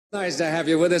Nice to have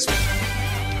you with us.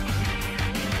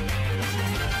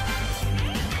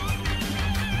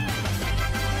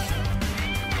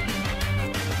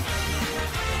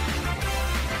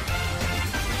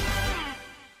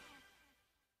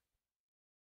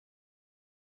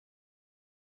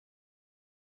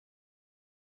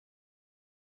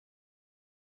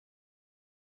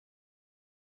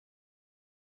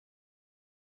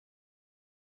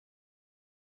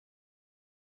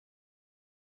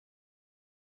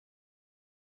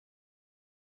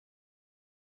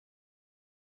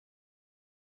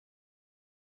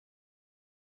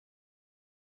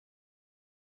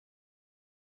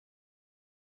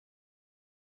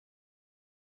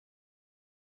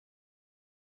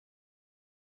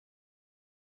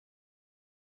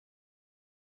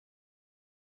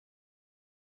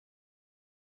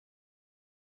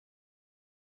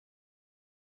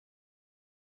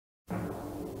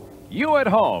 You at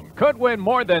home could win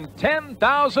more than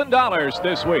 $10,000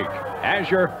 this week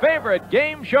as your favorite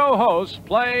game show host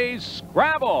plays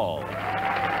Scrabble.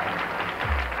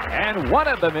 And one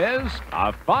of them is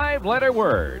a 5-letter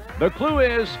word. The clue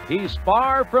is he's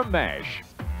far from MASH.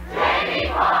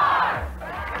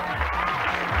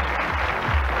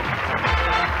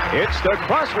 It's the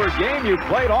crossword game you've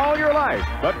played all your life,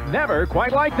 but never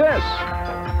quite like this.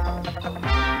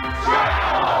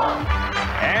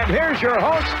 And here's your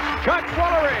host, Chuck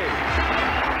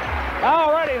Woolery.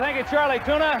 All righty, thank you, Charlie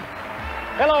Tuna.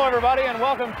 Hello, everybody, and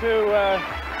welcome to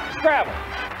Scrabble.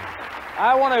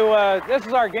 I want to, this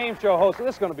is our game show host.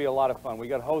 This is going to be a lot of fun. We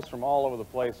got hosts from all over the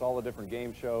place, all the different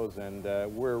game shows, and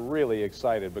we're really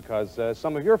excited because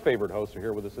some of your favorite hosts are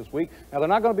here with us this week. Now, they're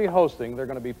not going to be hosting, they're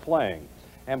going to be playing.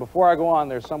 And before I go on,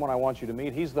 there's someone I want you to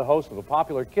meet. He's the host of a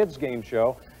popular kids game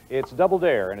show. It's Double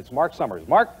Dare, and it's Mark Summers.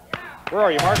 Mark, where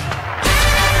are you, Mark?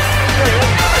 There he is.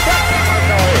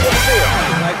 Good to see you.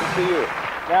 Nice to see you.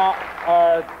 Now,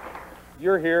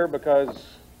 you're here because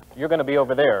you're going to be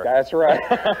over there. That's right.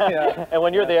 Yeah. And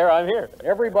when you're there, I'm here.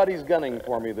 Everybody's gunning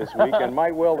for me this week, and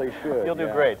might well they should. You'll do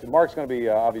great. Mark's going to be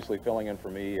obviously filling in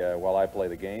for me while I play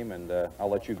the game, and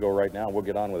I'll let you go right now. We'll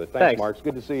get on with it. Thanks. Mark. It's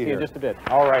good to see you here. See you just a bit.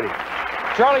 All righty.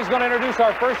 Charlie's going to introduce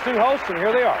our first two hosts, and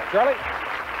here they are. Charlie?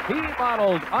 He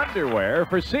modeled underwear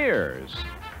for Sears.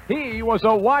 He was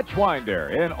a watch winder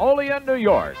in Olean, New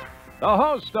York. The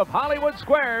host of Hollywood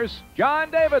Squares,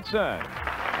 John Davidson.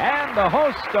 And the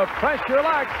host of Press Your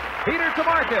Luck, Peter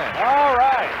Tomarken. All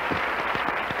right.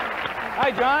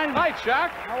 Hi, John. Hi,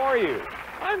 Chuck. How are you?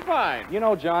 I'm fine. You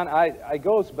know, John, I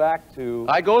goes back to...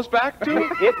 I goes back to?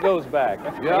 It goes back.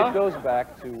 Yeah? It goes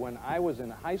back to when I was in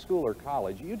high school or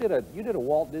college. You did a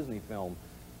Walt Disney film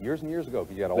years and years ago.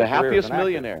 You had a The Happiest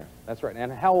Millionaire. That's right.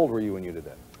 And how old were you when you did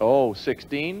that? Oh,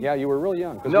 16? Yeah, you were real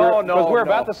young. No, we're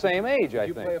about the same age, I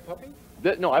think. Did you play a puppy?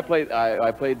 No, I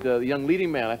played the young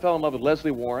leading man. I fell in love with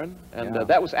Leslie Warren, and Yeah.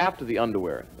 that was after the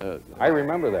underwear. I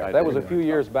remember that. That was a few Right.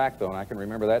 years back, though, and I can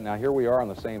remember that. Now, here we are on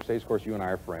the same stage. Of course, you and I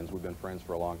are friends. We've been friends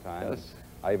for a long time. Yes.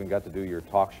 I even got to do your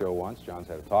talk show once. John's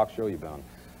had a talk show. You've been on...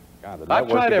 God, the I've network.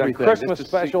 tried You've done everything, Christmas just to see-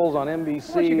 specials on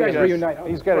NBC. Why don't you guys reunite?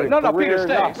 He's got a No, career. Peter,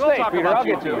 stay. No, We'll stay, talk Peter. about I'll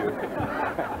you get to you.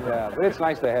 Yeah, but it's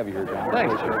nice to have you here, John.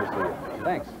 Thanks, Really good to see you.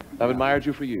 Thanks. I've admired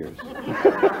you for years.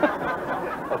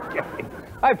 Okay.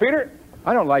 Hi, Peter.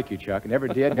 I don't like you, Chuck. I never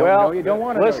did. Well, you don't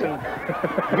want to. listen.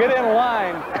 Get in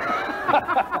line.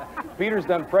 Peter's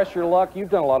done Press Your Luck. You've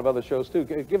done a lot of other shows, too.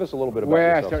 Give us a little bit about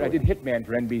Well, yourself. I did Hitman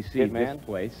for NBC. Hitman? This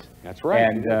place. That's right.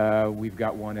 And we've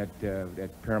got one at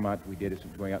Paramount. We did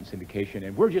it going out in syndication,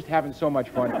 and we're just having so much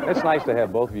fun. It's nice to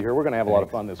have both of you here. We're going to have a lot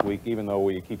of fun this week, even though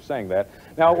we keep saying that.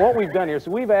 Now, what we've done here,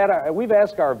 so we've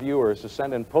asked our viewers to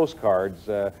send in postcards,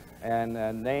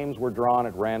 and names were drawn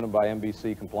at random by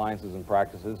NBC compliances and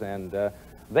practices, and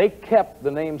they kept the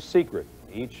names secret.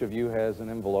 Each of you has an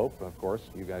envelope. Of course,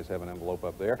 you guys have an envelope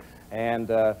up there.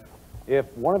 And if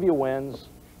one of you wins,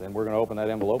 then we're going to open that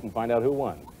envelope and find out who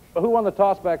won. But who won the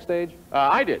toss backstage?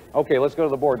 I did. Okay, let's go to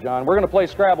the board, John. We're going to play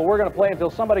Scrabble. We're going to play until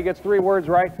somebody gets 3 words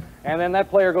right, and then that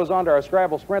player goes on to our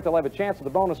Scrabble sprint. They'll have a chance at the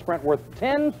bonus sprint worth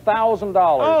 $10,000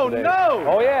 Oh, today. no!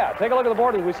 Oh, yeah. Take a look at the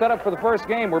board as we set up for the first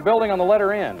game. We're building on the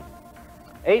letter N.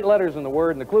 8 letters in the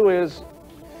word, and the clue is,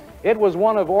 it was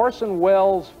one of Orson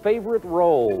Welles' favorite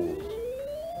roles.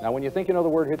 Now, when you think you know the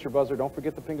word, hit your buzzer. Don't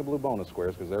forget the pink and blue bonus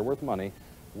squares, because they're worth money.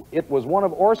 It was one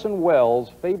of Orson Welles'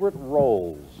 favorite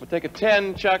roles. We'll take a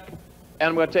 10, Chuck,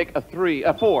 and we'll take a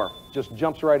 4. Just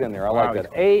jumps right in there. I Wow, like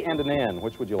that. A and an N.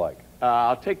 Which would you like?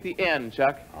 I'll take the N,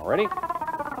 Chuck. All righty.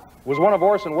 Was one of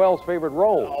Orson Welles' favorite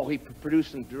roles. Oh, he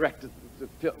produced and directed the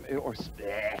film.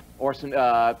 Orson,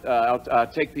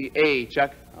 I'll take the A,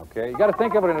 Chuck. Okay, you got to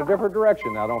think of it in a different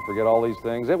direction now. Don't forget all these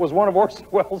things. It was one of Orson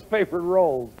Welles' favorite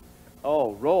roles.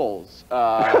 Oh, rolls.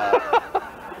 Rolls.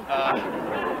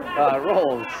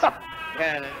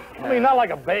 I mean, not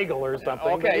like a bagel or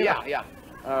something. Okay, yeah.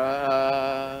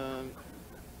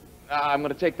 I'm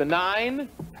going to take the 9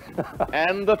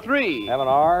 and the 3. Have an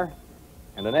R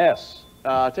and an S.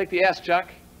 Take the S, Chuck.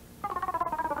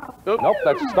 Oop. Nope,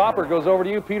 that stopper goes over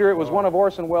to you, Peter. It was one of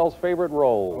Orson Welles' favorite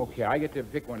roles. Okay, I get to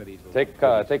pick one of these. Take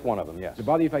one of them, yes. Does it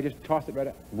bother you if I just toss it right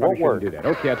up? Won't work. Do that.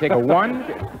 Okay, I'll take a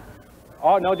 1.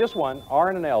 Oh, no, just one. R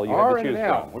and an L. You have to choose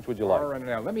from. Which would you like? R and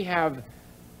an L. Let me have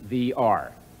the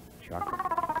R,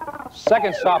 Chuck.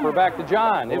 Second stopper back to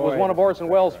John. It was one of Orson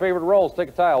Welles' favorite roles. Take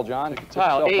a tile, John. Take a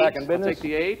tile. 8. Back in business. I'll take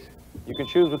the 8. You can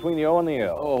choose between the O and the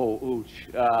L. Oh, ooch.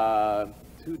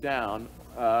 2 down.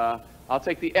 I'll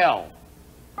take the L.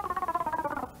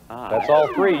 That's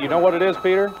all 3. You know what it is,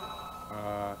 Peter?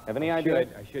 Have any idea?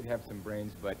 I should have some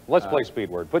brains, but... Let's play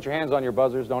speed word. Put your hands on your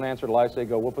buzzers. Don't answer till I say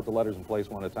go. We'll put the letters in place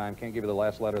one at a time. Can't give you the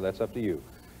last letter. That's up to you.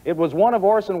 It was one of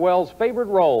Orson Welles' favorite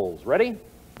roles. Ready?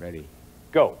 Ready.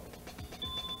 Go.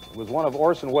 It was one of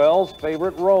Orson Welles'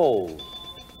 favorite roles.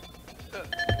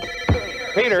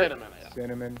 Peter.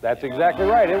 Cinnamon. That's exactly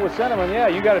right. It was cinnamon. Yeah,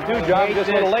 you got it too, John. Just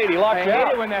a little late. He locked you out. I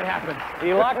hate it when that happens.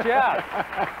 He locked you out.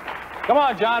 Come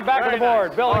on, John. Back to the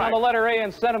board. Building on the letter A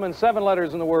in cinnamon. 7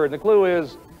 letters in the word. And the clue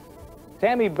is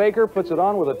Tammy Baker puts it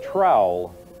on with a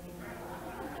trowel.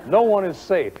 No one is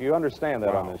safe. You understand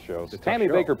that on this show. Tammy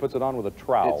Baker puts it on with a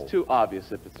trowel. It's too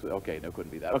obvious if it's... Okay, no,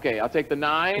 couldn't be that. Okay, I'll take the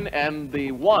 9 and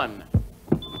the 1.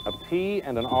 A P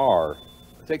and an R.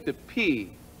 I'll take the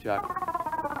P, Chuck.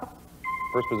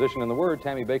 First position in the word,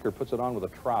 Tammy Baker puts it on with a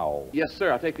trowel. Yes,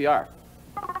 sir. I'll take the R.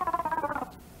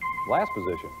 Last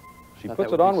position. She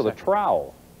puts it on with a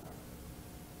trowel.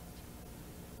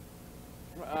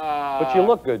 But you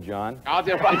look good, John. I'll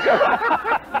take the 8.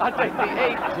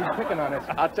 She's picking on us.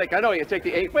 I know you take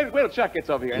the 8. Wait till Chuck gets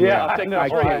over here. Yeah, I'll take I I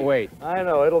can't wait. I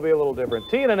know, it'll be a little different.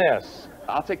 T and an S.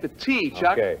 I'll take the T,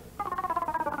 Chuck. Okay.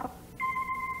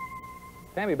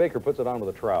 Tammy Baker puts it on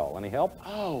with a trowel. Any help?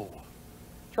 Oh.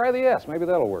 Try the S. Maybe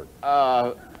that'll work.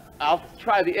 I'll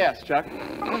try the S, Chuck.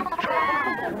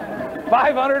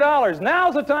 $500.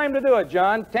 Now's the time to do it,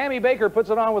 John. Tammy Baker puts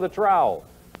it on with a trowel.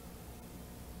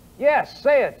 Yes,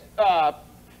 say it.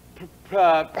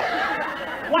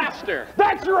 Plaster.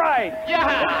 That's right.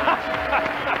 Yeah.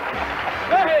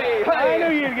 Hey, I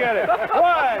knew you'd get it. 1,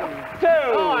 2,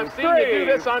 I've seen 3, you do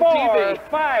this on 4, TV.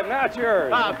 5. Now it's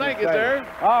yours. Thank you, sir.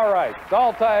 All right, it's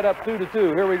all tied up 2-2.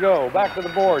 Here we go. Back to the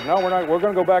board. No, we're not. We're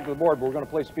going to go back to the board, but we're going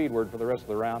to play speed word for the rest of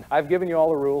the round. I've given you all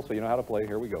the rules, so you know how to play.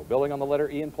 Here we go. Building on the letter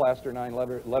E in plaster, 9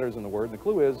 letters in the word. And the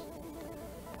clue is,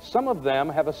 some of them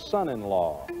have a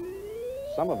son-in-law.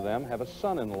 Some of them have a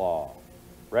son-in-law.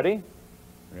 Ready?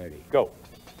 Ready. Go.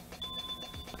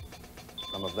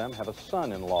 Some of them have a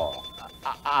son-in-law.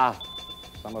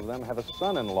 Some of them have a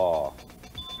son-in-law.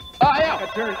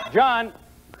 Yeah. John.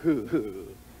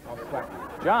 I'll slap you.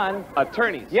 John.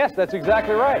 Attorneys. Yes, that's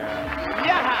exactly right.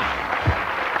 Yeah.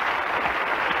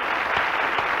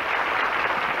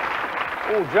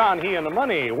 Oh, John, he and the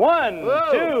money. 1, 2,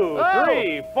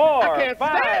 3, 4, I can't stand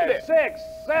 5, it. 6,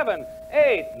 7,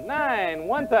 8, 9,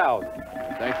 1,000.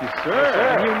 Thank you,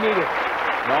 sir. You need it.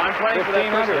 No, I'm playing for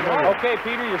that first 1,500. Okay,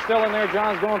 Peter, you're still in there.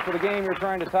 John's going for the game. You're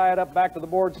trying to tie it up. Back to the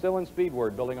board, still in speed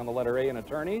word. Building on the letter A in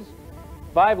attorneys.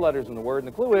 5 letters in the word. And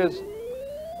the clue is,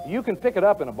 you can pick it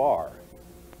up in a bar.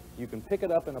 You can pick it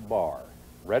up in a bar.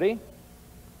 Ready?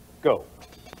 Go.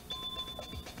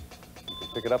 You can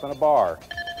pick it up in a bar.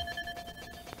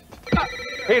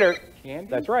 Peter.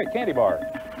 Candy? That's right, candy bar.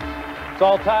 It's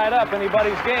all tied up.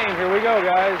 Anybody's game. Here we go,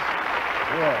 guys.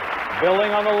 Yeah.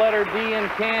 Building on the letter D in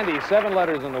candy. 7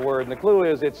 letters in the word. And the clue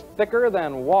is, it's thicker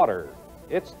than water.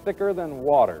 It's thicker than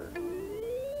water.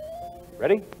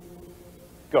 Ready?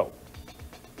 Go.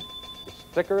 It's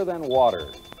thicker than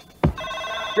water.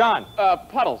 John.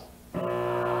 Puddles.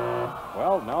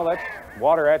 Well, no, that's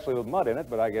water actually with mud in it,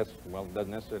 but I guess, well, it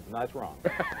doesn't necessarily, that's wrong.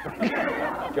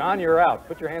 John, you're out.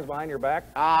 Put your hands behind your back.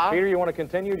 Peter, you want to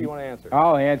continue or do you want to answer?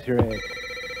 I'll answer it.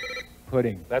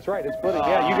 Pudding. That's right, it's pudding.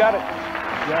 Yeah, you got it.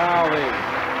 Golly.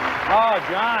 Oh,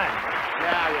 John.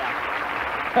 Yeah.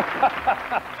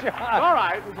 John. All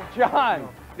right. John.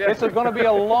 Yes. This is going to be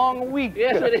a long week.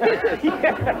 Yes, it is.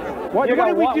 Yes. What you got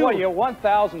did we do? you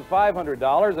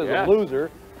 $1,500 as a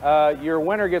loser. Your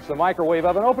winner gets the microwave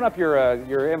oven. Open up your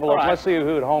envelope. Right. Let's see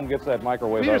who at home gets that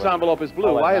microwave Peter's oven. envelope is blue.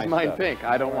 All that Why is nice mine stuff. pink?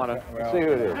 I don't want to. Let's see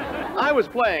who it is. I was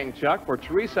playing, Chuck, for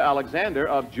Teresa Alexander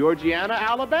of Georgiana,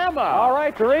 Alabama. All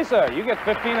right, Teresa, you get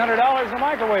 $1,500 in the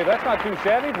microwave. That's not too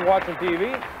shabby for watching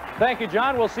TV. Thank you,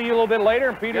 John. We'll see you a little bit later.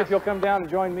 And Peter, Yes. if you'll come down and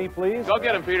join me, please. Go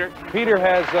get him, Peter. Peter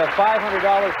has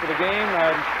 $500 for the game.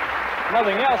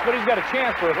 nothing else, but he's got a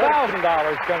chance for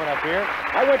 $1,000 coming up here.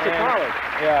 I went to college.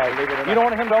 Yeah, you don't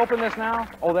want him to open this now?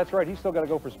 Oh, that's right. He's still got to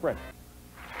go for sprint.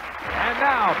 And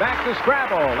now, back to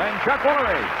Scrabble and Chuck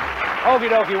Woolery. Okie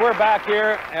dokie, we're back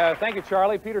here. Thank you,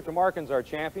 Charlie. Peter Tomarken's our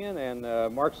champion,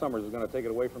 and Mark Summers is going to take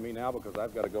it away from me now because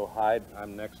I've got to go hide.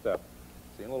 I'm next up.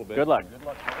 See you in a little bit. Good luck. Good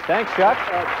luck. Thanks, Chuck.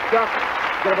 Chuck,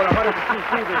 get about 100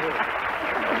 cc's in here.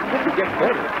 Get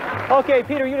better. Okay,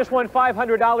 Peter, you just won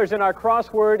 $500 in our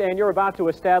crossword, and you're about to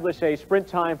establish a sprint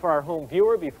time for our home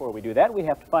viewer. Before we do that, we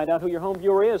have to find out who your home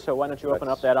viewer is, so why don't you open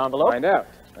up that envelope? Find out.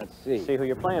 Let's see. See who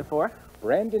you're playing for.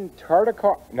 Brandon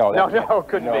Tartacar. No,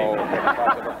 couldn't be.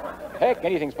 Heck,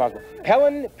 anything's possible.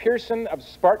 Helen Pearson of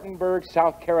Spartanburg,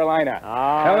 South Carolina.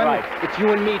 All Helen, right. it's you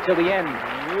and me till the end.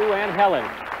 You and Helen.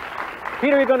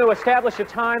 Peter, you're going to establish a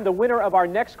time. The winner of our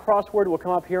next crossword will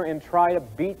come up here and try to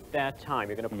beat that time.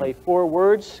 You're going to play 4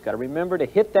 words. Got to remember to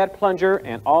hit that plunger,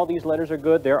 and all these letters are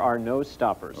good. There are no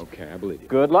stoppers. Okay, I believe you.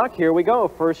 Good luck. Here we go.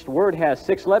 First word has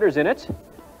 6 letters in it.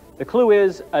 The clue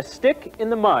is a stick in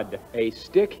the mud. A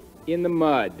stick in the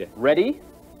mud. Ready?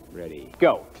 Ready.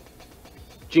 Go.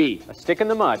 G. A stick in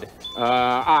the mud.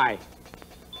 I.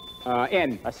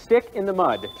 N. A stick in the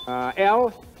mud.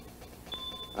 L.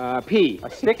 P. A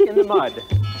stick in the mud.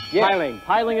 Yes. Piling.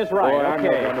 Piling is right. Boy, I'm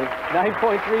okay. no dummy.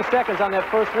 9.3 seconds on that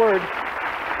first word.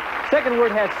 Second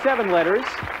word has 7 letters.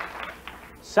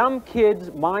 Some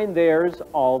kids mind theirs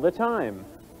all the time.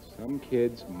 Some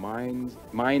kids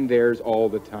mind theirs all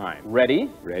the time.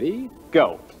 Ready? Ready?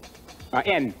 Go.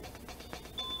 N.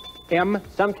 M.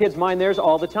 Some kids mind theirs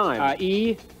all the time.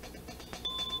 E.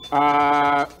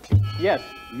 Yes.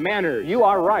 Manners. You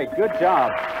are right. Good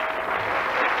job.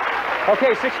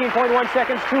 Okay, 16.1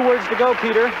 seconds. 2 words to go,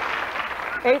 Peter.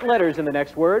 8 letters in the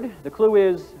next word. The clue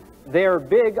is they're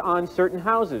big on certain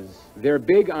houses. They're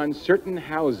big on certain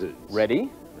houses.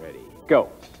 Ready? Ready. Go.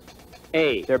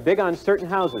 A. They're big on certain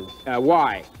houses.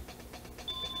 Y.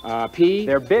 P.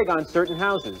 They're big on certain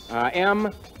houses.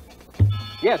 M.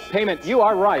 Yes. Payments. You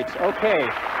are right. Okay.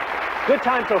 Good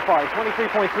time so far.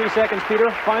 23.3 seconds,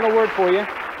 Peter. Final word for you.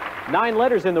 9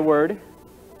 letters in the word.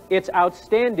 It's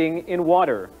outstanding in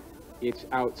water. It's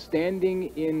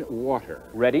outstanding in water.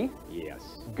 Ready?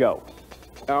 Yes. Go.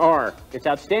 R. It's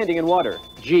outstanding in water.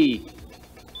 G.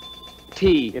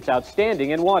 T. It's outstanding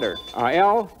in water.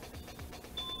 L.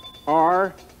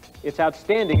 R. It's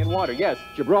outstanding in water. Yes.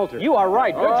 Gibraltar. You are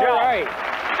right. Good All job. right.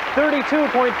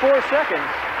 32.4 seconds.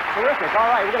 Terrific. All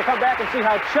right, we're going to come back and see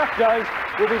how Chuck does.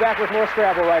 We'll be back with more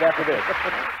Scrabble right after this.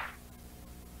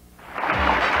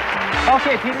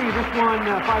 Okay, Peter, you just won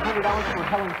 $500 from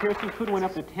Helen Pearson. Could win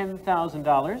up to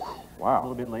 $10,000. Wow. A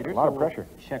little bit later. A lot of we'll pressure.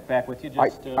 Check back with you.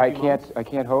 Just I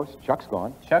can't host. Chuck's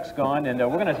gone. Chuck's gone, and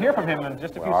we're going to hear from him in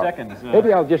just a few seconds.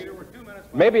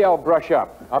 Maybe I'll brush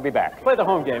up. I'll be back. Play the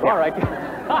home game. All right.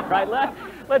 All right,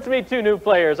 let's meet 2 new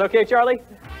players. Okay, Charlie?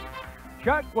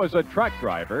 Chuck was a truck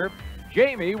driver.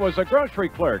 Jamie was a grocery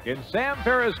clerk in Sam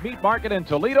Ferris Meat Market in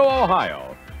Toledo,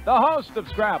 Ohio. The host of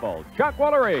Scrabble, Chuck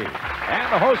Woolery,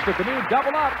 and the host of the new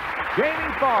Double Up,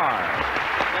 Jamie Farr.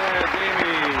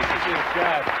 Jamie. This is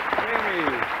Chuck.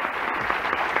 Jamie.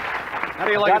 How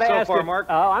do you like it so far, Mark?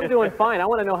 I'm doing fine. I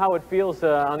want to know how it feels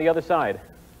on the other side.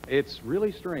 It's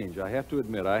really strange, I have to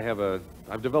admit.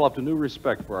 I've developed a new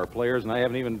respect for our players, and I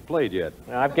haven't even played yet.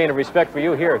 I've gained a respect for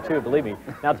you here, too, believe me.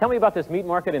 Now, tell me about this meat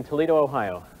market in Toledo,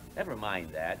 Ohio. Never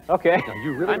mind that. Okay.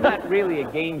 I'm not really a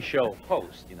game show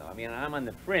host, you know. I mean, I'm on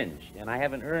the fringe, and I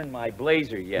haven't earned my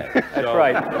blazer yet. That's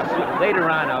right. Later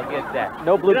on, I'll get that.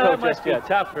 No blue coat it must just be yet.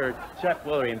 tough for Chuck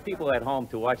Woolery and people at home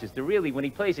to watch this, to really, when he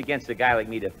plays against a guy like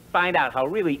me, to find out how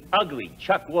really ugly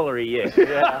Chuck Woolery is.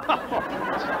 Yeah.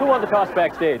 Who won the toss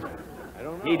backstage? I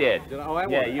don't know. He did. I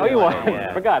won. You won.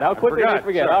 Yeah. Forgot. How quickly did you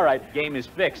forget? Sorry. All right. Game is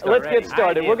fixed Let's already. get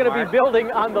started. I We're did, going to be Mark. building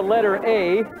on the letter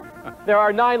A. There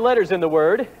are 9 letters in the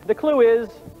word. The clue is,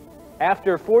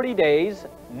 after 40 days,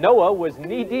 Noah was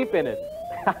knee-deep in it.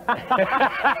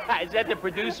 Is that the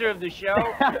producer of the show?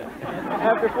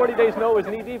 After 40 days, Noah was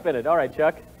knee-deep in it. All right,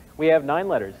 Chuck. We have 9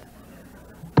 letters.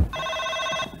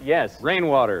 Yes.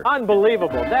 Rainwater.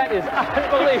 Unbelievable. That is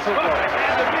unbelievable.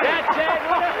 That's it.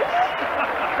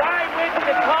 Sorry, wins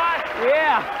the toss.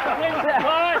 Yeah. Wins the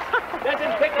toss.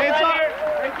 Doesn't pick a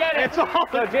letter. Forget it. It's all.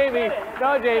 No, Jamie.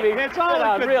 It's all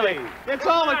it could really. be. It's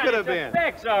all it could have been.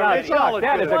 Fix Now, already. Chuck,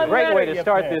 that is a great way to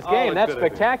start this game. That's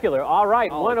spectacular. All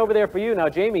right, one over there for you. Now,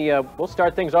 Jamie, we'll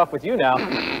start things off with you now.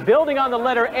 Building on the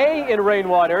letter A in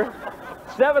rainwater,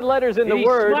 7 letters in the He's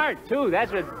word. smart, too.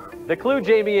 That's what... The clue,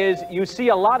 Jamie, is you see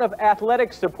a lot of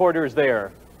athletic supporters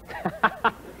there.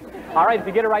 All right, if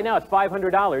you get it right now, it's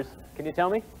 $500. Can you tell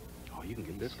me? Oh, you can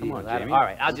get this. Come on, Jamie. All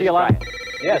right, I'll See just a lot. try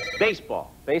it. Yes.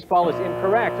 Baseball. Baseball is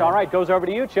incorrect. All right, goes over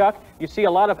to you, Chuck. You see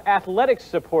a lot of athletics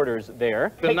supporters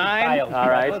there. The 9. All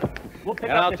right. We'll pick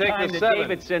And up I'll the take time the that 7.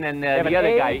 Davidson and Have an the other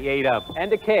A guy ate up.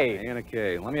 And a K. And a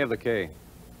K. Let me have the K.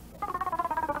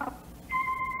 All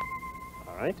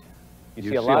right. You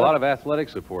see a lot of athletic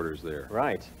supporters there.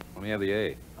 Right. Let me have the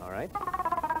A. All right.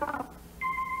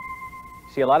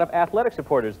 See a lot of athletic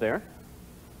supporters there.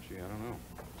 Gee, I don't know.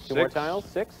 2 more tiles.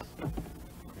 6.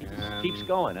 And Keeps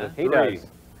going, huh? He 3. does.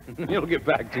 He'll get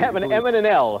back to you. Have an M and an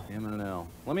L. M and an L.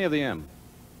 Let me have the M.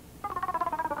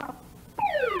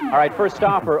 All right, first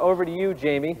stopper, over to you,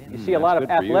 Jamie. You see a lot of good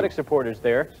for you. athletic supporters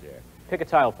there. Sure. Pick a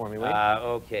tile for me, will you?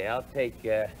 Okay, I'll take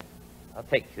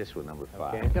this one, number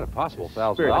 5. Okay. I've got a possible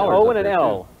 $1,000. Spirit. O up and an there,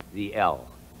 L. The L.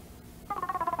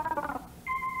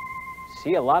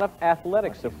 See a lot of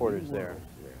athletic supporters there.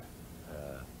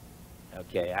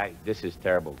 Okay, this is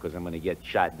terrible because I'm going to get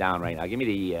shot down right now. Give me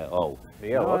the O.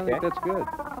 The O, No, I okay. think that's good.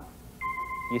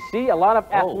 You see a lot of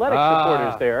athletic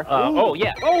supporters there. Oh,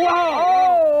 yeah. Oh,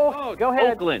 wow! Oh, go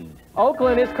ahead. Oakland.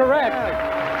 Oakland is correct.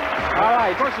 All right.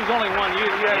 Of course, there's only one. You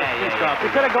had 2 You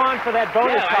stoppers. could have gone for that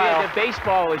bonus tile. The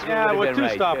baseball is Yeah, with 2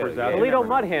 stoppers out. Toledo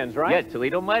Mud Hens, right? Yeah,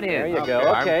 Toledo Mud Hens. There you go.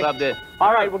 Farm Okay. Club to-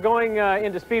 All right, we're going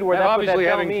into Speed Word. Yeah, That's what obviously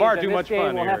that having means, far and too this much game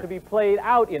fun will here. have to be played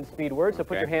out in Speed Word, so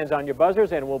put your hands on your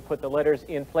buzzers, and we'll put the letters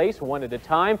in place one at a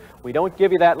time. We don't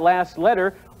give you that last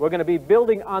letter. We're going to be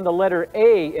building on the letter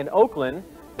A in Oakland.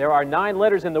 There are 9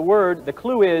 letters in the word. The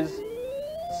clue is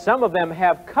some of them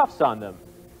have cuffs on them.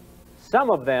 Some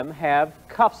of them have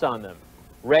cuffs on them.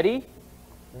 Ready?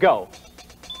 Go.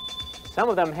 Some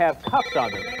of them have cuffs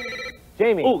on them.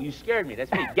 Jamie. Oh, you scared me.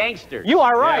 That's me. Gangsters. You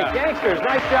are right. Gangsters.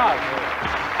 Nice job.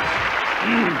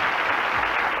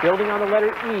 Building on the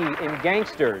letter E in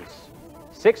gangsters.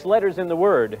 6 letters in the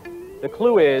word. The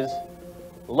clue is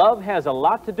love has a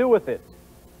lot to do with it.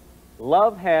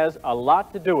 Love has a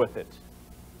lot to do with it.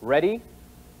 Ready?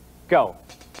 Go.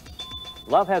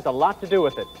 Love has a lot to do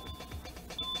with it.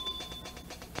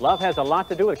 Love has a lot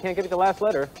to do with it. Can't give you the last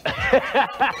letter.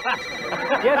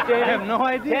 Yes, Jamie. I have no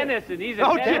idea. Tennis, and he's a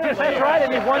Oh, tennis tennis, player. That's right,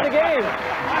 and you've won the game.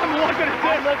 I'm looking at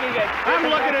I'm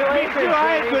looking at me, too.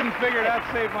 I couldn't figure it out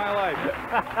to save my life.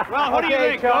 Well, what do you Okay,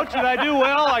 think, Chuck. Coach? Did I do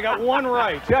well? I got 1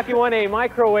 right. Chuck, you won a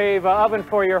microwave oven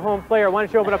for your home player. Why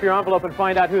don't you open up your envelope and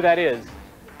find out who that is?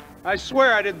 I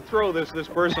swear I didn't throw this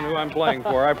person who I'm playing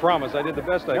for. I promise. I did the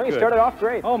best I No, could. you started off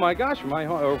great. Oh, my gosh,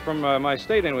 from my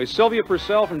state anyway. Sylvia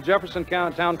Purcell from Jefferson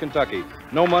Town, Kentucky.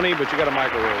 No money, but you got a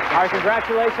microwave. All right,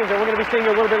 congratulations, and we're going to be seeing you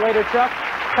a little bit later, Chuck.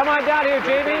 Come on down here,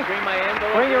 Jamie. Bring my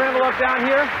envelope. Bring your envelope down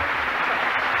here.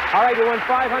 All right, you won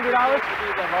 $500.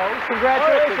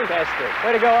 Congratulations.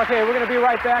 Way to go. Okay, we're going to be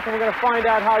right back, and we're going to find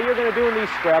out how you're going to do in these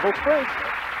Scrabble sprints.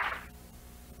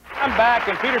 I'm back,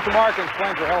 and Peter Tomarken is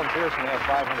playing for Helen Pearson. He has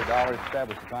 $500.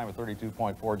 Established a time of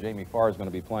 32.4. Jamie Farr is going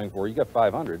to be playing for. You got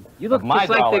 $500. You look just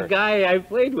like the guy I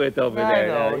played with over there.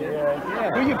 know, yeah.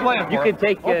 Who you playing for? You can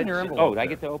take. Open your envelope. Oh, do I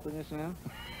get to open this now?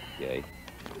 Okay.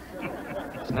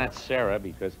 It's not Sarah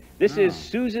because this is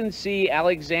Susan C.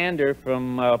 Alexander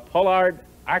from Pollard,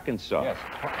 Arkansas. Yes.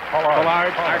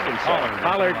 Pollard, Arkansas.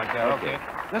 Pollard. Like that. Okay.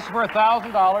 This is for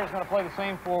 $1,000. Going to play the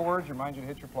same 4 words. Remind you to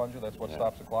hit your plunger. That's what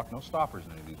stops the clock. No stoppers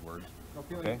in any of these words. No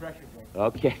feeling the pressure, Jake.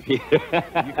 Okay. You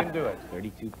can do it.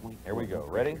 32 points. Here we go.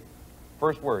 Ready?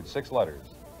 First word, 6 letters.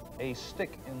 A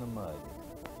stick in the mud.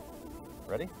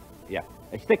 Ready? Yeah.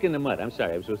 A stick in the mud. I'm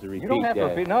sorry. I was supposed to repeat. You don't have to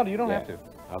repeat. No, you don't have to.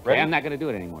 Okay. Ready? I'm not going to do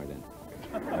it anymore then.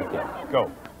 Okay. Go.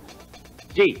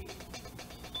 G.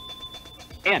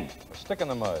 N. A stick in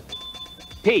the mud.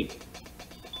 P.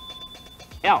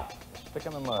 L. Stick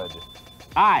in the mud.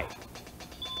 I.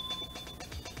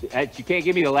 You can't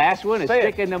give me the last one? A Say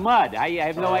stick in the mud. I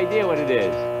have no idea what it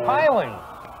is. Piling.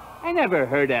 I never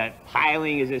heard that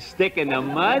piling is a stick in the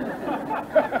mud.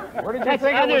 Where did you That's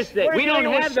think it was? understick. Where did We you think don't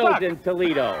it was have those stuck? in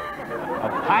Toledo.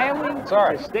 A piling?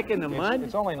 Sorry. A stick in the mud?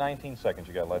 It's only 19 seconds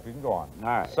you got left. We can go on. All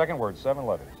right. Second word, 7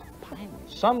 letters.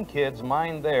 Some kids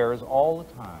mind theirs all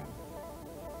the time.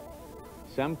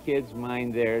 Some kids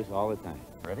mind theirs all the time.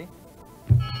 Ready?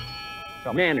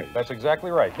 Manners. That's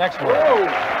exactly right. Next word.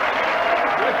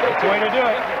 That's the way to do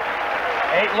it.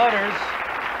 8 letters.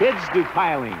 Kids do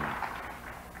piling.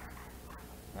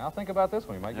 Now think about this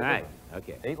one. You might get All right. it.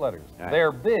 Okay. 8 letters. All right.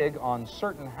 They're big on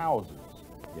certain houses.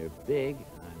 They're big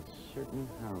on certain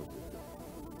houses.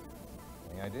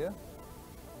 Any idea?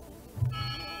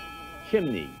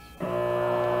 Chimneys. It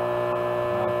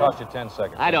cost you 10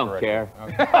 seconds. I don't Correct. care.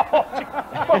 Okay.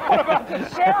 What about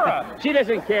Sarah? She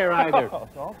doesn't care either.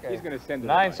 Okay. He's going to send it.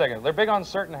 9 seconds. They're big on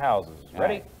certain houses. All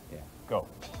Ready? right. Yeah. Go.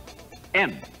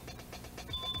 M.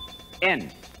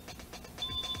 N.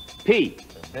 P.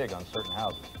 They're big on certain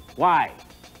houses. Y.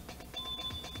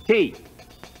 T.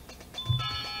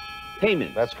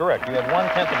 Payment. That's correct. You have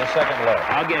 1/10 of a second left.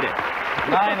 I'll get it.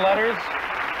 9 letters.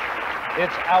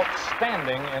 It's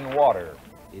outstanding in water.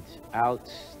 It's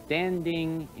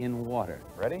outstanding in water.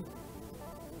 Ready?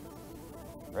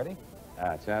 Ready?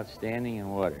 It's outstanding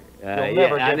in water. You'll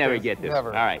never I'll get never this. get this. Never.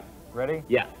 All right. Ready?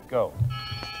 Yeah. Go.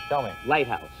 Tell me.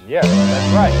 Lighthouse. Yes,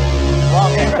 that's right.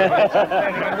 Wrong answer. It's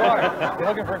outstanding in water. You're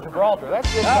looking for Gibraltar.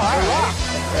 That's good.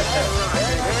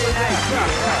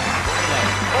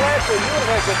 Well, actually, you would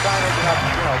have had good time making up,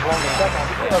 blowing the second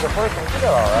one. But, the first one, you did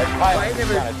all right. Piling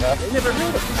was kind of tough. I never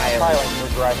heard of Piling, you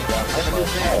were driving down.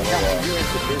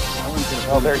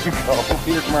 Oh, there you go.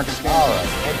 Peter Tomarken. All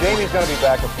right. And Jamie's going to be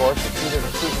back, of course. But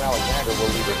Susan Alexander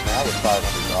will leave us now with $500.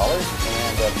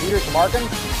 And Peter Tomarken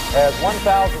has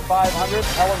 $1,500.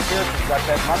 Helen Pearson's got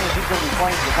that money. He's going to be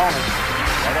playing for the opponent.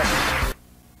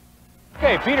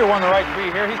 Okay, Peter won the right to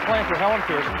be here. He's playing for Helen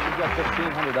Pearson. She's got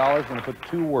 $1,500. I'm going to put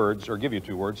 2 words, or give you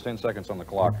 2 words, 10 seconds on the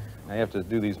clock. Now you have to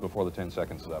do these before the 10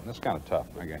 seconds is up. And it's kind of tough.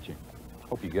 I got you.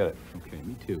 Hope you get it. Okay,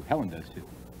 me too. Helen does too.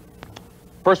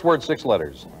 First word, 6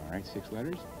 letters. All right, 6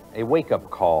 letters. A wake-up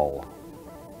call.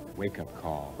 Wake-up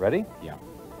call. Ready? Yeah.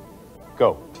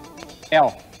 Go.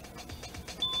 L.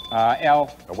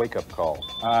 L. A wake-up call.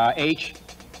 H.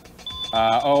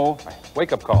 O.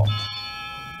 Wake-up call.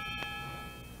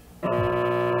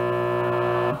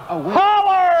 Oh,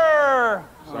 Holler!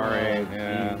 sorry.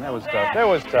 Yeah, that was tough. That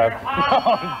was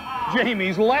tough.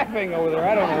 Jamie's laughing over there.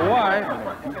 I don't know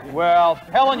why. Well,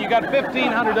 Helen, you got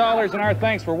 $1,500, and our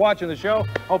thanks for watching the show.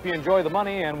 Hope you enjoy the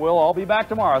money, and we'll all be back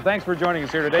tomorrow. Thanks for joining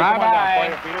us here today. Come on down,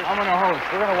 player, Peter. I'm going to host.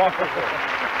 We're going to walk this way.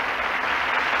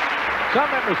 Some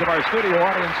members of our studio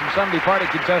audience and some departed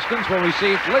contestants will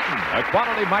receive Litton, a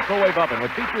quality microwave oven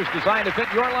with features designed to fit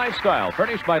your lifestyle,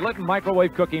 furnished by Litton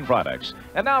Microwave Cooking Products.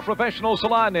 And now professional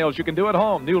salon nails you can do at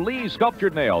home. New Lee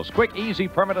sculptured nails, quick, easy,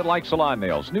 permanent-like salon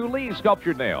nails. New Lee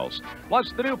sculptured nails. Plus,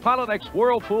 the new Polynex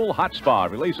Whirlpool Hot Spa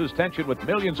releases tension with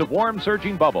millions of warm,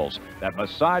 surging bubbles that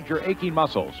massage your aching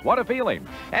muscles. What a feeling!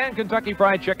 And Kentucky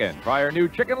Fried Chicken. Try our new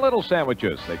Chicken Little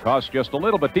sandwiches. They cost just a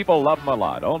little, but people love them a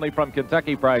lot. Only from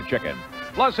Kentucky Fried Chicken.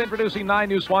 Plus, introducing 9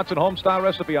 new Swanson home-style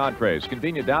recipe entrees.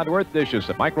 Convenient, down-to-earth dishes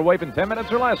that microwave in 10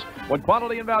 minutes or less. When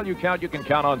quality and value count, you can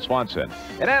count on Swanson.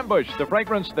 And Ambush, the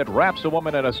fragrance that wraps a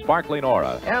woman in a sparkling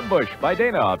aura. Ambush by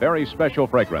Dana, a very special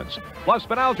fragrance. Plus,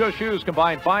 Benaljo shoes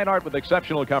combine fine art with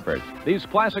exceptional comfort. These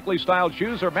classically styled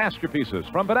shoes are masterpieces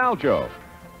from Benaljo.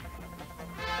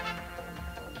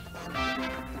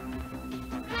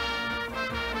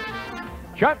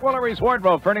 Chuck Woolery's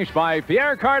wardrobe furnished by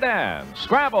Pierre Cardin.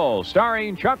 Scrabble,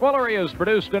 starring Chuck Woolery, is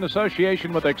produced in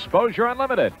association with Exposure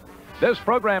Unlimited. This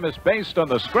program is based on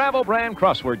the Scrabble brand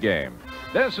crossword game.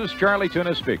 This is Charlie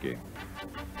Tuna speaking.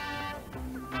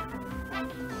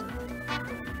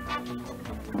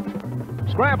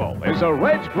 Scrabble is a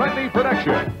Reg Grundy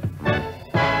production.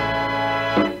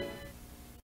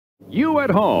 You at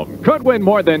home could win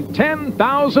more than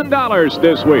 $10,000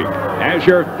 this week as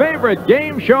your favorite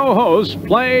game show hosts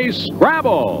play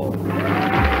Scrabble.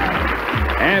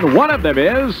 And one of them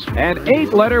is an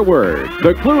 8-letter word.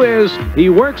 The clue is he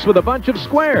works with a bunch of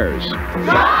squares.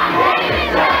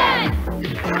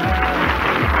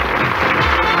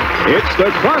 It's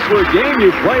the crossword game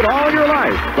you've played all your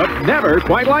life, but never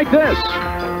quite like this.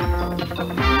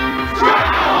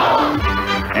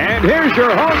 And here's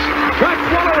your host, Chuck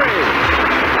Woolery.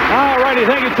 All righty,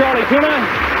 thank you, Charlie Tuna.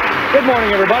 Good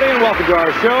morning, everybody, and welcome to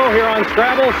our show here on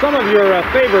Scrabble. Some of your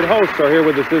favorite hosts are here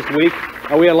with us this week.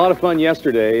 We had a lot of fun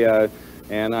yesterday,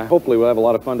 and hopefully we'll have a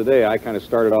lot of fun today. I kind of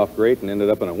started off great and ended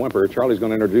up in a whimper. Charlie's going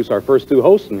to introduce our first 2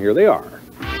 hosts, and here they are.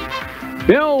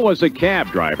 Bill was a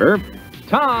cab driver.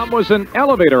 Tom was an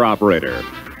elevator operator.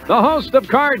 The host of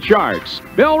Card Sharks,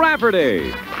 Bill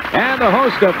Rafferty. And the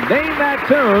host of Name That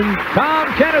Tune, Tom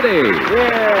Kennedy.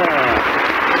 Yeah.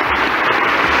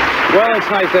 Well, it's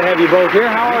nice to have you both here.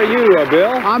 How are you,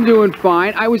 Bill? I'm doing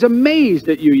fine. I was amazed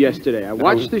at you yesterday. I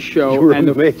watched the show, and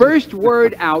the first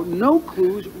word out, no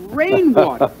clues,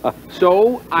 rainwater.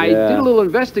 So I did a little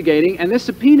investigating, and this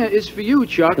subpoena is for you,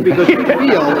 Chuck, because we feel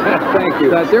Thank you.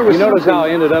 that there was notice how I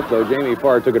ended up, though. Jamie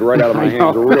Farr took it right out of my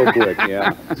hands real quick.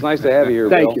 Yeah. It's nice to have you here,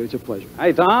 Bill. Thank you. It's a pleasure.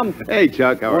 Hey, Tom. Hey,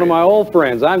 Chuck. How are One you? of my old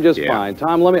friends. I'm just Yeah. fine.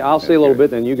 Tom, I'll say a little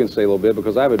bit, then you can say a little bit,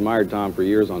 because I've admired Tom for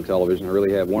years on television. I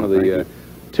really have. One of the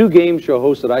 2 game show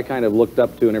hosts that I kind of looked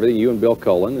up to and everything, you and Bill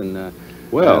Cullen. And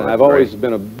Well, I've always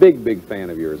been a big, big fan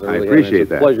of yours. I really appreciate have.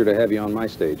 It's a that. pleasure to have you on my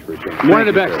stage for a change. One of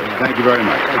the best. Thank you very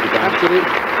much. Thank you, Tom. Absolutely.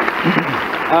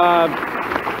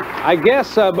 I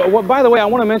guess, but by the way, I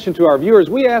want to mention to our viewers,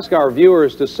 we ask our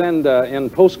viewers to send in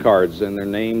postcards, and their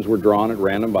names were drawn at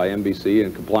random by NBC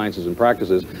and Compliances and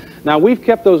Practices. Now, we've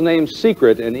kept those names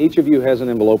secret, and each of you has an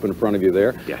envelope in front of you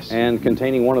there. Yes. And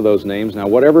containing one of those names. Now,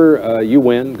 whatever you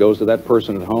win goes to that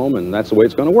person at home, and that's the way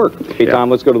it's going to work. Hey, Tom,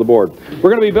 let's go to the board.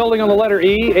 We're going to be building on the letter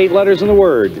E, 8 letters in the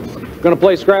word. Going to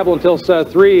play Scrabble until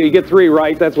 3. You get 3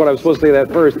 right. That's what I was supposed to say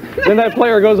that first. Then that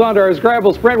player goes on to our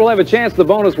Scrabble sprint. We'll have a chance. The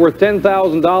bonus worth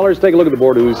 $10,000. Take a look at the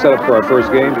board we set up for our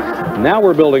first game. Now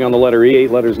we're building on the letter E, 8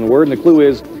 letters in the word. And the clue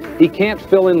is he can't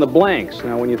fill in the blanks.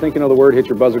 Now, when you think you know the word, hit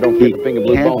your buzzer. Don't forget the pink and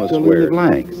blue bonus square.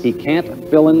 He can't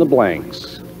fill in the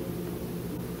blanks.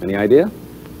 Any idea?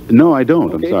 No, I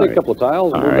don't. Okay, I'm sorry. take a couple of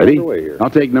tiles and we'll Alrighty. go away here.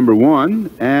 I'll take number 1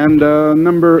 and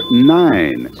number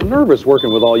 9. I'm nervous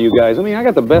working with all you guys. I mean, I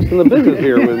got the best in the business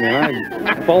here with me.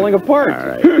 I'm falling apart. All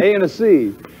right. A and a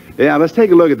C. Yeah, let's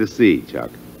take a look at the C,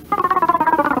 Chuck.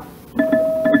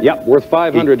 Yep, worth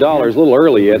 $500. A little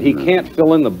early yet. He can't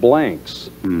fill in the blanks.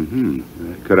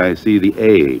 Mm-hmm. Could I see the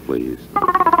A, please?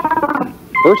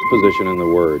 First position in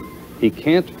the word. He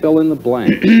can't fill in the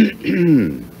blanks.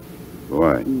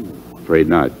 Boy, afraid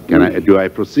not. Can I? Do I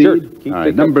proceed? Sure. All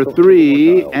right, number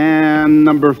 3 and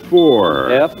number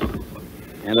 4. F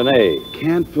and an A.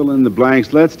 Can't fill in the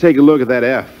blanks. Let's take a look at that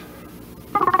F.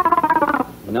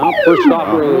 Now, first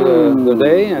stopper of the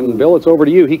day, and Bill, it's over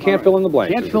to you. He can't fill in the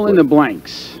blanks. Can't fill in the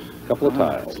blanks. Couple of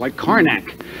tiles. It's like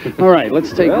Karnak. All right,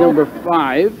 let's take number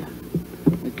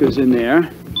 5. That goes in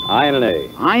there. I and an A.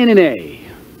 I and an A.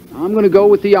 I'm going to go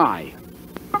with the I.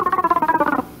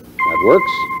 That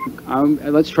works.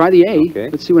 Let's try the A. Okay.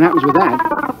 Let's see what happens with that.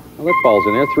 Well, that falls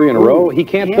in there. 3 in a row. He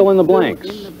can't fill in the blanks.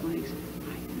 I'm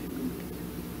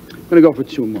going to go for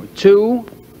 2 more. 2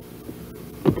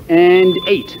 and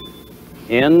 8.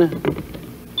 N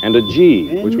and a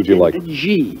G. Which would you like? A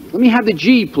G. Let me have the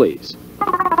G, please.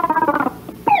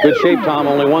 Good shape, Tom.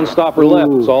 Only 1 stopper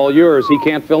left. It's all yours. He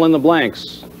can't fill in the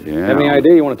blanks. Yeah. Have any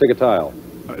idea? You want to take a tile?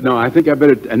 No, I think I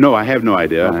better... no, I have no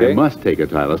idea. Okay. I must take a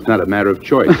tile. It's not a matter of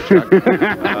choice, Chuck.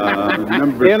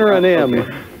 Number N or an M?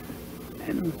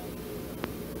 Okay.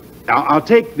 I'll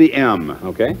take the M.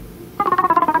 Okay. There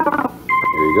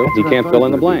you go. He can't fill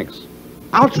in the blanks.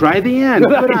 I'll try the N.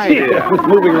 Good idea.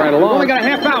 Moving right along. Only got a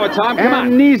half hour, Tom. Come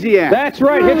on. Amnesiac. That's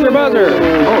right. Hit your buzzer.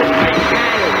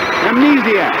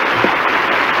 Amnesiac.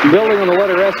 Building on the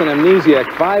letter S and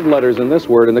amnesiac, 5 letters in this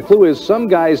word, and the clue is some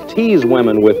guys tease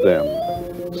women with them.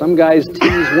 Some guys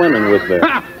tease women with them.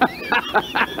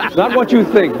 It's not what you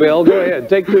think, Bill. Go ahead.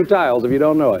 Take 2 tiles if you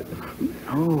don't know it.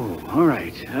 Oh, all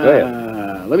right.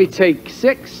 ahead. Let me take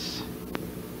 6.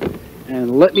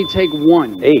 And let me take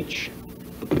 1. H.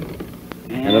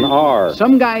 And an R.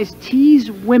 Some guys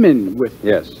tease women with...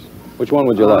 Yes. Which one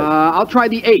would you like? I'll try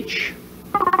the H.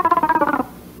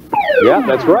 Yeah,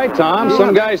 that's right, Tom.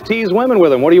 Some guys tease women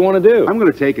with them. What do you want to do? I'm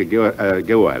going to take a go at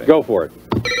it. Go for it.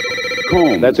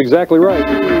 Comb. That's exactly right.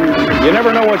 You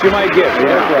never know what you might get. Yeah.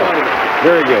 That's right.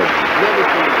 Very good.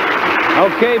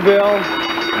 Okay, Bill.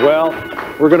 Well,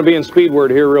 we're going to be in speed word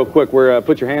here real quick.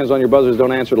 Put your hands on your buzzers.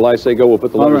 Don't answer till I say go. We'll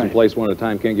put the letters in place one at a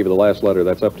time. Can't give you the last letter.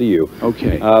 That's up to you.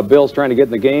 Okay. Bill's trying to get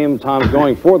in the game. Tom's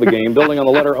going for the game, building on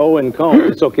the letter O in comb.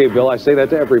 It's okay, Bill. I say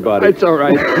that to everybody. It's all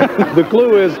right. The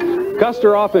clue is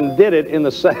Custer often did it in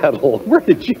the saddle. Where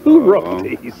did you wrote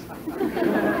these?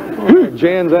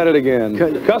 Jan's at it again.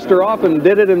 Custer often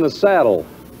did it in the saddle.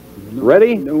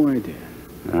 Ready? No idea.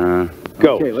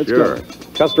 Go. Okay, let's go.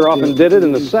 Custer often did it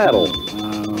in the saddle.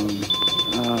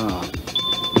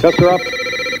 Custer up.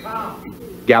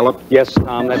 Gallop. Yes,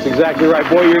 Tom, that's exactly right.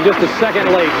 Boy, you're just a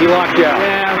second late. He locked you out.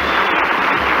 Yeah.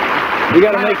 You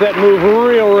got to make that move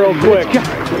real quick.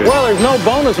 Well, there's no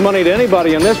bonus money to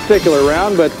anybody in this particular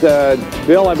round, but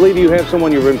Bill, I believe you have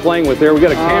someone you've been playing with there. We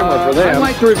got a camera for them. I'd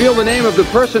like to reveal the name of the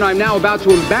person I'm now about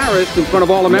to embarrass in front of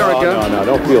all America. No,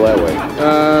 don't feel that way.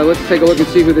 Let's take a look and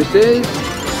see who this is.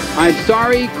 I'm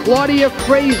sorry, Claudia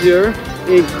Fraser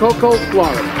in Cocoa,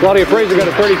 Florida. Claudia Fraser got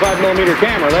a 35mm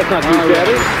camera. That's not too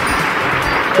shabby.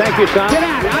 Thank you, Tom. Get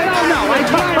out. I don't know. I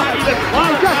tried.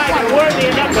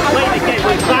 Worthy enough to play the game.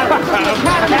 I'm sorry,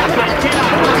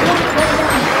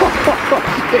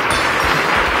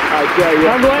 I tell you.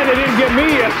 I'm glad they didn't get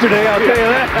me yesterday, I'll tell you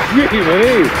that.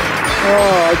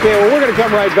 Oh, okay, well, we're going to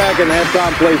come right back and have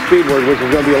Tom play Speedword, which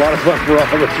is going to be a lot of fun for all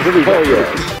of us. Oh,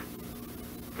 yeah.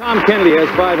 Tom Kennedy has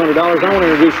 $500. I want to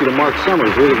introduce you to Mark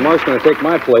Summers. Mark's going to take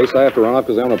my place. I have to run off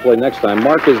because I want to play next time.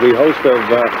 Mark is the host of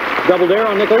Double Dare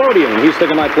on Nickelodeon. He's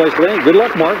taking my place today. Good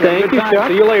luck, Mark. Thank you, Chuck.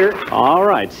 See you later. All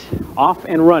right, off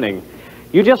and running.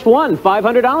 You just won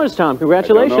 $500, Tom.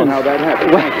 Congratulations. I don't know how that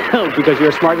happened. Well, because you're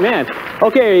a smart man.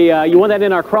 Okay, you won that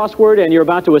in our crossword, and you're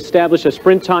about to establish a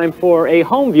sprint time for a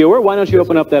home viewer. Why don't you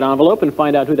open up that envelope and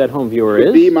find out who that home viewer is?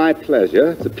 It'd be my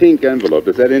pleasure. It's a pink envelope.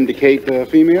 Does that indicate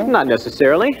female? Not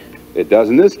necessarily. It does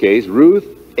in this case. Ruth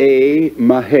A.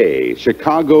 Mahay,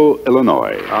 Chicago,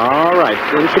 Illinois. All right,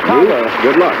 in Chicago. Ruth,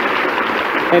 good luck.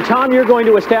 And Tom, you're going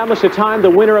to establish a time. The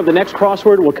winner of the next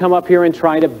crossword will come up here and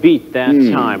try to beat that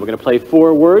time. We're going to play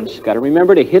 4 words. Got to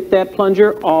remember to hit that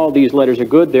plunger. All these letters are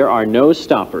good. There are no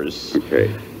stoppers.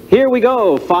 Okay. Here we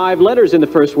go. 5 letters in the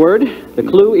first word. The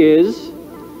clue is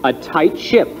a tight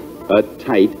ship. A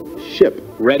tight ship.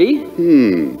 Ready?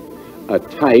 A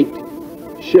tight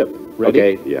ship. Ready?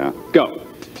 Okay, yeah. Go.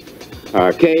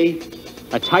 K.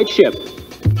 A tight ship.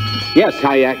 Yes.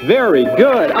 Kayak. Very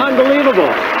good.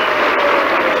 Unbelievable.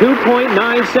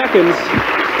 2.9 seconds.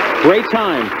 Great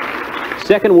time.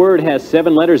 Second word has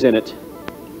 7 letters in it.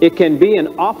 It can be an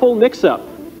awful mix-up.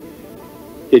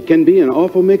 It can be an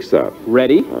awful mix-up.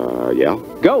 Ready? Yeah.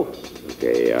 Go.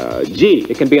 Okay, G.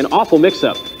 It can be an awful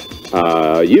mix-up.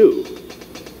 U.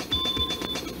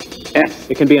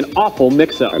 S. It can be an awful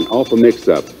mix-up. An awful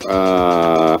mix-up.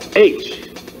 H.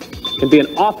 It can be an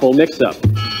awful mix-up.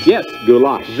 Yes.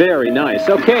 Goulash. Very nice.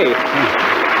 Okay.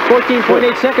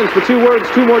 14.8 seconds for 2 words,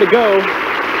 2 more to go.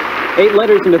 8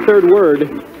 letters in the third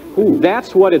word. Ooh.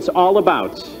 That's what it's all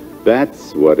about.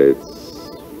 That's what it's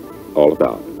all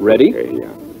about. Ready? Okay,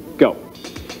 yeah. Go.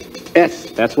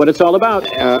 S. That's what it's all about.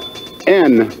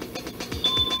 N.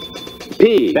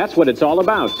 P. That's what it's all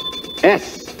about.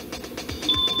 S.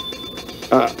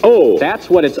 O. That's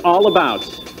what it's all about.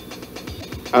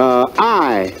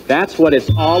 I. That's what it's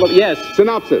all about. Yes.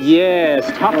 Synopsis. Yes.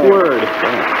 Tough word.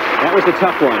 That was a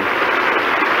tough one.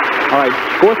 All right.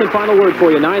 4th and final word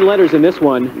for you. 9 letters in this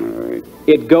one. All right.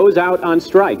 It goes out on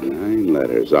strike. 9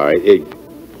 letters. All right. It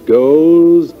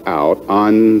goes out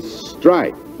on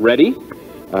strike. Ready?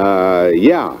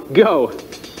 Yeah. Go.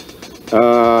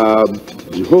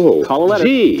 Call a letter.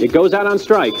 G. It goes out on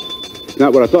strike. It's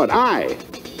not what I thought. I.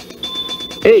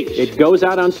 H. It goes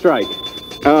out on strike.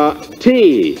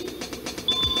 T.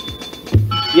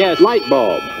 Yes. Light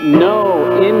bulb.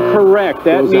 No, incorrect.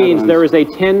 That means there is a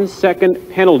 10-second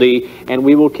penalty, and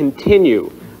we will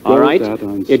continue. All right?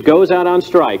 It goes out on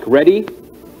strike. Ready?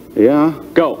 Yeah.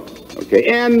 Go. Okay.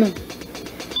 N.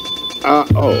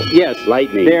 O. Yes.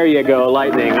 Lightning. There you go,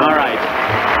 lightning. All right.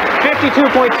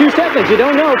 52.2 seconds. You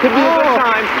don't know. Could be a good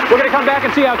time. We're going to come back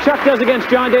and see how Chuck does against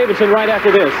John Davidson right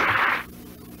after this.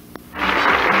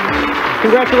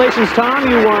 Congratulations, Tom.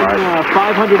 You won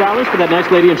 $500 for that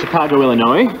nice lady in Chicago,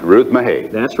 Illinois. Ruth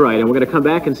Mahay. That's right. And we're going to come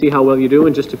back and see how well you do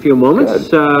in just a few moments.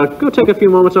 Go take a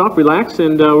few moments off, relax,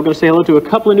 and we're going to say hello to a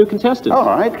couple of new contestants. All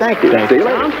right. Thank you. Thank you,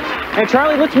 Tom. And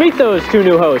Charlie, let's meet those 2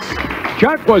 new hosts.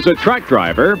 Chuck was a truck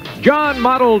driver. John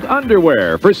modeled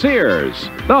underwear for Sears.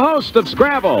 The host of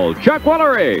Scrabble, Chuck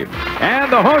Woolery.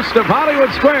 And the host of Hollywood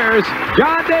Squares,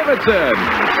 John Davidson.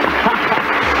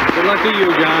 Good luck to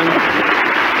you, John.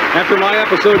 After my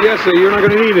episode yesterday, you're not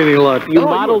going to need any luck. You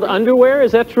modeled underwear,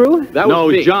 is that true? That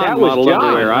was me. John That was modeled John.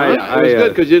 underwear. It was good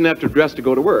because you didn't have to dress to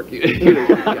go to work.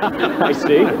 I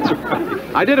see.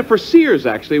 I did it for Sears,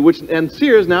 actually, and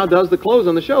Sears now does the clothes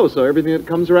on the show, so everything that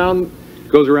comes around...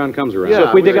 Goes around, comes around. So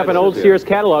if we dig up an old Sears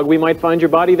catalog, we might find your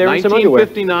body there in some underwear.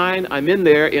 1959, I'm in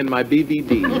there in my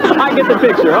BVD. I get the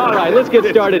picture. All right, let's get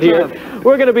started here.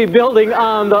 We're going to be building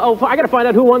on the... Oh, I got to find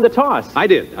out who won the toss. I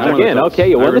did. Again, okay,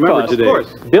 you won the toss. Today. Of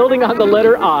course. Building on the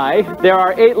letter I, there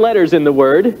are 8 letters in the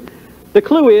word. The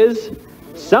clue is,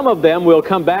 some of them will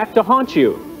come back to haunt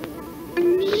you.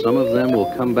 Some of them will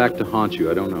come back to haunt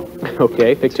you. I don't know.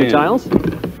 Okay, fix your 10. tiles.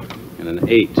 And an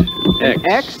 8. X.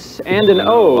 An X and an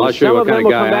O. I'll show you what kind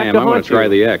of guy I am. I'm going to try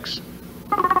the X.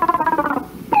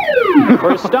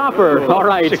 For a stopper. All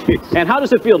right. And how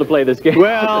does it feel to play this game?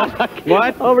 Well,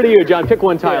 what? Over to you, John. Pick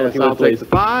one tile if you I'll want, please. take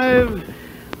the 5.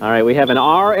 All right, we have an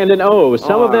R and an O.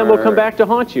 Some of them will come back to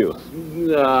haunt you.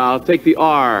 I'll take the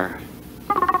R.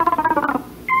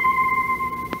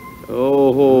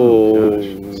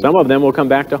 Some of them will come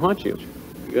back to haunt you.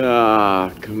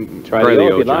 Try Try the O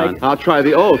if you'd like. I'll try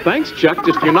the O. Thanks, Chuck.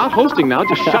 Just you're not hosting now.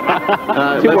 Just shut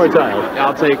up. 2 more tiles.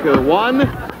 I'll take 1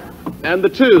 and the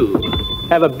 2.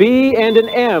 Have a B and an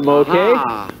M, okay?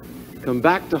 Aha. Come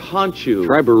back to haunt you.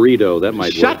 Try burrito. That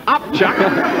might Shut work. up, Chuck.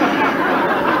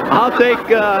 I'll take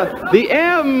the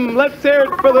M. Let's hear it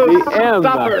for the M.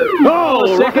 stopper.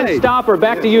 Oh, second stopper.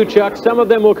 Back to you, Chuck. Some of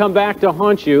them will come back to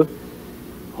haunt you.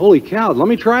 Holy cow. Let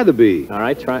me try the B. All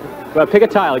right, try. Well, pick a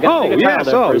tile. Pick a tile yes.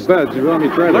 there first. Let me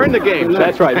try Learn the game.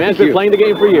 That's right. Man's been playing the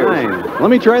game for years. Fine. Let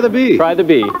me try the B. Try the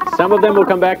B. Some of them will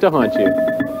come back to haunt you.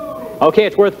 Okay,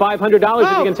 it's worth $500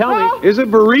 if you can tell me. Is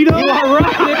it burrito? You are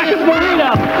right. It is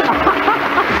burrito.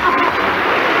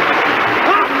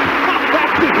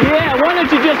 Yeah, why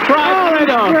don't you just try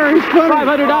burrito?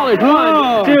 $500.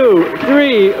 1, 2,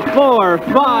 3, 4,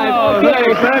 5.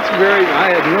 Okay. That's very.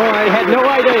 I had no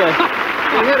idea.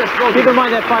 Keep in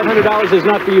mind that $500 is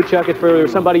not for you, Chuck. It's for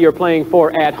somebody you're playing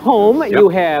for at home. Yep. You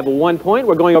have 1 point.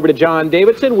 We're going over to John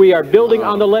Davidson. We are building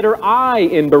on the letter I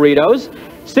in burritos.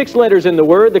 6 letters in the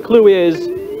word. The clue is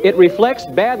it reflects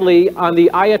badly on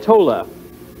the Ayatollah.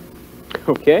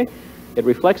 Okay. It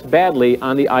reflects badly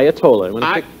on the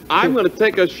Ayatollah. I'm going to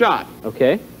take a shot.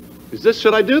 Okay.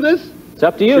 Should I do this? It's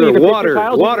up to you. Sure, You can water. pick your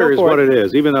tiles. Water is what it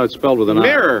is, even though it's spelled with an I.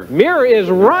 Mirror. Mirror is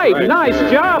right. Nice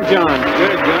job, John.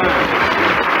 Good job.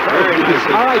 Very nice.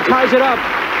 All right, ties it up.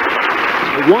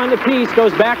 1 apiece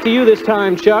goes back to you this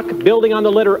time, Chuck. Building on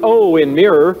the letter O in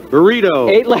mirror. Burrito.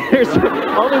 8 letters.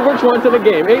 Only works once in a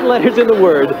game. 8 letters in the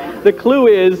word. The clue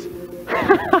is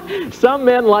some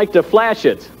men like to flash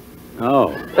it.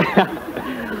 Oh.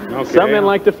 Okay. Some men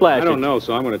like to flash it. I don't know,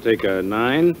 so I'm going to take a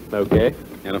 9. Okay.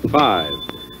 And a 5.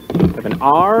 Have an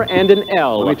R and an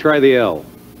L. Let me try the L.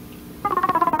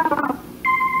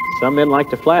 Some men like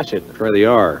to flash it. Try the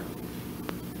R.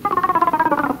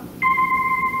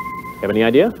 Have any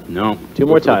idea? No. 2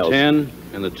 more tiles. 10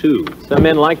 and the 2. Some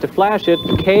men like to flash it.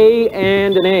 K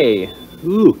and an A.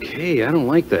 Ooh, K. I don't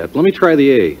like that. Let me try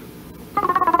the A.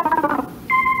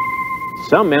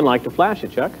 Some men like to flash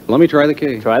it, Chuck. Let me try the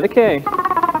K. Try the K.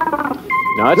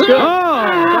 No, it's good.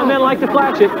 Oh! Some men like to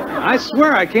flash it. I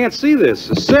swear I can't see this.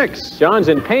 A 6. John's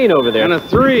in pain over there. And a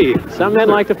 3. Some men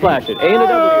like to flash it. A and a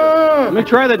W. Let me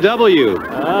try the W.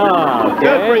 Oh, okay.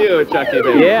 Good for you, Chucky.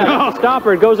 Baby. Yeah,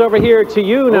 Stopper, it goes over here to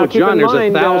you. Now, keep John, in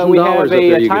mind, we have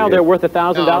a tile there worth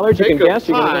 $1,000. You can guess.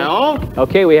 You can.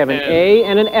 Okay, we have an A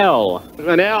and an L.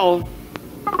 An L.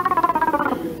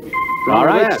 All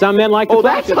right, some men like to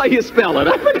flash it. Oh, that's how you spell it.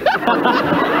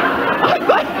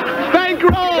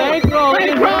 Bankroll! Bankroll!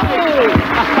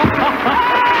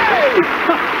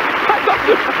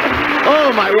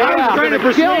 Oh, my God. I was trying to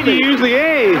persuade you to use the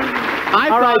A.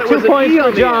 All right, 2 points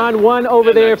for John, 1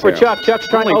 over there for Chuck. Chuck's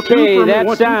trying to... Okay,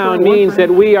 that sound means that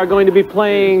we are going to be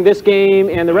playing this game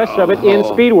and the rest of it in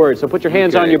speed words. So put your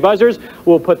hands on your buzzers.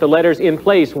 We'll put the letters in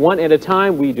place 1 at a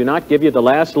time. We do not give you the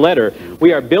last letter.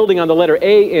 We are building on the letter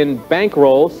A in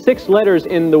bankroll. 6 letters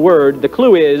in the word. The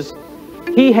clue is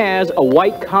he has a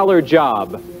white-collar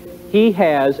job. He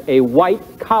has a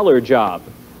white-collar job.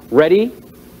 Ready?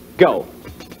 Go.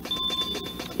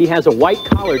 He has a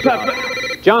white-collar job.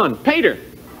 John. Painter.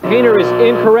 Painter is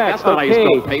incorrect. That's not how you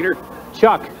spell painter.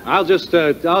 Chuck. I'll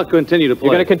continue to play.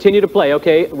 You're going to continue to play.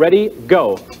 Okay, ready,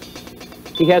 go.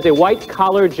 He has a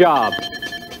white-collar job.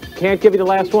 Can't give you the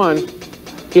last one.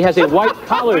 He has a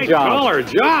white-collar job. White-collar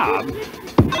job?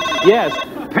 Yes.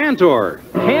 Pantor.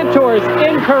 Pantor is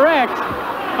incorrect.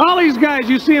 All these guys,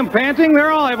 you see them panting, they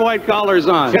all have white collars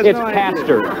on. It's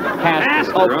pastor.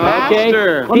 Pastor. Oh,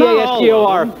 pastor. Okay.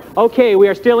 P-A-S-T-O-R. Okay, we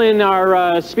are still in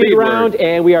our speed round,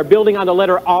 and we are building on the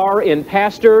letter R in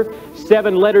pastor.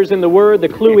 7 letters in the word. The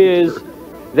clue is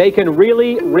they can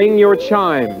really ring your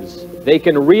chimes. They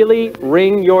can really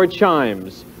ring your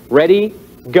chimes. Ready?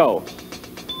 Go.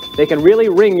 They can really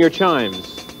ring your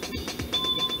chimes.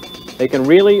 They can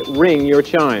really ring your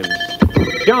chimes.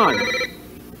 John.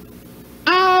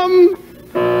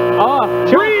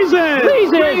 Reason!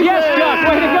 Reason! Yes, Chuck,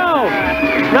 way to go!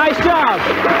 Nice job!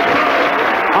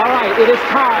 All right, it is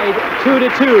tied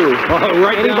 2-2.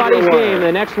 Right. Anybody's game,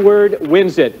 the next word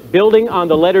wins it. Building on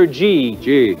the letter G.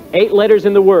 G. 8 letters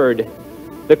in the word.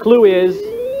 The clue is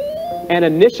an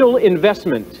initial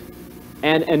investment.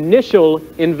 An initial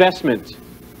investment.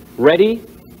 Ready?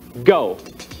 Go.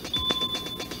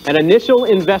 An initial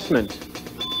investment.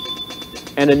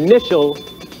 An initial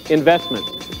investment.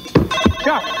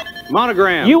 Chuck.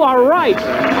 Monogram. You are right.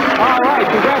 All right,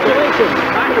 congratulations.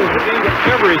 I was into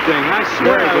everything. I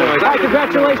swear I was. All right,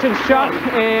 congratulations, Chuck.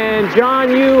 And John,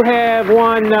 you have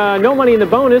won no money in the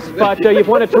bonus, but you've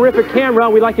won a terrific camera.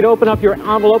 We'd like you to open up your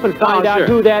envelope and find out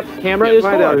who that camera is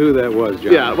Find out who that was,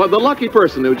 John. Yeah, well, the lucky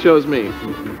person who chose me.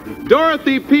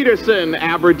 Dorothy Peterson,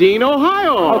 Aberdeen,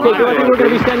 Ohio. Okay, Dorothy, we're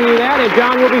going to be sending you that, and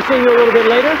John will be seeing you a little bit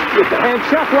later. And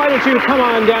Chuck, why don't you come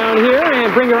on down here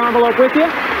and bring your envelope with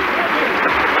you?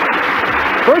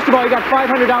 First of all, you got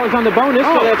 $500 on the bonus,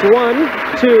 so that's 1,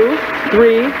 2,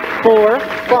 3, 4,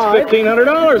 5.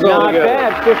 $1,500 Not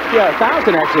bad.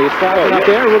 1,000 actually. It's 1,000 up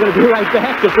there. We're going to be right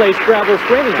back to play Scrabble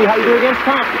Sprint and see how you do against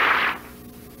Tom.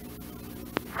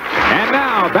 And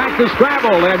now back to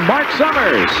Scrabble and Mark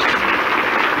Summers.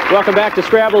 Welcome back to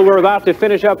Scrabble. We're about to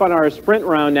finish up on our sprint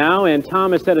round now, and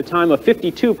Tom has set a time of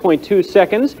 52.2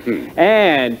 seconds.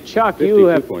 And Chuck, you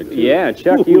have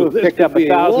Chuck, you have picked up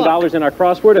 $1,000 in our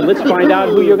crossword, and let's find out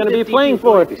who you're going to be playing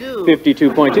for.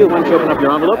 52.2. Why don't you open up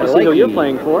your envelope and see who you're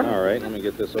playing for? All right, let me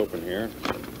get this open here.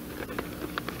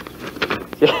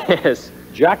 Yes.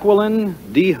 Jacqueline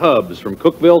D. Hubbs from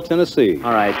Cookeville, Tennessee.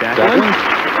 All right, Jacqueline.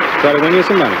 Try to win you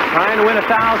some money. Trying to win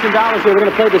 $1,000 here. We're going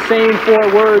to play the same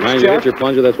 4 words, Mind you, hit your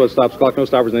plunger. That's what stops clock. No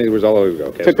stoppers. And words all over.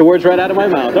 Okay. Took the words right out of my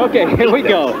mouth. Okay, here we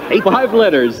go. 5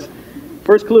 letters.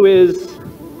 First clue is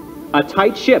a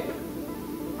tight ship.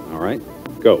 All right.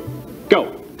 Go.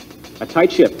 Go. A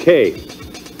tight ship. K.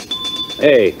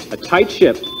 A. A tight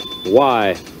ship.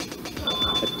 Y.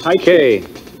 A tight K. ship.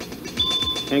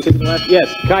 Can't get the last.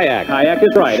 Yes. Kayak. Kayak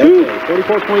is right. Okay.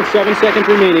 44.7 seconds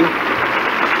remaining.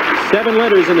 7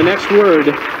 letters in the next word.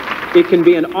 It can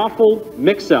be an awful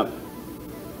mix-up.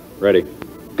 Ready.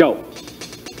 Go.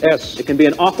 S. It can be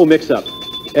an awful mix-up.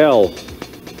 L.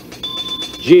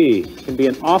 G. It can be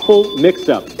an awful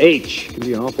mix-up. H. It can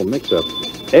be an awful mix-up.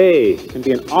 A. It can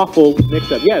be an awful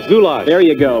mix-up. Yes. Goulash. There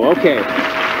you go. Okay.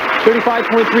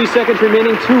 35.3 seconds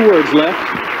remaining. 2 words left.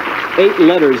 8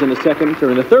 letters in the second or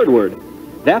in the third word.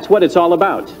 That's what it's all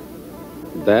about.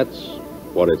 That's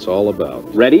what it's all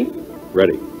about. Ready?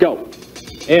 Ready. Go.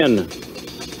 N.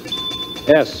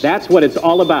 S. That's what it's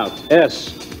all about.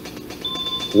 S.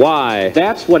 Y.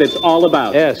 That's what it's all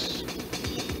about. S.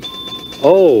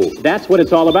 O. That's what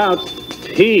it's all about.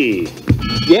 P.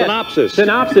 Yes. Synopsis.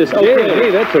 Synopsis. Okay.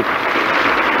 Hey, that took...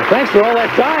 Thanks for all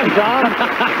that time, Tom.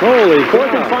 Holy cow.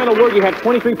 Fourth and final word. You have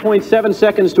 23.7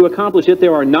 seconds to accomplish it.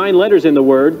 There are 9 letters in the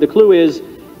word. The clue is,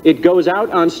 it goes out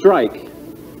on strike.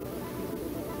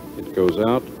 It goes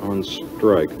out on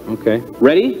strike. Okay.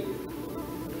 Ready?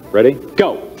 Ready?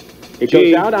 Go. It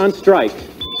G. goes out on strike.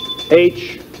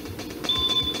 H.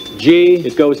 G.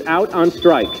 It goes out on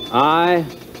strike. I.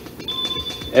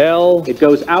 L. It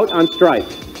goes out on strike.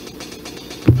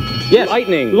 Yes.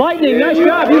 Lightning. Lightning. Nice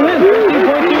job. You win.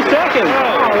 15.2 seconds.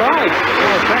 All right.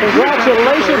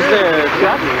 Congratulations there,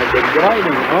 Chuck.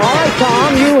 Lightning. All right,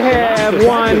 Tom, you have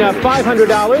won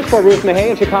 $500 for Ruth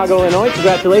Mahay in Chicago, Illinois.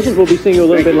 Congratulations. We'll be seeing you a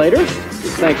little bit later.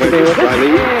 Thanks for being with us. And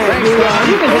you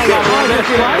can hang out on this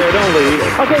slide. Don't leave.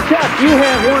 Okay, Chuck, you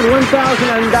have won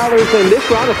 $1,000 in this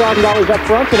round, $1,000 up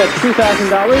front, so that's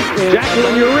 $2,000.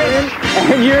 Jacqueline, you're rich.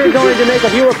 And you're going to make a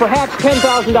viewer perhaps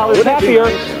 $10,000 happier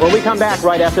when we come back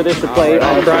right after this to play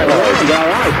on the Friday. All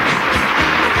right.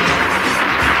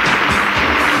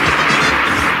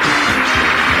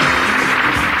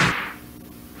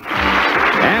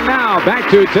 And now, back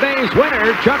to today's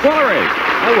winner, Chuck Woolery.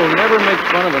 I will never make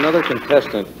fun of another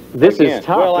contestant. This is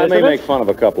tough. Well, I may isn't it? make fun of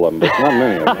a couple of them, but not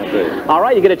many of them. All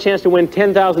right, you get a chance to win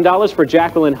 $10,000 for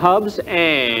Jacqueline Hubbs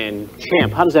and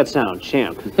Champ. How does that sound,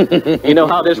 Champ? You know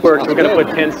how this works. We're going to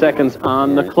put 10 seconds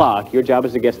on the clock. Your job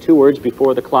is to guess 2 words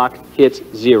before the clock hits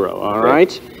 0. All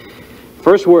right?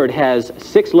 First word has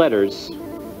 6 letters.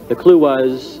 The clue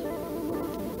was,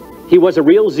 he was a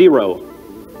real 0.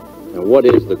 Now, what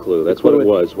is the clue? That's what it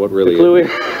was. What really is?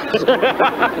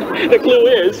 The clue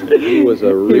is, he was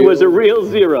a real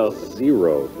 0.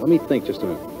 0. Let me think just a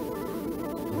minute.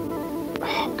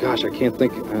 Oh, gosh, I can't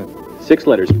think. 6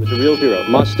 letters. He was a real 0.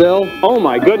 Mostel? Oh,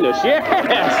 my goodness. Yes!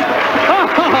 Oh,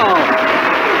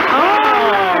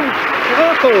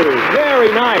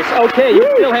 very nice. Okay, you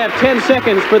still have 10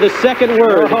 seconds for the second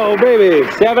word. Oh, baby.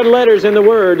 7 letters in the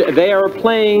word. They're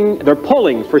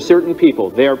pulling for certain people.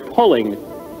 They're pulling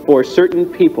for certain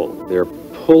people. They're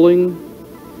pulling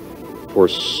for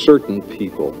certain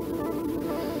people.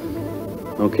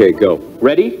 Okay, go.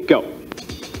 Ready? Go.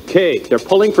 K. They're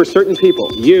pulling for certain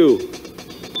people. U.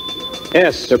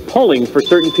 S. They're pulling for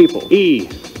certain people. E.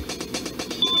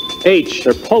 H.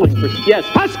 They're pulling for... Yes.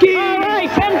 Husky! All right,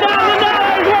 $10,000.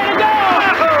 Way to go!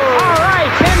 All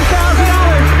right,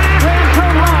 $10,000. Grand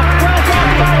total off.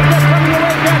 $12,000 just coming your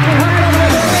way, Jackson.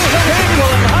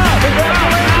 Jacqueline Hubbs.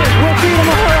 Congratulations. We'll see you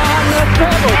tomorrow on the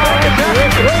Scrabble. All right,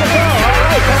 way to go. All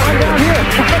right, come down here.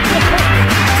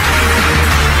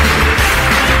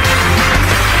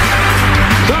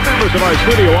 Some members of our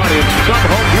studio audience and some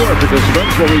home viewer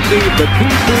participants will receive the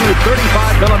T2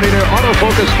 35mm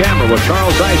autofocus camera with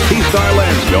Charles Ice T-Star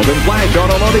lens, built-in flash,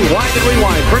 auto loading, wind and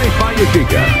rewind, furnished by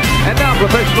Yashica. And now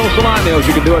professional salon nails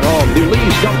you can do at home. New Lee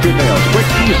sculptured nails, quick,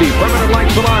 easy, permanent-like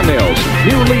salon nails.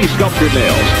 New Lee sculptured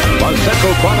nails. Plus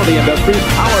Central Quality Industries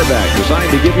Power Bag,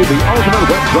 designed to give you the ultimate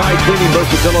wet-dry cleaning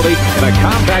versatility in a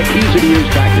compact, easy-to-use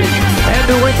package. And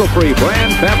new wrinkle-free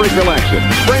brand fabric relaxant.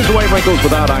 Sprays away wrinkles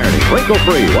without ironing.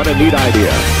 Wrinkle-free, what a neat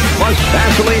idea. Plus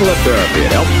Vaseline lip therapy.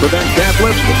 It helps prevent chapped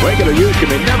lips. With regular use, you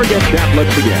may never get chapped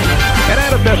lips again. And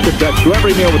add a festive touch to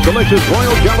every meal with delicious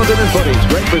royal gelatin and puddings.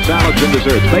 Great for salads and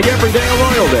desserts. Make every day a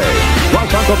royal day.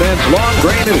 Plus Uncle Ben's long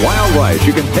grain and wild rice.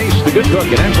 You can taste the good cook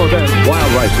in Uncle Ben's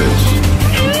wild rices.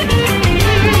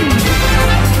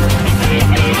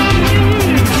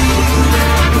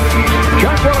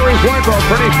 Chuck Woolery's wardrobe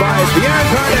furnished by Pierre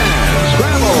Cardin.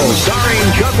 Scrabble, starring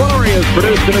Chuck Woolery, is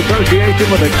produced in association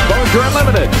with Exposure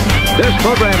Unlimited. This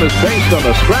program is based on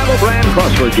the Scrabble brand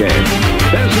crossword game.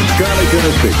 This is Charlie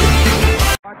Tuna speaking.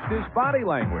 Watch his body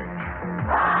language.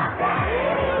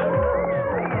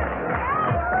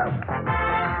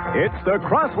 It's the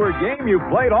crossword game you've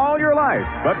played all your life,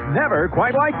 but never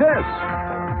quite like this.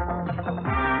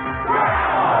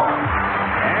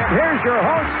 And here's your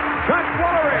host, Chuck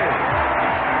Woolery.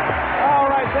 All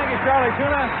right, thank you, Charlie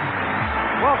Tuna.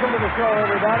 Welcome to the show,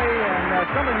 everybody. And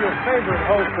some of your favorite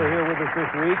hosts are here with us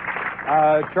this week.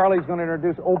 Charlie's going to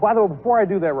introduce... Oh, by the way, before I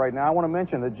do that right now, I want to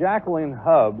mention that Jacqueline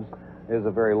Hubbs is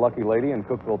a very lucky lady in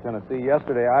Cookeville, Tennessee.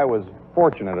 Yesterday, I was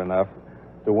fortunate enough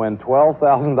to win $12,000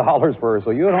 for her.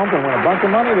 So you at home can win a bunch of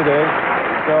money today.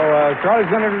 So Charlie's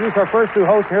going to introduce our first two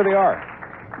hosts. Here they are.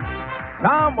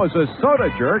 Tom was a soda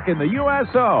jerk in the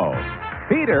USO.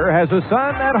 Peter has a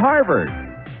son at Harvard.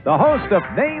 The host of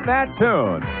Name That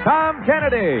Tune, Tom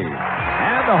Kennedy.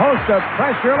 And the host of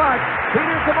Press Your Luck,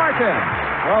 Peter Tomarken.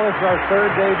 Well, this is our third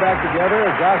day back together.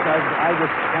 Gosh, I just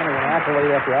kind of an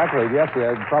accolade after accolade. Yesterday,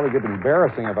 I'd probably get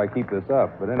embarrassing if I keep this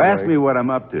up. But anyway. Ask me what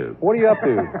I'm up to. What are you up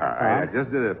to? I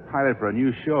just did a pilot for a new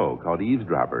show called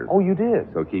Eavesdroppers. Oh, you did?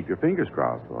 So keep your fingers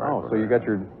crossed for it. Oh, so you got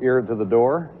your ear to the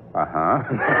door? Uh-huh.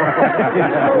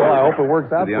 Well, I hope it works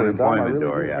out to the for you, Tom. unemployment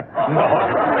door, yeah.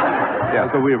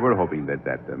 Yeah, so we're hoping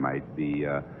that might be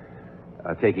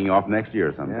taking off next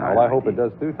year sometime. Yeah, well, I hope it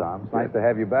does too, Tom. It's nice to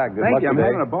have you back. Good Thank luck you. I'm today.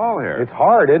 having a ball here. It's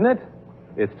hard, isn't it?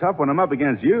 It's tough when I'm up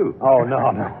against you. Oh,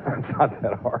 no. It's not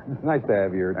that hard. It's nice to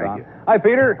have you here, Tom. Thank you. Hi,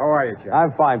 Peter. How are you, Chuck?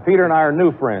 I'm fine. Peter and I are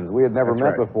new friends. We had never met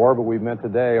That's right. before, but we've met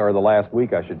today, or the last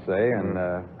week, I should say, and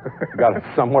got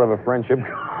somewhat of a friendship.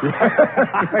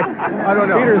 I don't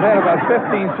know. Peter's had about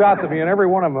 15 shots at me, and every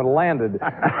one of them landed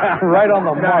right on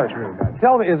the mark. True.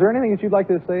 Tell me, is there anything that you'd like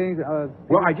to say?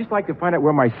 Well, I'd just like to find out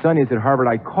where my son is at Harvard.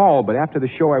 I called, but after the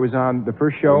show I was on, the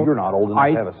first show... You're not old enough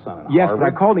to have a son at Yes,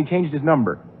 Harvard. but I called and he changed his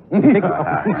number. You think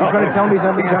he's trying to tell me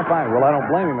something? Yeah, fine. Well, I don't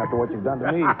blame him after what you've done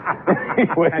to me.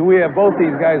 Anyway, we have both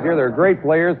these guys here. They're great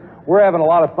players. We're having a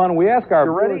lot of fun. We ask our...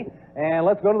 You ready? And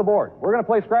let's go to the board. We're going to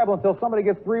play Scrabble until somebody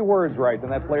gets 3 words right.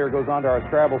 Then that player goes on to our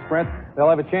Scrabble sprint. They'll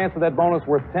have a chance at that bonus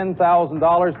worth $10,000.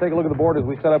 Take a look at the board as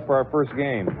we set up for our first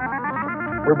game.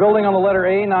 We're building on the letter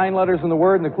A, 9 letters in the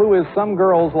word, and the clue is some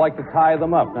girls like to tie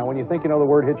them up. Now, when you think you know the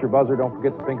word, hit your buzzer. Don't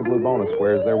forget the pink and blue bonus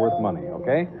squares. They're worth money,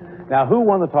 okay? Now, who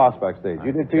won the toss backstage?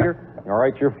 You did, Peter? Yeah. All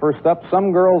right, you're first up.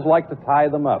 Some girls like to tie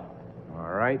them up.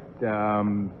 All right.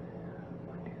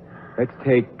 Let's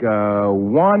take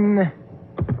 1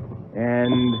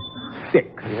 and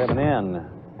 6. We have an N,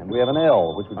 and we have an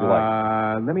L. Which would you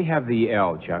like? Let me have the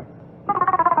L, Chuck.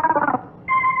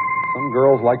 Some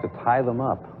girls like to tie them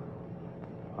up.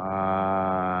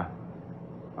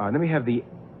 Let me have the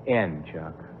N,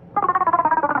 Chuck.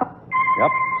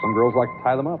 Yep, some girls like to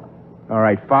tie them up. All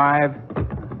right, 5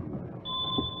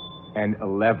 and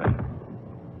 11.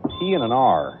 T and an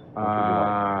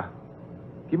R.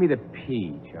 Give me the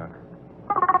P, Chuck.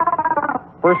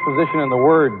 First position in the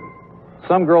word.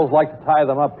 Some girls like to tie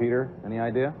them up, Peter. Any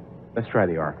idea? Let's try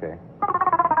the R. Okay.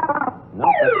 No,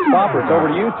 that's a stopper. It's over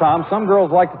to you, Tom. Some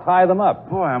girls like to tie them up.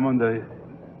 Boy, I'm on the...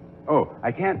 Oh,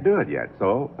 I can't do it yet,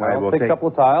 so I will take a couple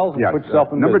of tiles and put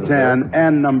yourself in number business 10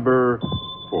 and number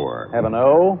 4. Have an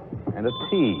O and a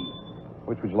T.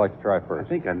 Which would you like to try first? I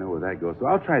think I know where that goes, so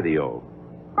I'll try the O.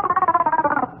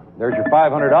 There's your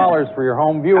 $500 for your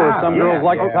home viewers. Some girls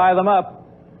like to tie them up.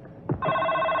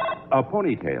 A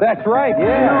ponytail. That's right, yeah.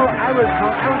 You know, I was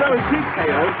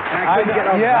pigtails.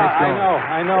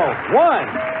 I know.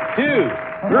 1,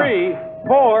 2, 3,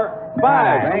 4,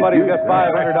 5. Somebody's got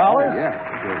 $500. Yeah.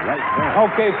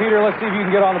 Right. Okay, Peter, let's see if you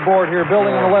can get on the board here.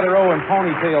 Building on the letter O and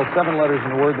ponytail, 7 letters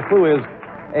in the word. The clue is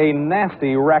a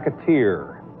nasty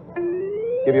racketeer.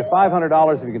 Give you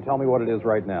 $500 if you can tell me what it is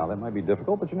right now. That might be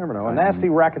difficult, but you never know. A nasty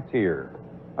racketeer.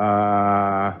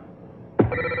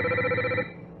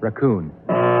 Raccoon.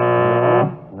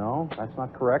 No, that's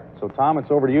not correct. So, Tom,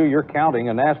 it's over to you. You're counting.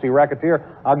 A nasty racketeer.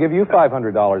 I'll give you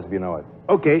 $500 if you know it.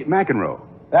 Okay, McEnroe.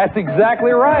 That's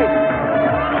exactly right.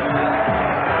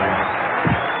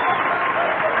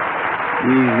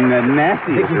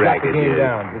 nasty as a racket is.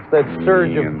 It's that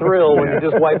surge of thrill when you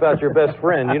just wipe out your best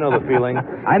friend. You know the feeling.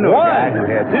 I know a guy who 1,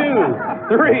 had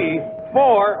 2, 3,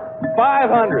 4,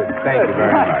 500. Thank you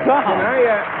very much.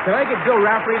 Can I get Bill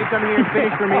Rafferty to come here and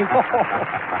finish for me?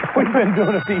 We've been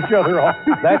doing it to each other all.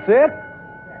 That's it?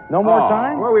 No more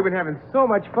time? Well, we've been having so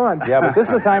much fun. Yeah, but this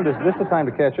is the time to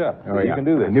catch up. So you can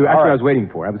do this. I knew, All actually, right. I was waiting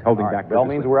for it. I was holding back. Bell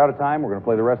means we're out of time. We're going to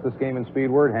play the rest of this game in speed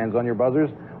word. Hands on your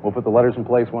buzzers. We'll put the letters in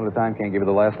place one at a time. Can't give you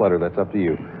the last letter. That's up to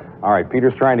you. All right,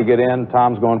 Peter's trying to get in.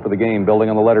 Tom's going for the game. Building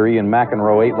on the letter E in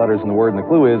McEnroe. 8 letters in the word, and the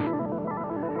clue is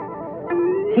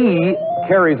he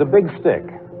carries a big stick.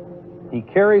 He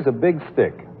carries a big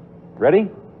stick. Ready?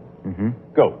 Mm-hmm.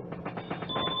 Go.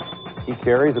 He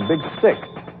carries a big stick.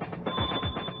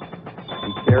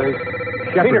 He carries...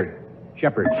 Shepherd.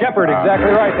 Shepherd. Shepherd,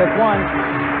 exactly right. That's one.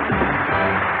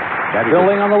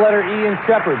 Building on the letter E in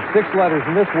shepherd. 6 letters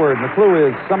in this word, and the clue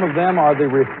is some of them are the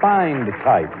refined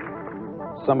type.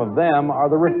 Some of them are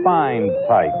the refined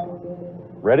type.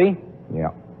 Ready?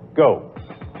 Yeah. Go.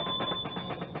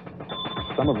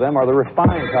 Some of them are the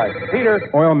refined type. Peter.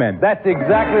 Oilmen. That's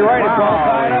exactly right. It's all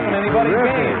tied up in anybody's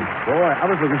game. Boy, I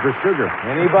was looking for sugar.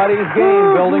 Anybody's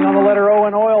game. Building on the letter O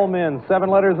in oilmen. 7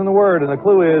 letters in the word, and the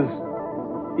clue is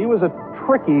he was a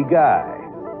tricky guy.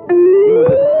 He was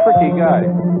a tricky guy.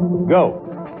 Go.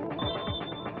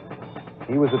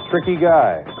 He was a tricky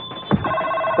guy.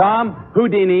 Tom?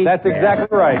 Houdini. That's exactly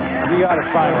right. You got it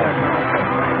finally.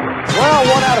 Well,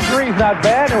 1 out of 3 is not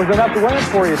bad. It was enough to win it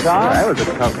for you, Tom. That was a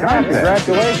tough contest.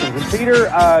 Congratulations. And Peter,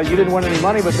 you didn't win any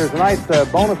money, but there's a nice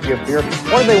bonus gift here.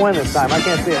 What did they win this time? I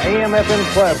can't see it. AM, FM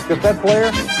cassette player.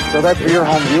 So that's for your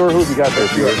home viewer. Who have you got there,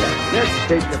 Peter? Let's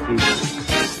take the piece.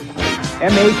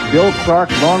 M.H. Bill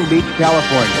Clark, Long Beach,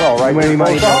 California. Well, right. Any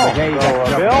money? So,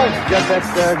 Bill, get that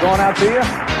going out to you.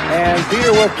 And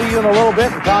Peter, we'll see you in a little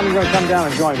bit. And Tom, you're going to come down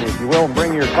and join me, if you will, and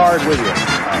bring your card with you.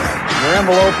 Your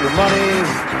envelope, your money,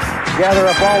 gather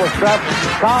up all the stuff.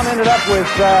 Tom ended up with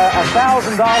 $1,000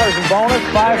 in bonus,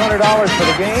 $500 for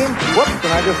the game. Whoops,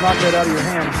 and I just knocked that out of your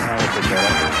hand.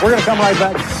 We're going to come right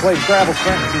back and play Scrabble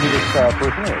Sprint and see who this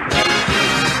person is.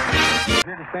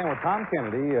 Here to stand with Tom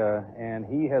Kennedy, and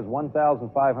he has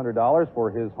 $1,500 for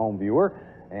his home viewer.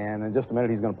 And in just a minute,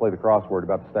 he's going to play the crossword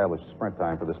about to establish sprint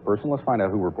time for this person. Let's find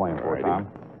out who we're playing for, Tom.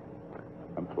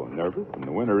 I'm so nervous, and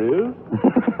the winner is...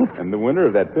 and the winner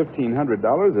of that $1,500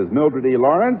 is Mildred E.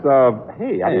 Lawrence of...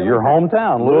 Hey, your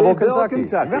hometown, Louisville, Kentucky.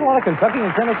 You've got a lot of Kentucky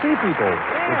and Tennessee people.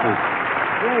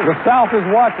 The South is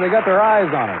watching. They got their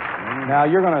eyes on it. Now,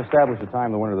 you're going to establish a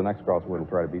time. The winner of the next crossword will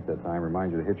try to beat that time.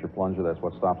 Remind you to hit your plunger. That's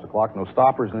what stops the clock. No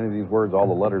stoppers in any of these words. All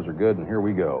the letters are good, and here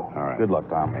we go. All right. Good luck,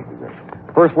 Tom. Thank you, sir.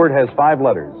 First word has 5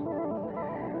 letters.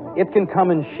 It can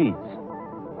come in sheets.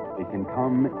 It can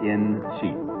come in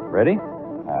sheets. Ready?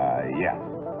 Yes.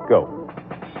 Go.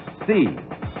 C.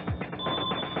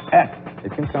 S.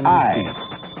 It can come I. in sheets.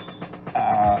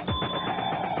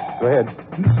 Go ahead.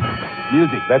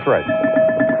 Music. That's right.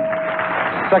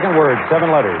 Second word,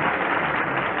 7 letters.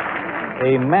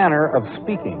 A manner of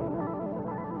speaking.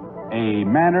 A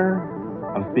manner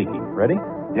of speaking. Ready?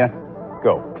 Yes.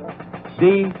 Go.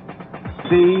 D.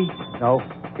 C. No.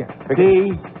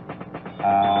 D.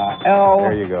 L.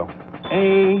 There you go.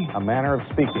 A. A manner of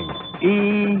speaking.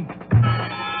 E.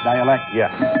 Dialect.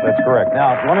 Yes, that's correct.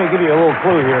 Now, let me give you a little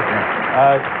clue here.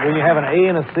 When you have an A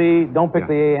and a C, don't pick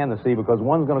the A and the C because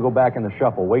one's going to go back in the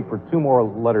shuffle. Wait for 2 more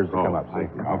letters to come up. See?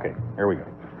 Okay, here we go.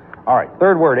 All right,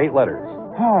 third word, 8 letters.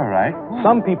 All right.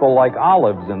 Some people like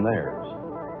olives in theirs.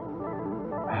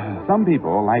 Some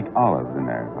people like olives in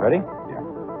theirs. Ready? Yeah.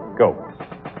 Go.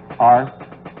 R.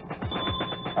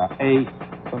 A.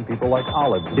 Some people like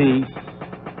olives. D.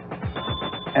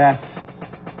 S.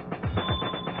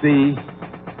 C.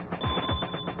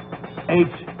 H.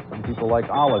 Some people like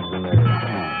olives in theirs.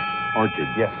 Orchard.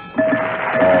 Yes.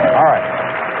 All right.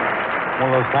 One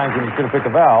of those times when you should have picked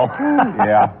a vowel.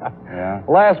 Yeah. Yeah.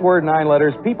 Last word, 9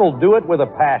 letters. People do it with a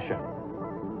passion.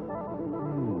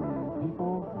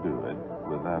 People do it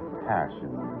with a passion.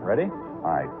 Ready?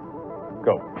 All right.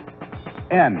 Go.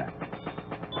 N.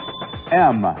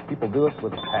 M. People do it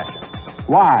with a passion.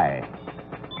 Y.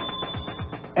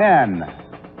 N.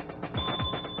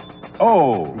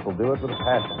 O. People do it with a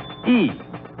passion. E.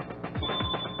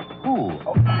 Ooh.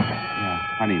 Oh. Yeah.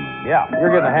 Honeymoon. Yeah, you're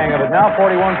getting the hang of it now.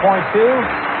 41.2.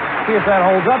 See if that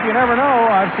holds up. You never know.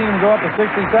 I've seen them go up to 60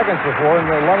 seconds before, and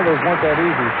a lot of those weren't that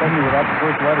easy, especially without the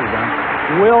first letters on.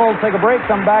 We'll take a break,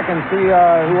 come back, and see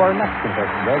who our next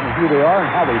contestant does, and who they are, and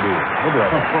how they do. We'll be right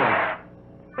back.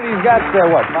 He's got,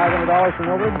 what, $500 from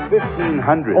Mildred?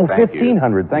 $1,500. Oh,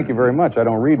 $1,500. Thank you very much. I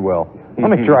don't read well. Let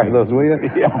me try those, will you?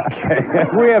 Yeah. Okay.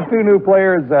 We have 2 new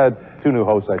players. two new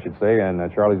hosts, I should say, and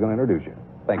Charlie's going to introduce you.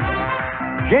 Thank you.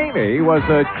 Jamie was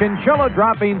a chinchilla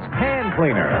droppings pan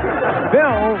cleaner.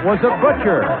 Bill was a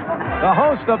butcher. The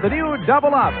host of the new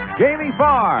Double Up, Jamie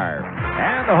Farr.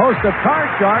 And the host of Card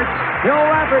Sharks, Bill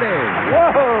Rafferty.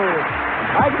 Whoa!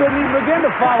 I couldn't even begin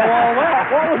to follow all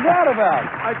that. What was that about?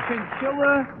 A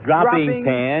chinchilla Dropping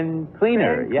pan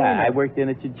cleaner. pan Yeah, cleaner. I worked in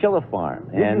a chinchilla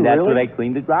farm, Did and you that's really? what I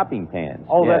cleaned the dropping pans.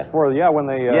 Oh, yeah. that's for, when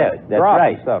they that's drop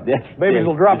right. and stuff. That's- Babies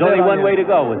will drop There's dead only on one way you. to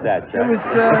go with that, Chuck.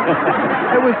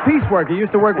 It was piecework. He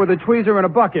used to work with a tweezer and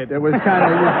a bucket. It was kind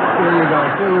of, here you go,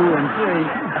 2 and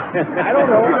 3. I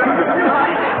don't know.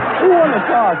 Who won the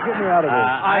toss? Get me out of this.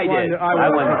 I did. I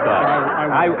won the toss.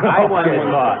 I won the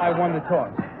toss. I won the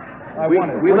toss. I We won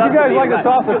it. Would you guys like to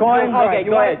toss a coin? Okay,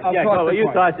 go ahead. I'll Yeah, toss go. the You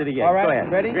coin. toss it again. All right, Go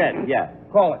ahead. ready? Yeah.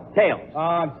 Call it. Tails.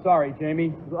 I'm sorry,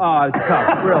 Jamie. Oh, it's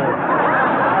tough, really.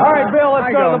 All right, Bill,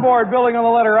 let's go to the board. Building on the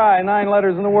letter I, 9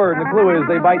 letters in the word. And the clue is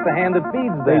they bite the hand that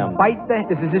feeds They them. bite the...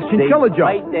 This is his chinchilla joke.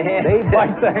 Bite the hand. They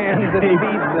bite the hand that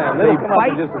feeds them. They It'll come up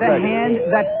bite in just a the second. hand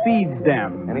that feeds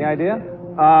them. Any idea?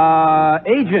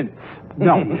 Agents.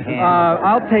 No.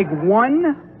 I'll take 1,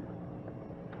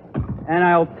 and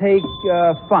I'll take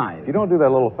 5. If you don't do that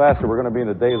a little faster, we're going to be in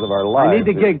the days of our lives. I need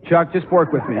the gig, Chuck. Just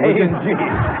work with me. A and G.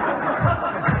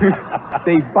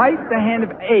 They bite the hand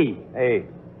of A. A.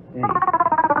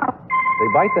 They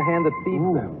bite the hand that feeds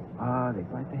them. They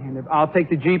bite the hand of... I'll take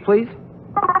the G, please.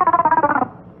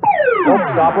 Oh,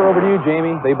 stopper over to you,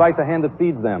 Jamie. They bite the hand that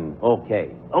feeds them. Okay.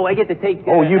 Oh, I get to take.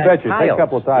 Oh, you betcha. tiles. Take a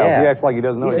couple of tiles. Yeah. He acts like he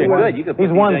doesn't know. These are good. You could put He's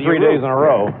these won on your 3 days roof. in a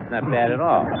row. Not bad at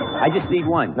all. I just need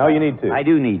 1. No, you need 2. I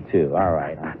do need 2. All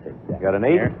right. I'll take that. You got an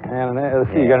 8 There. and an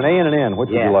Let's see. You got an A and an N. Which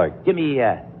would you like? Give me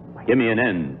an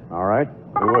N. All right.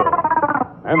 We will.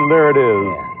 And there it is.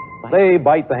 They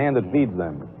bite the hand that feeds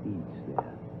them.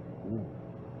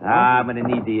 I'm going to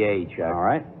need the A, Chuck. All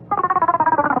right.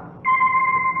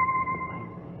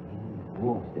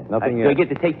 Nothing Do I yet. get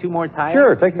to take 2 more tiles?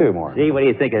 Sure, take 2 more. See, what do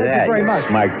you think of Thank you that? very much.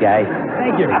 Smart guy.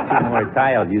 Thank you. 2 more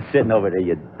tiles. You sitting over there,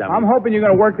 you dummy. I'm hoping you're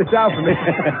going to work this out for me.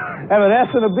 Have an S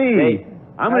and a B. Hey,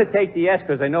 I'm going to take the S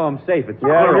because I know I'm safe. It's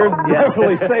Yeah, plural. you're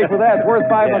definitely safe with that. It's worth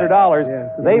 $500.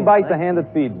 Yeah. They bite the hand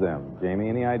that feeds them. Jamie,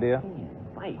 any idea?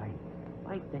 Bite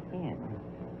the hand.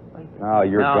 Oh,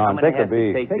 you're No, gone. I'm gonna Take a have to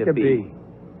B. Take Take the a B.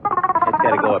 It's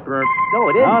got to go up. No,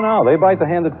 it isn't. No, they bite the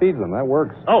hand that feeds them. That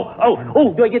works. Oh,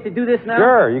 do I get to do this now?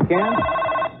 Sure, you can.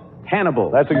 Cannibal.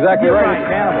 That's exactly You're right. right. It's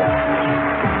cannibal.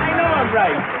 I know I'm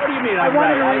right. What do you mean I I'm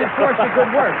wanted to right? reinforce the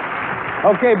good work.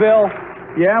 Okay, Bill.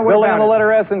 Yeah, what Building on about the it?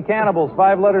 letter S in cannibals.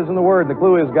 5 letters in the word. The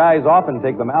clue is guys often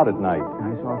take them out at night.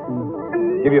 Guys often...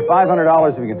 Give you $500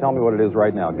 if you can tell me what it is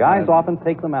right now. Guys often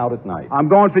take them out at night. I'm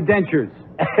going for dentures.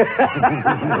 No,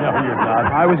 you're not.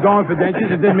 I was going for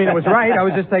dentures. It didn't mean it was right. I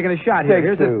was just taking a shot here. Take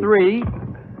Here's a 2. 3,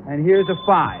 and here's a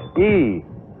 5. E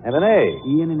and an A.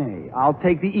 E and an A. I'll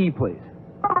take the E, please.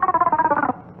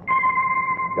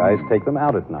 Guys take them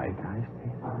out at night.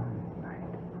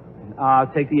 I'll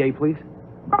take the A, please.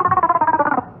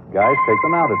 Guys take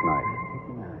them out at night.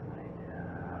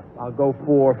 I'll go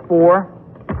for 4,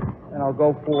 and I'll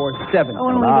go for 7.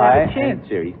 Oh, no, I- have a chance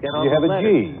here. He's got all You the have a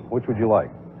letters. G. Which would you like?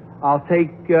 I'll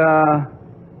take the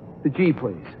G,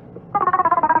 please.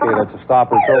 Okay, that's a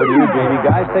stopper. It's over to you, Jamie.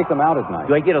 Guys take them out at night.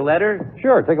 Do I get a letter?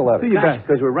 Sure, take a letter. Do your best.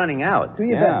 Because we're running out. Do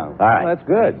your Yeah, best. All right. well, that's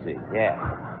good. Let's see.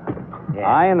 Yeah.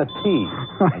 I and a T.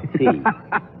 T.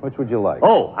 Which would you like?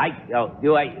 Do I?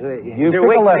 You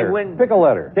pick a letter. Pick a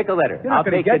letter. Pick a letter. You're not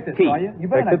I'll going to take get the this, T. are you? You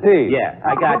Pick better the not. T. Yeah,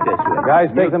 I got this one. Guys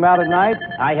take them out at night?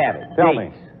 I have it. Tell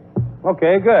Dates. me.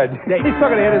 Okay, good. He's still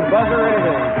going to hit his buzzer or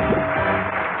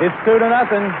anything. It's 2-0.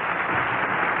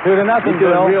 2-0, You're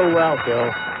Bill. doing real well, Phil.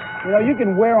 You know, you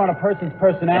can wear on a person's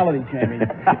personality, Jamie.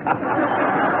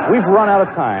 We've run out of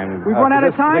time. We've run out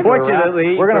of time?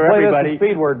 Fortunately we're going to for play everybody. this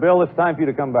in speed word. Bill, it's time for you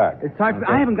to come back. It's time for...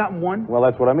 I haven't gotten one. Well,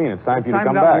 that's what I mean. It's time for you to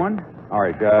Time come got back. one. All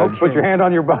right, Okay. put your hand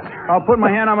on your buzzer. I'll put my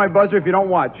hand on my buzzer if you don't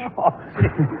watch.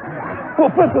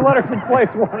 We'll put the letters in place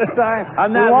one at a time.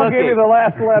 I'm not We won't give looking. you the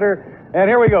last letter. And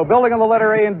here we go. Building on the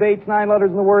letter A in dates, 9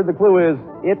 letters in the word. The clue is,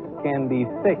 it can be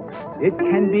fixed. It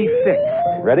can be fixed.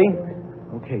 Ready?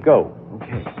 Okay. Go.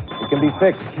 Okay. It can be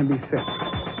fixed. It can be fixed.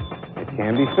 It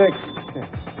can be fixed.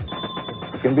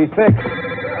 It can be fixed.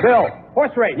 Bill.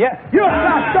 Horse race. Yes. You're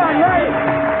not done, right?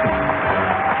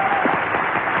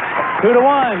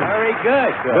 2-1. Very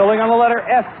good. Building on the letter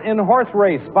S in horse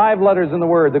race, 5 letters in the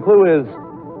word. The clue is,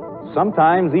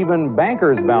 sometimes even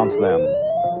bankers bounce them.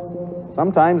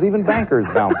 Sometimes even bankers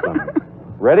bounce them.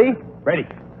 Ready? Ready.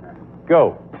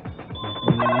 Go.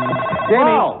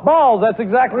 Jamie. Balls. That's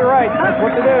exactly right. That's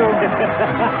what to do.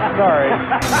 Sorry.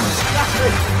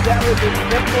 That was as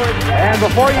simple as that. And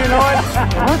before you know it,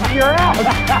 you're out.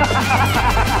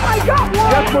 I got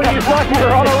one! Just when you thought you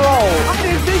were on a roll. I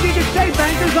didn't think you could say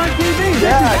bankers on TV.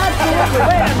 This Yeah. is absolutely...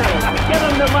 Wait a minute. Give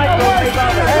him the microwave.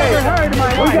 Hey,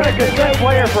 we got a cassette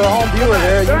player for a home viewer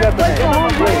there. You got the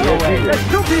There's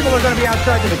two people are going to be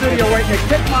outside the studio waiting to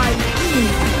kick my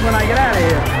when I get out of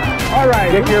here. All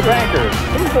right. Kick your bankers.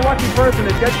 Who's the lucky person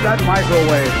that gets that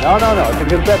microwave? No. It's a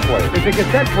cassette player. It's a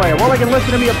cassette player. Well, they can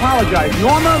listen to me apologize.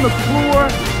 Norma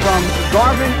McClure from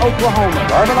Garvin, Oklahoma.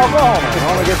 Garvin, Oklahoma.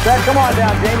 Norma gets that. Come on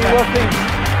down, Jamie. We'll see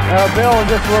Bill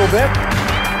in just a little bit.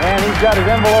 And he's got his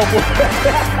envelope with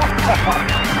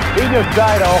He just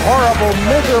died a horrible,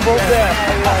 miserable death.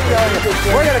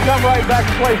 We're going to come right back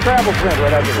and play Scrabble Print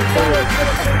right after this.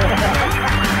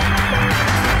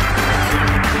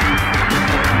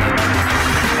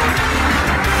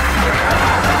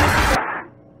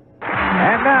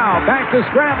 And now, back to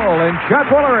Scrabble and Chuck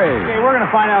Woolery. Okay, we're going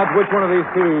to find out which one of these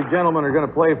two gentlemen are going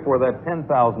to play for that $10,000.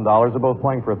 They're both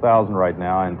playing for $1,000 right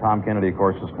now, and Tom Kennedy, of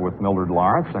course, is with Mildred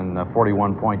Lawrence, and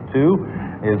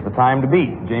 41.2 is the time to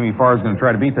beat. Jamie Farr is going to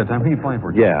try to beat that time. Who are you playing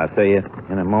for? Yeah, I'll tell you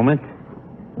in a moment.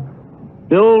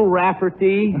 Bill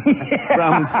Rafferty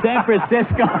from San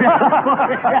Francisco.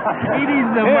 He needs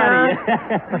the money.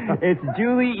 It's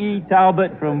Julie E.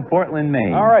 Talbot from Portland,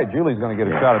 Maine. All right, Julie's going to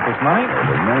get a shot at this money.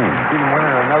 She's going to win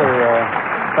her another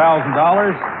 $1,000.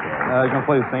 You're going to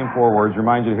play the same 4 words.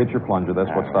 Remind you to hit your plunger. That's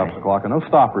what stops the clock. And no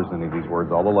stoppers in any of these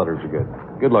words. All the letters are good.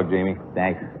 Good luck, Jamie.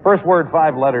 Thanks. First word,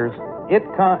 5 letters. It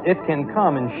can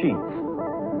come in sheets.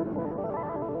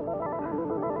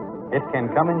 It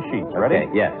can come in sheets. Ready?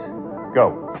 Okay, yes. Go.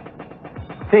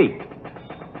 T.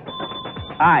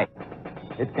 I.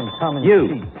 It can come in U.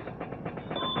 sheets.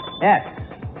 S.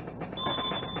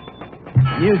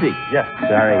 Music. Yes.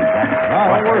 Sorry.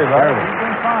 No, don't worry about it. You're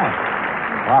doing fine.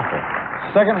 Awful.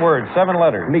 Second word, 7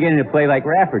 letters. I'm beginning to play like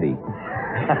Rafferty. A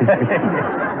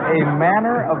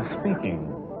manner of speaking.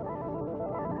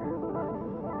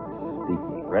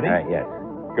 Speaking. Ready? All right, yes.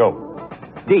 Go.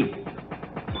 D.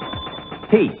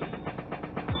 T.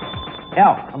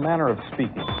 L. A manner of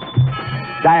speaking.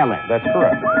 Dialect. That's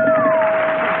correct.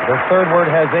 The third word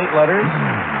has 8 letters.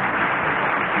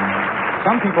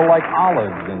 Some people like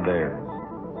olives in theirs.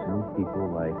 Some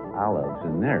people like olives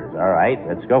in theirs. All right,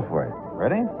 let's go for it.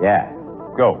 Ready? Yeah.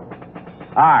 Go.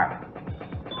 R.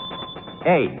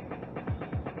 A.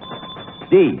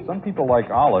 D. Some people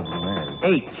like olives in theirs.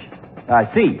 H.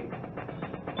 C.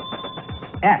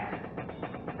 S.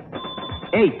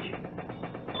 H.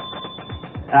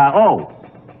 O.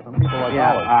 Some people like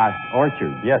olives.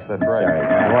 Orchard. Yes, that's right. Sorry.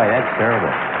 Boy, that's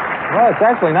terrible. Well, it's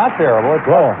actually not terrible. It's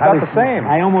about the same.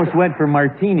 I almost went for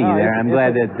martini there. I'm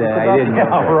glad that I didn't.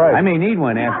 Yeah, right. I may need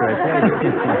one after I play it.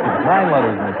 9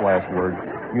 letters in this last word.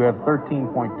 You have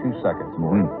 13.2 seconds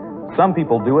more. Some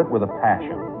people do it with a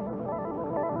passion.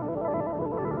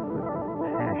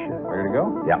 Passion. Ready to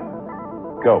go? Yeah.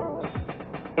 Go.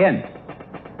 N.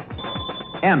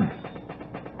 M.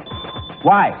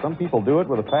 Y. Some people do it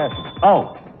with a passion.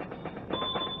 O.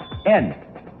 N.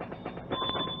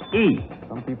 E.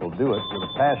 Some people do it with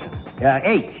a passion.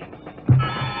 H.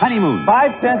 Honeymoon.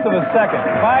 5/10 of a second.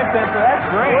 5/10. That's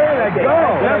great. Way to go.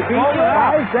 That's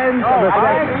 5/10 of a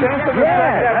second. 5/10 of a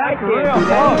second. That's real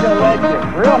close. He's a legend.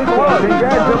 Real close.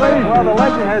 Congratulations. Well, the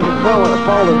legend has a felon, a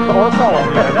felon. It's not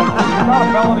a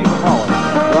felony, it's a felon.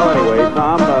 Well, anyway,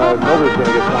 Tom, Mildred's going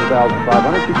to get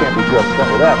 1,500. She can't be too upset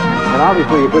with that. And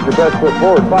obviously, you put your best foot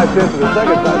forward. 5/10 of a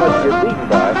second, not much to get beaten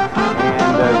by.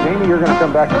 And Jamie, you're going to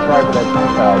come back and try for that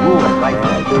 10,000.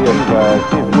 And see if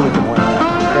Julie can win that.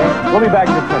 Okay? We'll be back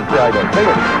in just a minute. See how he does. Take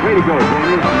it. Way to go,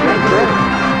 Jamie.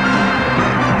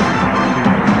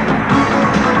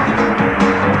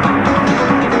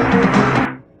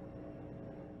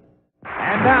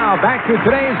 And now, back to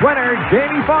today's winner,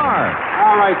 Jamie Farr.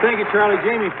 All right, thank you, Charlie.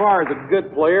 Jamie Farr is a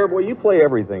good player. Boy, you play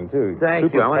everything, too.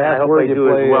 Thank you. I hope Password, I do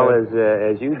play, as well as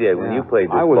you did when you played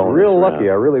this I was bonus real round. lucky.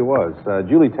 I really was.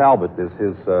 Julie Talbot is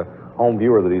his home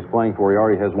viewer that he's playing for. He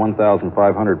already has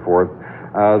 1,500 for it.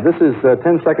 This is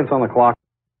 10 seconds on the clock.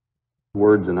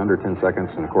 Words in under 10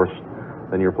 seconds, and of course,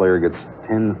 then your player gets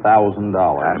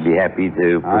 $10,000. I'd be happy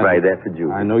to provide that for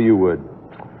Julie. I know you would.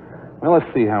 Well,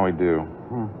 let's see how we do.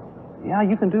 Yeah,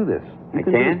 you can do this. You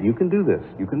can? You can do this.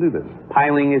 You can do this.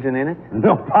 Piling isn't in it?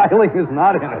 No, piling is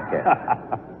not in it. Okay.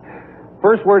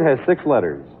 First word has 6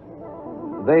 letters.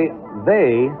 They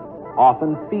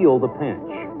often feel the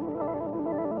pinch.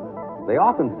 They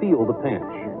often feel the pinch.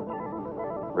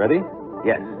 Ready?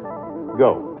 Yes.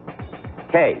 Go.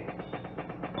 K.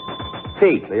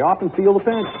 T. They often feel the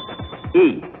pinch.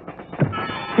 E.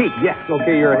 T, yes.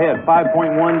 Okay, you're ahead.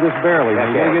 5.1, just barely. Now,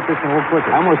 you gotta get this one a little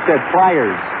quicker. I almost said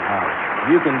pliers.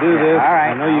 You can do this. All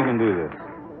right. I know you can do this.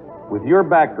 With your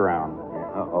background.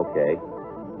 Okay.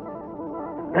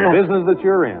 The business that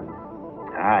you're in.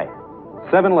 All right.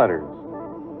 7 letters.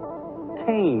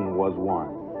 Cain was one.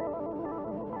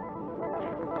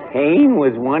 Cain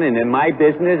was one, and in my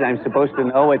business, I'm supposed to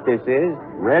know what this is?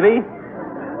 Ready?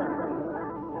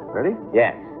 Ready?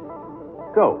 Yes.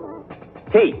 Go.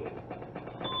 T.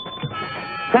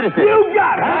 Citizen. You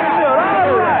got it!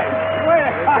 All right.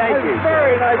 Thank you.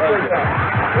 Very nicely done.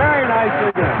 Very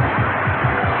nicely done.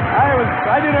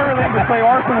 I did everything to say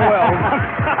Orson Welles.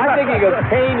 I'm thinking of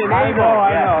Cain and Abel.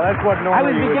 I know. That's what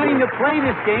normally I was beginning to play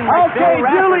this game like Okay, Bill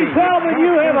Rafferty. Julie Talbot,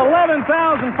 you have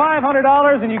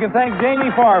 $11,500, and you can thank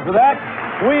Jamie Farr for that.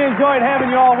 We enjoyed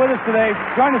having you all with us today.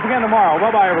 Join us again tomorrow.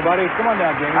 Bye-bye, everybody. Come on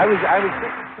down, Jamie. I was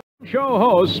Show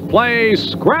hosts play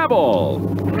Scrabble.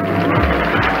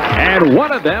 And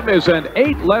one of them is an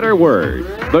 8-letter word.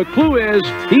 The clue is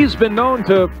he's been known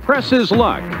to press his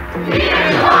luck.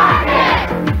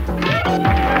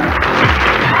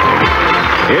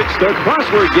 It's the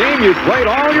crossword game you've played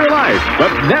all your life,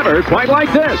 but never quite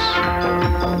like this.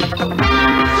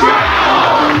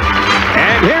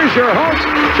 And here's your host,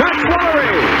 Chuck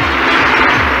Woolery.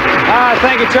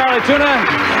 Thank you, Charlie Tuna.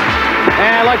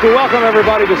 And I'd like to welcome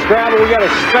everybody to Scrabble. We got a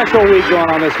special week going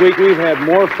on this week. We've had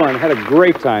more fun, had a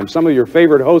great time. Some of your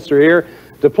favorite hosts are here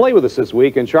to play with us this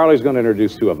week, and Charlie's going to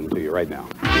introduce 2 of them to you right now.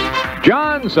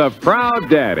 John's a proud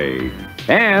daddy,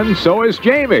 and so is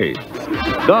Jamie.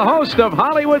 The host of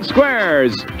Hollywood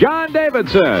Squares, John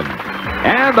Davidson,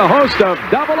 and the host of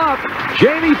Double Up,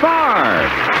 Jamie Farr.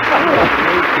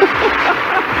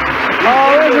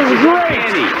 Oh, this is great.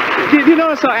 Do you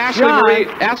notice how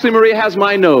Ashley Marie has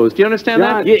my nose? Do you understand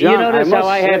that? You notice how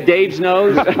I have Dave's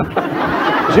nose?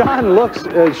 John looks,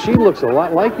 she looks a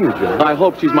lot like you, John. I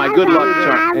hope she's my good luck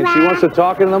charm. And she wants to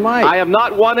talk into the mic. I have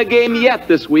not won a game yet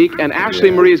this week, and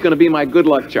Ashley Marie is going to be my good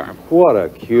luck charm. What a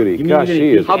cutie. Gosh,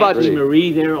 she is. How about Ashley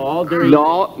Marie there all during?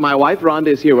 No, my wife Rhonda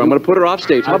is here. I'm going to put her off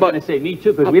stage. How I was about? going to say, me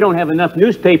too, because we don't have enough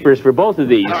newspapers for both of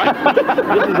these. This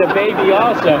is a baby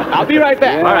also. I'll be right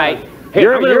back. Yeah. All right. Hey,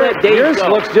 I'm going to let Dave yours go.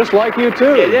 looks just like you,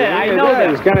 too. Yeah, I know that.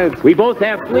 It's kind of... We both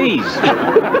have fleas. All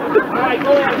right,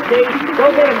 go ahead, Dave.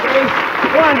 Go get him, Dave.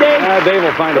 Go on, Dave. Dave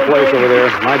will find a place over there.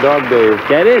 My dog, Dave.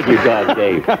 That is your dog,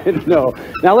 Dave. No.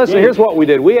 Now, listen, here's what we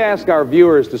did. We asked our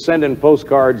viewers to send in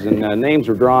postcards, and names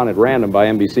were drawn at random by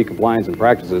NBC Compliance and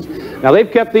Practices. Now, they've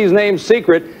kept these names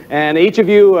secret, and each of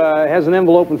you has an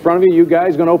envelope in front of you. You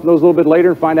guys are going to open those a little bit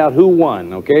later and find out who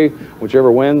won, okay?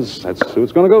 Whichever wins, that's who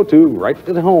it's going to go to, right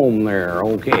to the home there,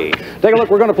 okay. Take a look.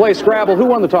 We're going to play Scrabble. Who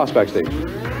won the toss backstage?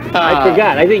 I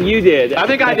forgot. I think you did. I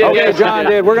think I did. Okay, yes. John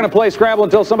did. We're going to play Scrabble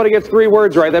until somebody gets 3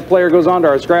 words right. That player goes on to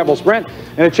our Scrabble Sprint,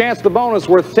 and a chance at the bonus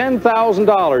worth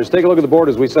 $10,000. Take a look at the board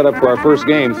as we set up for our first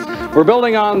game. We're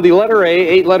building on the letter A,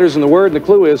 8 letters in the word, and the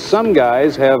clue is some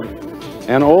guys have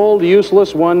an old,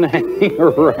 useless one hanging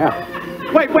around.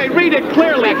 Wait, read it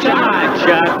clearly,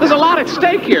 Chuck. There's a lot at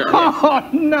stake here. Oh,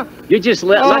 no. You're just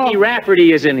lucky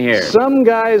Rafferty is in here. Some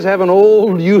guys have an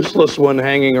old, useless one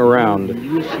hanging around.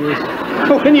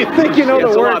 When you think you know the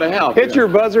It's a word, lot of help, hit your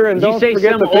buzzer and Did you don't say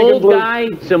forget some the pink and old blue. guy?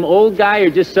 Some old guy or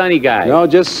just sunny guy? No,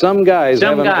 just some guys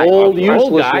Some have guy. an old, Old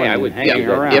useless guy, one I would hanging think.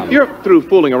 around. If you're through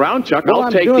fooling around, Chuck, Well, I'll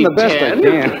I'm take doing the the best 10, I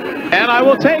can. and I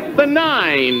will take the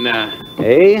 9.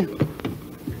 A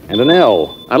and an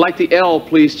L. I'd like the L,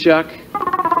 please, Chuck.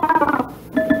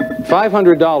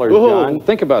 $500, John.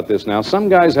 Think about this now. Some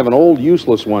guys have an old,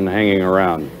 useless one hanging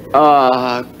around.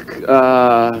 I'll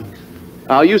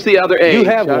use the other A. You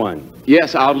have Chuck. one.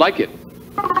 Yes, I would like it.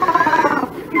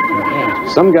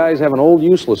 Some guys have an old,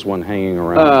 useless one hanging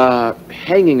around.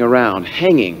 Hanging around.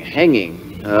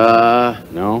 Hanging.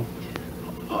 No?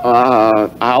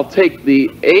 I'll take the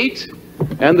 8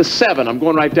 and the 7. I'm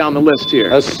going right down the list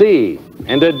here. A C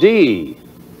and a D.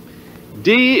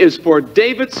 D is for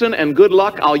Davidson and good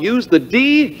luck. I'll use the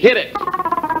D. Hit it.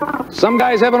 Some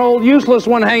guys have an old, useless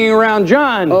one hanging around.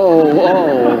 John.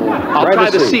 I'll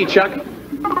try the C, Chuck.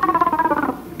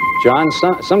 John,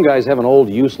 some guys have an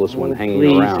old, useless one hanging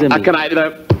around. Can I do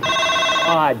that?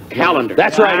 Calendar.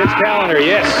 That's right, it's calendar,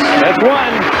 yes. That's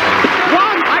one.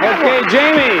 Okay,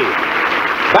 Jamie.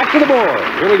 Back to the board.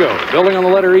 Here we go. Building on the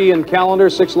letter E in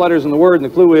calendar, 6 letters in the word, and the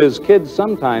clue is kids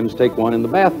sometimes take one in the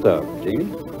bathtub.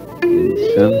 Jamie?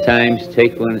 Sometimes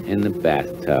take one in the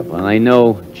bathtub. Well, I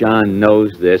know John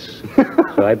knows this,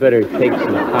 so I better take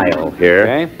some tile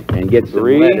here and get some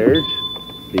 3 letters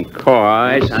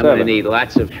because I'm going to 7. need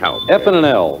lots of help. F and an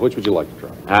L. Which would you like to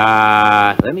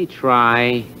try? Let me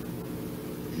try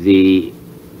the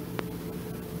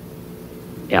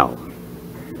L.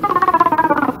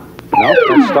 No,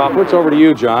 that's stopper. It's over to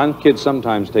you, John. Kids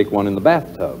sometimes take one in the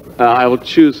bathtub. I will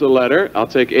choose the letter. I'll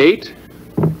take 8.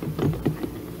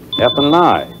 F and an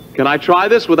I. Can I try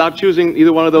this without choosing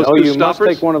either one of those No, two you stuffers?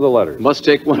 must take one of the letters. Must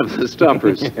take one of the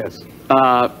stuffers. Yes.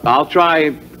 I'll try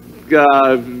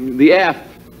the F.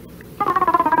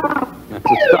 That's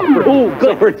a stopper. Oh,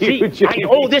 good. See,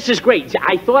 Oh, this is great.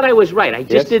 I thought I was right. I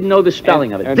just didn't know the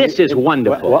spelling of it. This is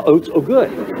wonderful. Oh,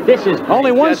 good. This is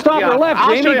Only one stopper left, I'll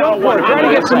Jamie. show you Go how for it. one- Try to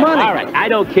get some money. All right, I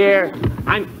don't care.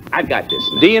 I've got this.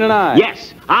 D and an I.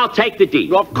 Yes, I'll take the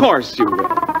D. Of course you will.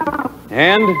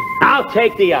 And? I'll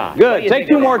take the I. Good. Take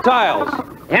 2 more tiles.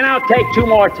 And I'll take 2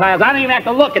 more tiles. I don't even have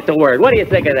to look at the word. What do you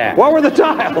think of that? What were the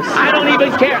tiles? I don't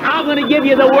even care. I'm going to give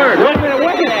you the word. Wait a minute,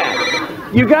 wait a minute.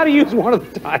 You got to use one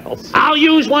of the tiles. I'll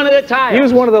use one of the tiles.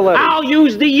 Use one of the letters. I'll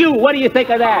use the U. What do you think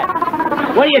of that?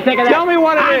 What do you think of that? Tell me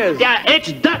what it is. Yeah,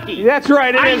 it's Ducky. That's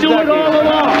right, it I is knew Ducky. it all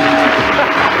along.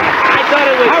 I thought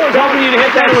it was. I was hoping you'd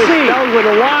hit that it was C. spelled with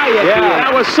a Y at the end.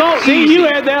 That was so See, easy. you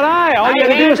had that I. All you had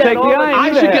to do is take the I.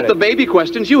 I should get the baby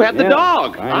questions. You had the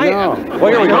dog. I know. Well,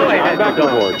 here we go. Back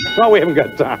on board. Well, we haven't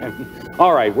got time.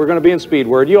 All right, we're going to be in speed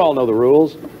word. You all know the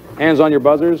rules. Hands on your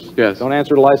buzzers. Yes. Don't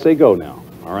answer till I say go now.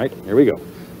 All right, here we go.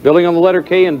 Building on the letter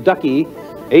K in Ducky,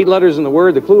 8 letters in the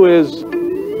word. The clue is,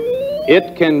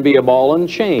 it can be a ball and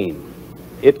chain.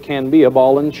 It can be a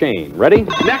ball and chain. Ready?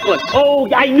 Necklace.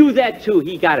 Oh, I knew that too.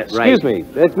 He got it right. Excuse me,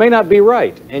 that may not be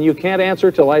right, and you can't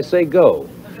answer till I say go.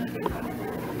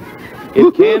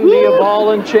 It can be a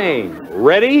ball and chain.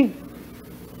 Ready?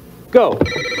 Go.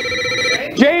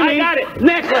 Jamie! I got it.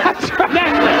 Necklace. Necklace.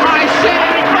 I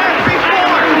said it first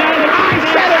before. I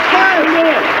said it first.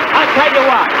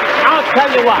 I'll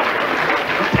tell you what.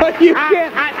 But you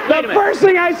can't. The first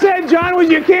thing I said, John, was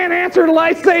you can't answer till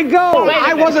I say go.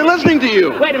 I wasn't listening to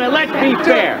you. Wait a minute. Let's be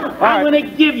fair. I'm going to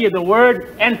give you the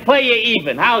word and play you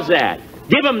even. How's that?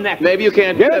 Give him necklace. Maybe you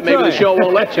can't do that. Maybe the show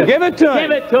won't let you. Give it to him.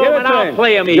 Give it to him and I'll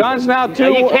play him even. John's now 2.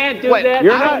 You can't do Wait, that.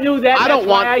 you're I not- knew that. I don't That's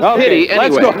why want I said pity it. anyway.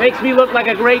 Let's go. Makes me look like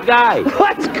a great guy.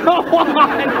 Let's go on,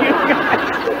 you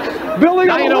guys. Building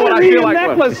Now on you the know what I letter feel E like.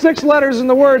 necklace, 6 letters in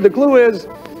the word. The clue is,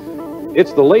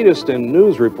 it's the latest in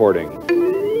news reporting.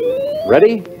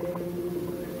 Ready?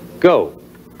 Go.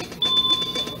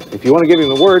 If you want to give him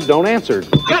the word, don't answer.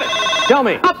 Got it. Tell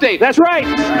me. Update. That's right.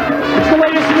 It's the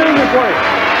latest in news reporting.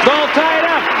 It's all tied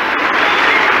up.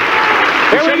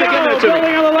 Here we shouldn't have given go. it to me.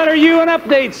 Building on the letter U, an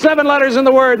update. 7 letters in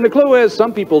the word. And the clue is,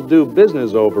 some people do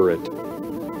business over it.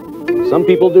 Some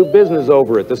people do business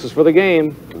over it. This is for the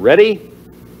game. Ready?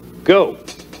 Go.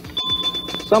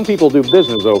 Some people do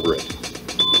business over it.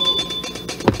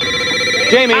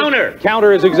 Jamie. Counter.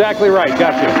 Counter is exactly right.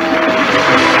 Gotcha.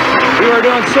 You are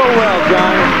doing so well,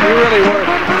 John. You really were.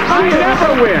 I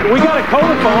never win. We got a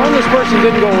colophone. This person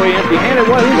didn't go away empty-handed.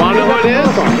 What? Want to know who it is?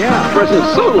 Yeah. This person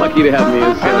is so lucky to have me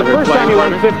as And the first time you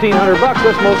won $1,500,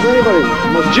 that's most anybody.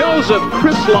 Joseph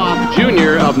Krisloff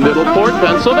Jr. of Middleport,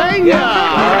 Pennsylvania.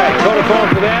 All right, colophone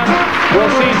for them.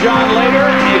 We'll see John later.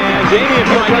 And Jamie, if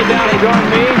you'll sit down and join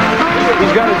me,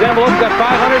 he's got his envelope. Got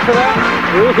 $500 for that.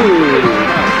 Ooh.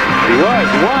 He was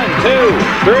 1, 2,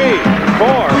 3,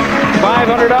 4,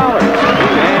 $500.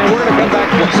 And we're going to come back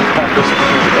to this.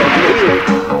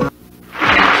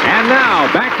 And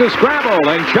now, back to Scrabble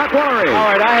and Chuck Woolery.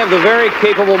 All right, I have the very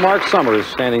capable Mark Summers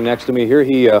standing next to me here.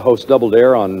 He hosts Double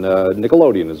Dare on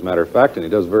Nickelodeon, as a matter of fact, and he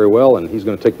does very well, and he's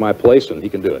going to take my place, and he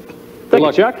can do it. Thank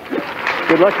you, Chuck.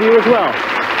 Good luck to you as well.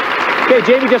 Okay,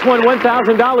 Jamie just won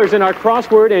 $1,000 in our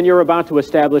crossword, and you're about to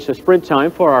establish a sprint time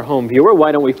for our home viewer.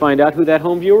 Why don't we find out who that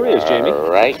home viewer is, Jamie? All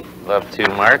right. Love to,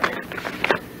 Mark.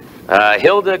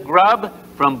 Hilda Grubb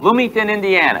from Bloomington,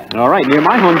 Indiana. All right, near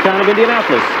my hometown of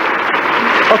Indianapolis.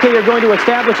 Okay, you're going to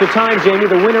establish a time, Jamie.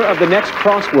 The winner of the next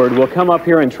crossword will come up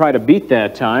here and try to beat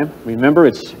that time. Remember,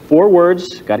 it's 4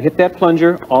 words. Got to hit that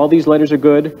plunger. All these letters are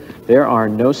good. There are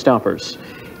no stoppers.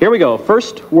 Here we go.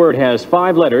 First word has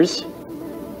 5 letters.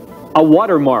 A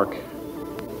watermark.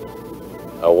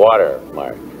 A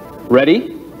watermark.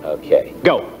 Ready? Okay.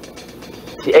 Go.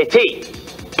 T.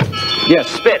 Yes.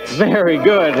 Spitz. Very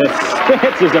good. That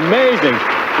Spitz is amazing.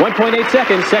 1.8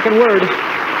 seconds. Second word.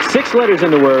 6 letters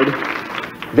in the word.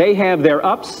 They have their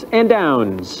ups and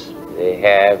downs. They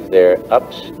have their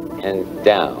ups and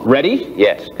downs. Ready?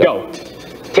 Yes. Go.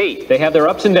 T. They have their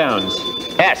ups and downs.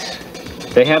 S.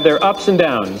 They have their ups and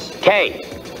downs. K.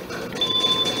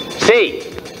 C.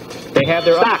 They have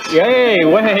their Stocks. ups. Yay,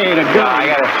 way to go. I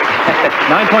got it.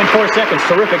 9.4 seconds.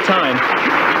 Terrific time.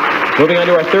 Moving on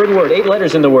to our third word. 8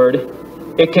 letters in the word.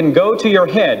 It can go to your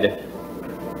head.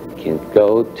 Can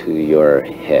go to your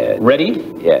head.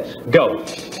 Ready? Yes. Go.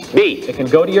 B. It can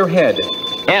go to your head.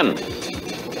 M.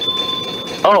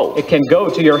 O. It can go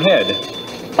to your head.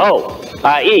 O.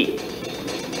 E.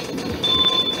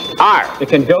 R. It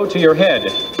can go to your head.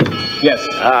 Yes.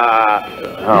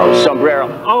 Sombrero.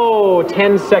 Oh,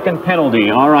 10-second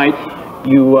penalty. All right.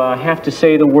 You have to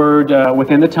say the word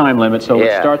within the time limit, so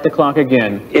let's start the clock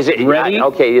again. Is it ready?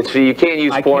 Okay, so you can't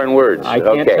use foreign words. I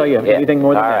can't tell you anything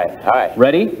more than that. All right.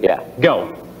 Ready? Yeah.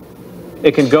 Go.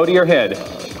 It can go to your head.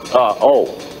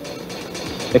 O.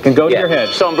 It can go to your head.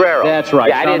 Sombrero. That's right.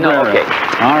 Yeah, I didn't know. Okay.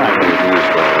 All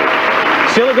right.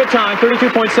 Still a good time.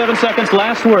 32.7 seconds.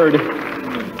 Last word.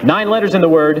 9 letters in the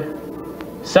word.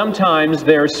 Sometimes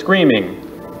they're screaming.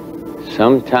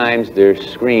 Sometimes they're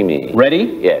screaming.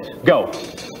 Ready? Yes. Go.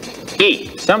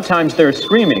 E. Sometimes they're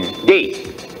screaming. D.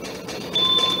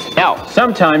 L.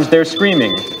 Sometimes they're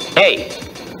screaming. A.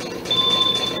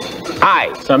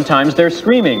 I. Sometimes they're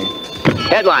screaming.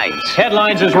 Headlines.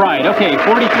 Headlines is right. Okay,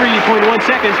 43.1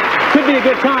 seconds. Could be a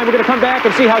good time. We're going to come back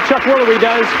and see how Chuck Woolery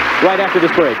does right after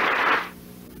this break.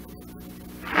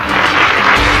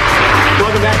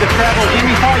 Welcome back to Scrabble.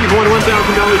 Jimmy Farr, you've won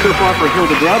 $1,000 so far for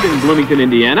Hilda Grubb in Bloomington,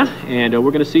 Indiana. And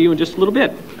we're going to see you in just a little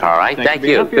bit. All right, thank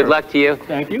you. Good luck to you.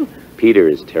 Thank you. Peter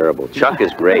is terrible. Chuck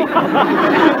is great. All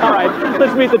right,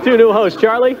 let's meet the two new hosts.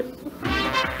 Charlie?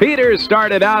 Peter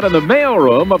started out in the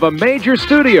mailroom of a major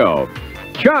studio.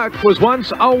 Chuck was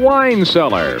once a wine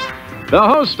cellar. The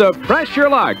host of Press Your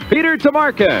Luck, Peter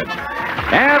Tomarken.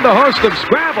 And the host of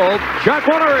Scrabble, Chuck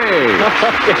Woolery.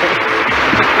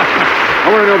 I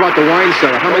want to know about the wine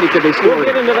cellar. How many could they store? We'll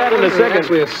get into that in a second.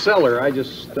 Actually, a cellar. I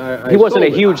he wasn't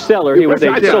a huge cellar. He was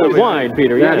a sold wine,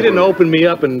 Peter. Yeah, he didn't open me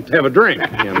up and have a drink.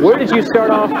 Where did you start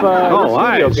off the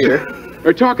studio, Peter?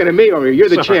 They're talking to me over here. You're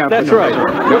the champ. That's right.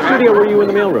 What studio were you in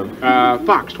the mailroom?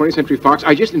 Fox, 20th Century Fox.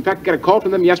 I just, in fact, got a call from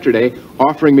them yesterday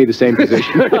offering me the same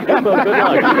position. Well, good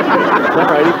luck. All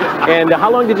righty. And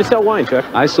how long did you sell wine, Chuck?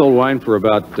 I sold wine for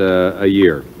about a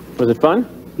year. Was it fun?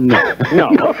 No. No.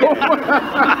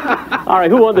 All right,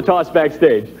 who won the toss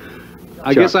backstage?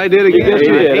 I guess I did again. Yes,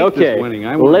 you did. Okay.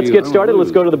 Well, let's get started.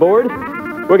 Let's go to the board.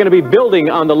 We're going to be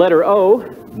building on the letter O.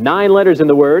 9 letters in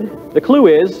the word. The clue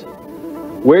is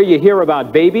where you hear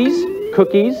about babies,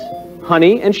 cookies,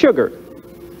 honey, and sugar.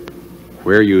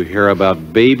 Where you hear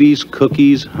about babies,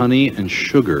 cookies, honey, and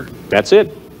sugar. That's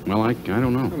it. Well, I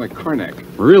don't know. Like Karnak.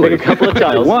 Really? Take a couple of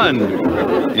tiles. 1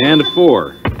 and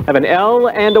 4. Have an L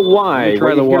and a Y.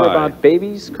 Try the Y. Hear Y. about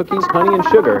babies, cookies, honey, and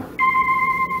sugar.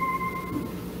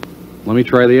 Let me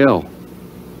try the L.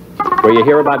 Where you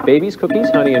hear about babies, cookies,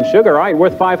 honey, and sugar. All right,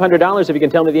 worth $500 if you can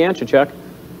tell me the answer, Chuck.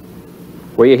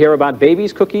 Where you hear about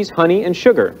babies, cookies, honey, and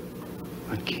sugar.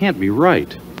 That can't be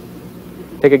right.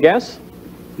 Take a guess?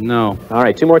 No. All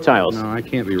right, 2 more tiles. No, I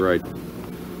can't be right.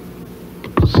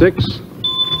 6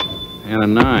 and a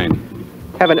 9.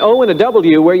 Have an O and a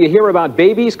W where you hear about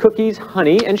babies, cookies,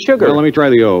 honey, and sugar. Well, let me try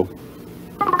the O.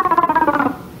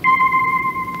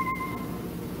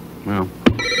 Well.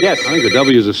 Yes. I think the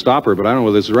W is a stopper, but I don't know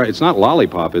whether this is right. It's not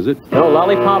lollipop, is it? No,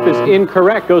 lollipop is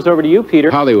incorrect. Goes over to you, Peter.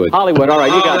 Hollywood. Hollywood. All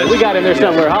right, you got it. We got in there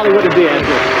somewhere. Hollywood is the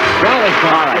answer.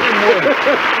 Lollipop. All right.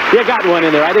 You got one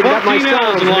in there. I didn't got my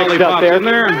sounds mixed up there.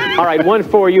 All right, 1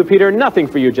 for you, Peter. Nothing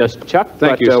for you, just Chuck.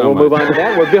 Thank you so we'll much. move on to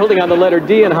that. We're building on the letter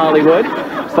D in Hollywood.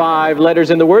 5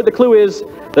 letters in the word. The clue is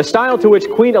the style to which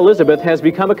Queen Elizabeth has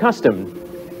become accustomed.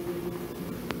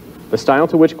 The style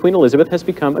to which Queen Elizabeth has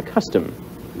become accustomed.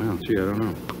 Well, gee, I don't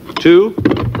know. 2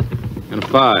 and a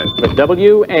 5. A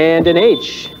W and an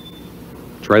H.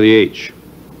 Try the H.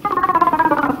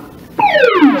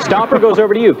 Stopper goes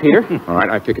over to you, Peter. All right,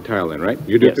 I pick a tile then, right?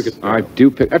 You do pick a tile. I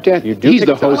do pick. You do He's pick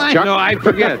the a tile. host, Chuck. No, I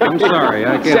forget. I'm sorry.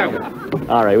 I can't. 7.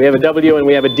 All right, we have a W and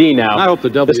we have a D now. I hope the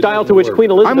W The style to which doesn't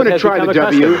Queen Elizabeth I'm going to has try the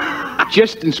become W accustomed.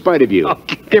 just in spite of you.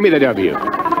 Okay. Give me the W.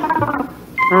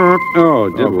 Oh,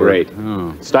 did great.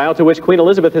 Oh. Style to which Queen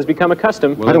Elizabeth has become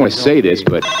accustomed. I don't want to say this,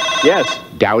 but Yes,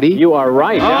 Dowdy? you are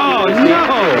right. Oh, Dowdy is the no.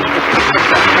 answer.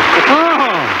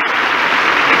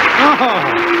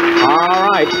 All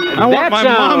right. I want my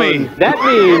mommy. That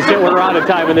means that we're out of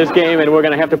time in this game, and we're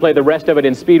going to have to play the rest of it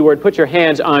in speed word. Put your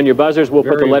hands on your buzzers. We'll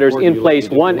put the letters in place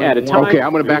one at a time. Okay,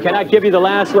 I'm going to back We cannot give you the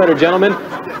last letter, gentlemen.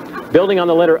 Building on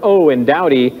the letter O in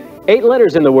Dowdy, 8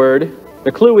 letters in the word.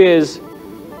 The clue is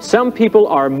some people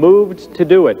are moved to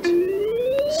do it.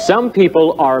 Some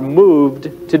people are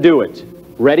moved to do it.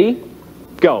 Ready?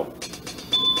 Go.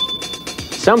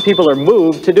 Some people are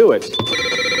moved to do it.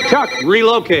 Chuck.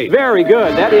 Relocate. Very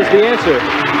good. That is the answer.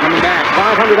 Coming back.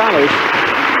 $500.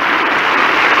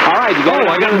 All right, you got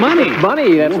I got money.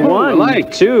 Money. That's Ooh, 1, I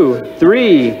like. 2,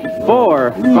 3,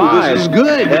 4, 5. This is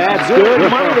good. That's good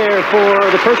money there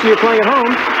for the person you're playing at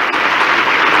home.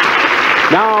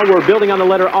 Now we're building on the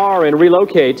letter R and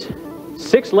relocate.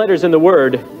 6 letters in the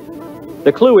word.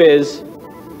 The clue is,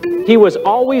 he was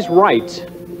always right.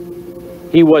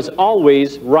 He was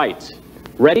always right.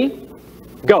 Ready?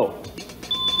 Go.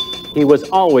 He was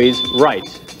always right.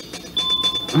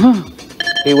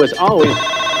 He was always...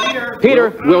 Peter.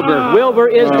 Wilbur. Wilbur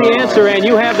is the answer, and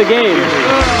you have the game.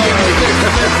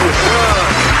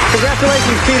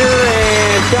 Congratulations, Peter,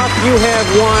 and Chuck, you have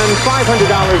won $500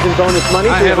 in bonus money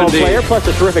for your home player, plus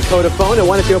a terrific Vodafone. And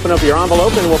why don't you open up your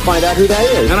envelope, and we'll find out who that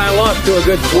is. And I lost to a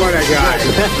good sport guy.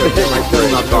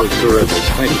 Not talking terrific.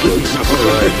 Thank you.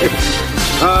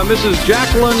 Mrs.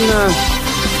 Jacqueline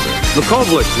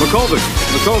Makovic,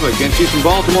 and she's from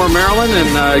Baltimore, Maryland,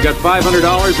 and got $500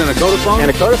 and a Vodafone. And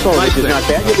a Vodafone, which is not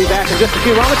bad. You'll be back in just a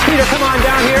few moments. Peter, come on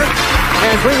down here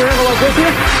and bring your envelope with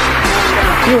you.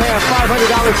 You have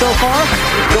 $500 so far.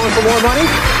 Going for more money.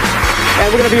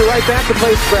 And we're going to be right back to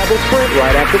play Scrabble Sprint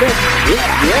right after this.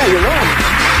 Yeah, you're on.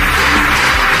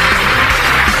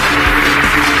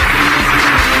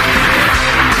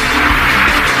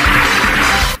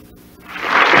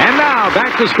 And now,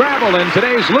 back to Scrabble and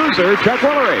today's loser, Chuck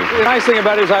Woolery. The nice thing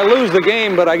about it is I lose the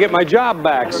game, but I get my job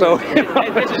back, so...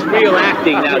 This is real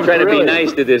acting now, trying to be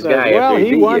nice to this guy. Well,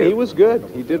 he won. He was good.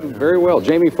 He did very well.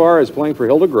 Jamie Farr is playing for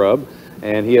Hilda Grubb,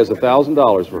 and he has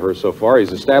 $1,000 for her so far.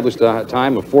 He's established a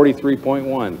time of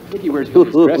 43.1. I think he wears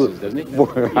dresses, doesn't he?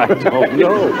 I don't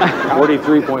know.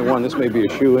 43.1. This may be a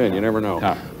shoe-in. You never know.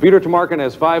 Peter Tomarken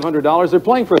has $500. They're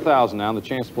playing for $1,000 now, and the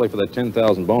chance to play for that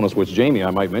 $10,000 bonus, which Jamie,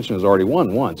 I might mention, has already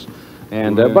won once.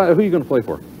 And but who are you going to play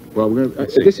for? Well, we're going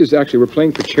to, this is actually, we're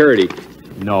playing for charity.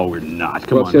 No, we're not.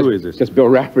 Come on, who is this? Just Bill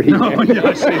Rafferty. No,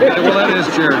 yes. Well, that is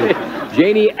charity.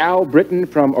 Janie Al Britton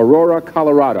from Aurora,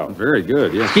 Colorado. Very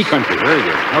good, yes. Ski country. Very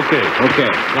good. Okay.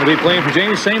 Going to be playing for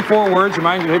Jamie. Same 4 words.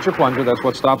 Remind you to hit your plunger. That's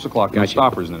what stops the clock. No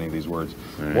stoppers in any of these words.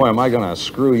 Right. Boy, am I going to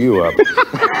screw you up.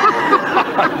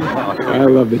 I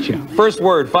love the challenge. First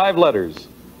word, 5 letters.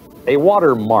 A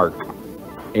watermark.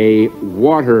 A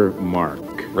watermark.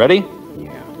 Ready?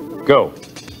 Yeah. Go.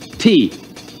 T.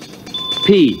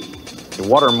 P. A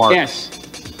watermark. S.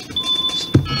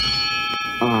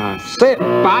 Say it.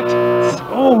 Spot.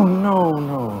 Oh,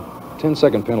 no.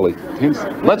 10-second penalty.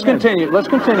 Let's continue,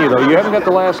 though. You haven't got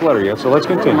the last letter yet, so let's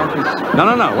continue.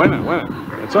 No. Wait a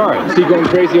minute. It's all right. Is he going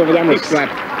crazy over there? I'm going to slap.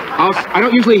 I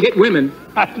don't usually hit women,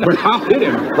 but I'll hit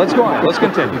him. Let's go on. Let's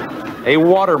continue. A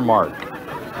watermark.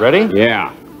 Ready?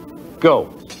 Yeah.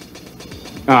 Go.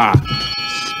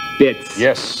 Spits.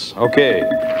 Yes. Okay.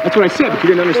 That's what I said, but you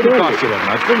didn't understand. Didn't cost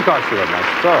you that much.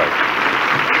 It's all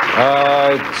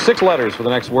right. 6 letters for the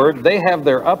next word. They have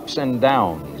their ups and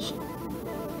downs.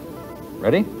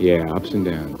 Ready? Yeah, ups and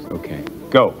downs. Okay.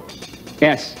 Go.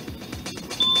 S.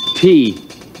 T.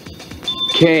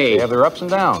 K. They have their ups and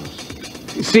downs.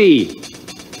 C.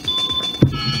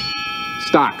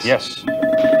 Stocks. Yes.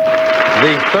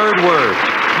 The third word.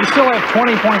 You still have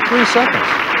 20.3 seconds.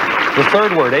 The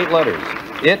third word, 8 letters.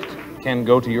 It can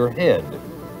go to your head.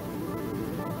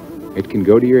 It can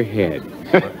go to your head.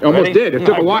 Almost did. It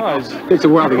took a while. It takes a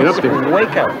while to get up there.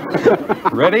 Wake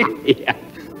up. Ready? Yeah.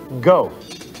 Go.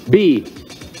 B.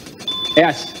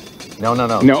 S. No.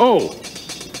 No, O.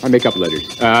 I make up letters.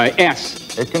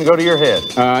 S. It can go to your head.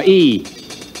 E.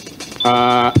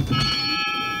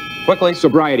 Quickly.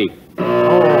 Sobriety.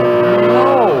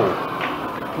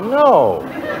 No.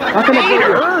 How can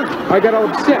I got all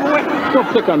upset. Don't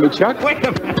click on me, Chuck. Wait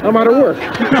a minute. I'm out of work.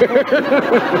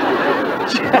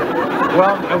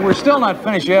 Well, we're still not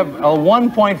finished. You have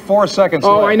 1.4 seconds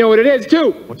left. Oh, I know what it is,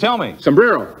 too. Well, tell me.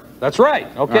 Sombrero. That's right.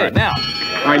 Okay, right. now.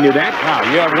 I knew that. Now,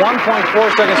 you have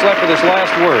 1.4 seconds left for this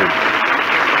last word.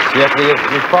 So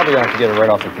you probably have to get it right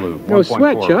off the clue. No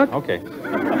sweat, Chuck. Okay. What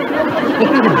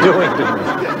are you doing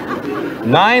to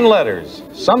me? 9 letters.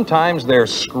 Sometimes they're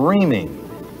screaming.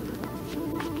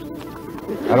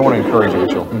 I don't want to encourage you,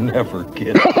 but you'll never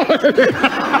get it.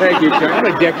 Thank you, Chuck. I'm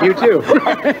going to deck you, too.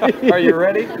 Are you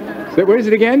ready? So, what is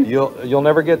it again? You'll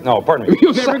never get... No, pardon me.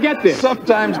 You'll never get this.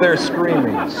 Sometimes they're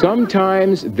screaming.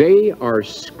 Sometimes they are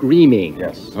screaming.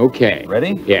 Yes. Okay.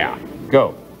 Ready? Yeah.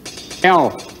 Go.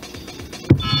 L.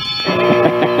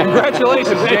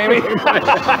 Congratulations, Jamie.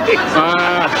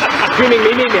 Screaming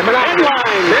me. Headline.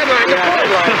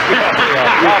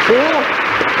 Fool.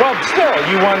 Well, still,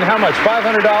 you won how much?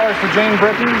 $500 for Jane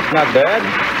Britton? Not bad.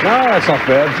 No, that's not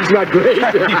bad. It's not great.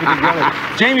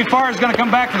 Jamie Farr is going to come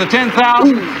back for the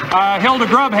 $10,000. Hilda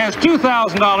Grubb has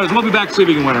 $2,000. We'll be back to see if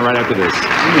we can win it right after this.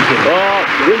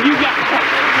 When you got...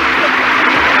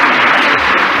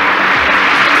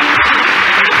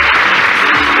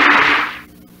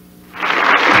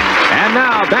 And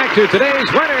now, back back to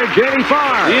today's winner, Jamie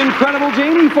Farr. The incredible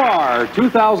Jamie Farr.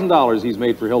 $2,000 he's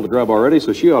made for Hilda Grubb already,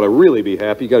 so she ought to really be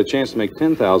happy. You got a chance to make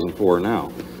 $10,000 for her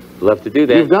now. Love to do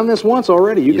that. You've done this once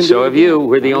already. You can so do it have again. you.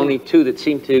 We're the only two that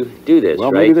seem to do this,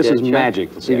 well, right? maybe this is Chuck?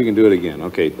 magic. Let's see if you can do it again.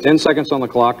 Okay, 10 seconds on the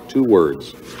clock, 2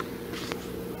 words.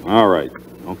 All right.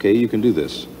 Okay, you can do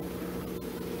this.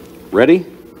 Ready?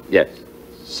 Yes.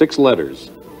 6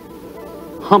 letters.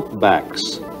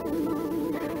 Humpbacks.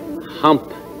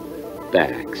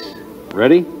 Humpbacks.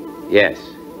 Ready? Yes.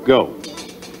 Go.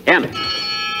 M.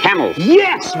 Camels.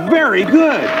 Yes! Very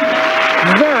good!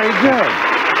 Very good.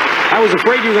 I was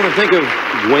afraid you were going to think of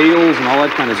whales and all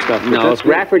that kind of stuff. No, if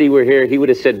Rafferty were here, he would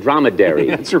have said dromedary.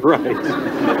 That's right.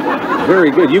 Very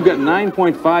good. You've got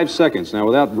 9.5 seconds. Now,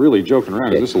 without really joking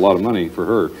around, this is a lot of money for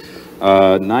her.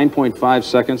 9.5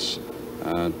 seconds,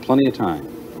 plenty of time.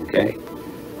 Okay.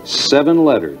 7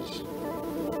 letters.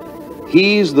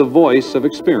 He's the voice of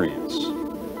experience.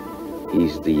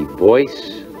 He's the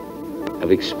voice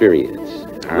of experience.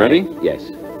 All Ready? Right. Yes.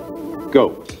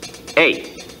 Go.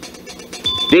 A.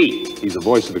 D. He's the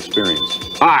voice of experience.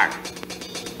 R.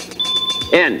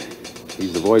 N.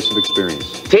 He's the voice of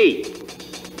experience. T.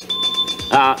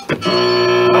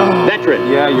 Veteran.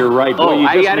 Yeah, you're right. Boy, you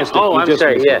I just got it. missed it. Oh, You I'm just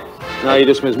sorry. missed it. Yeah. No, you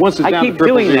just missed. Once it's I down keep to 000.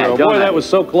 doing that, don't Boy, I? that was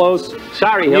so close.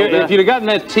 Sorry, Hilda. If you'd have gotten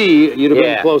that T, you'd have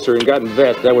been Yeah. closer and gotten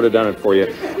vet. That would have done it for you.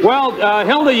 Well,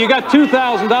 Hilda, you got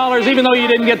 $2,000, even though you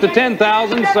didn't get the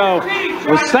 $10,000. So,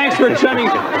 thanks for chummy.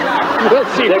 We'll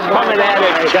see. They're coming at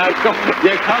it, Chuck.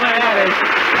 They're coming at it.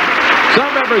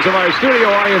 Some members of our studio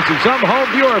audience and some home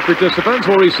viewer participants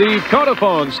will receive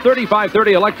Codaphone's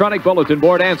 3530 electronic bulletin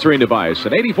board answering device,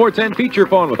 an 8410 feature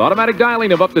phone with automatic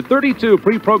dialing of up to 32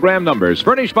 pre-programmed numbers,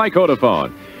 furnished by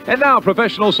Codaphone. And now,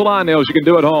 professional salon nails you can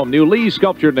do at home. New Lee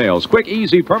sculptured nails. Quick,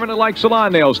 easy, permanent-like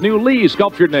salon nails. New Lee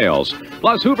sculptured nails.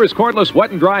 Plus, Hoover's cordless wet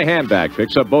and dry hand vac.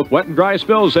 Picks up both wet and dry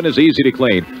spills and is easy to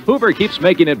clean. Hoover keeps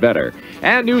making it better.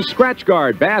 And new Scratch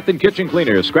Guard bath and kitchen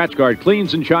cleaners. Scratch Guard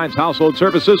cleans and shines household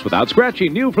surfaces without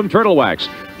scratching. New from Turtle Wax.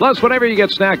 Plus, whenever you get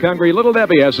snack hungry, Little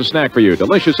Debbie has a snack for you.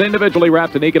 Delicious, individually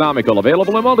wrapped and economical.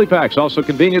 Available in multi-packs, also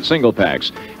convenient single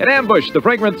packs. And Ambush, the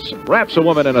fragrance wraps a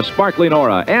woman in a sparkling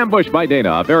aura. Ambush by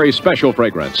Dana, a very special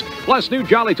fragrance. Plus, new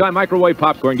Jolly Time microwave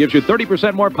popcorn gives you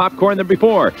 30% more popcorn than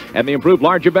before. And the improved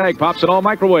larger bag pops in all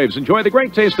microwaves. Enjoy the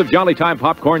great taste of Jolly Time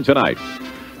popcorn tonight.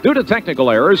 Due to technical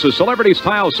errors, a celebrity's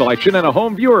tile selection and a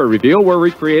home viewer reveal were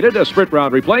recreated, a sprint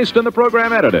round replaced, and the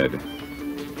program edited.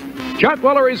 Chuck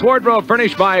Woolery's wardrobe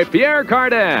furnished by Pierre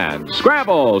Cardin.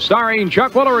 Scrabble, starring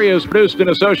Chuck Woolery, is produced in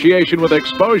association with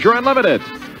Exposure Unlimited.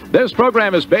 This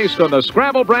program is based on the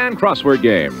Scrabble brand crossword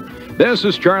game. This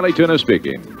is Charlie Tuna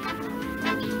speaking.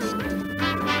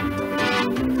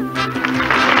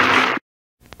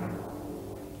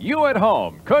 You at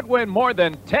home could win more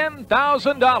than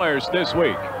 $10,000 this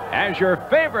week as your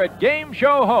favorite game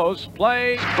show hosts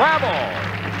play Scrabble.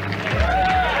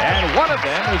 And one of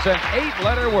them is an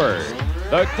 8-letter word.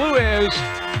 The clue is,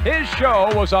 his show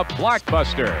was a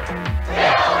blockbuster.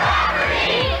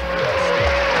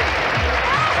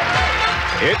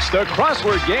 It's the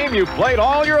crossword game you've played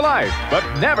all your life, but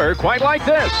never quite like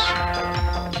this.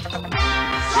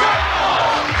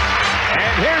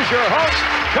 And here's your host,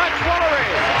 Chuck Woolery.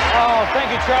 Oh, thank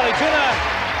you, Charlie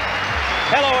Tuna.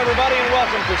 Hello, everybody, and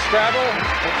welcome to Scrabble.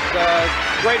 It's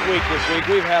a great week this week.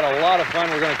 We've had a lot of fun.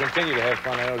 We're going to continue to have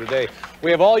fun, I know, today.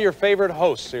 We have all your favorite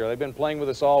hosts here. They've been playing with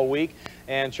us all week,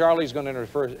 and Charlie's going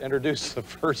to introduce the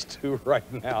first 2 right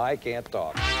now. I can't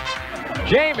talk.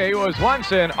 Jamie was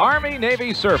once in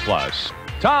Army-Navy surplus.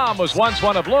 Tom was once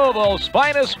one of Louisville's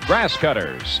finest grass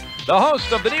cutters. The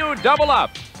host of the new Double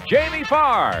Up, Jamie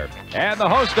Farr, and the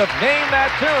host of Name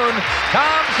That Tune,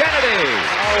 Tom Kennedy.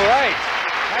 All right.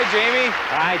 Hi, Jamie.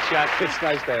 Hi, Chuck. It's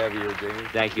nice to have you here, Jamie.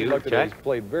 Thank you, Look, Chuck. he's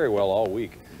played very well all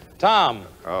week. Tom.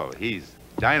 Oh, he's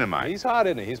dynamite. He's hot,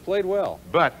 isn't he? He's played well.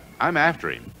 But I'm after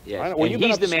him. Yes. Well, you've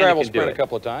been up to Scrabble Sprint a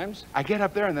couple of times. I get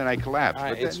up there and then I collapse.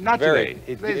 But It's not very, today.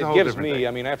 It Today's a whole gives different me, thing.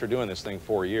 I mean, after doing this thing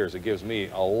 4 years, it gives me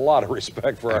a lot of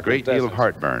respect for our great deal of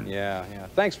heartburn. Yeah, yeah.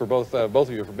 Thanks for both of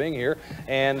you for being here.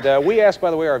 And we asked, by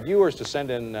the way, our viewers to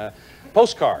send in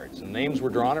postcards. And names were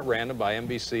drawn at random by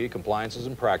NBC, Compliances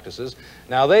and Practices.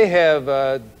 Now, they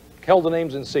have held the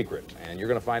names in secret, and you're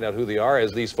going to find out who they are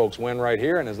as these folks win right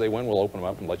here, and as they win, we'll open them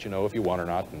up and let you know if you won or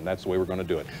not, and that's the way we're going to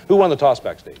do it. Who won the toss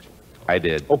backstage? I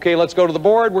did. Okay, let's go to the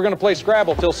board. We're going to play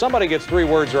Scrabble till somebody gets 3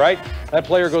 words right. That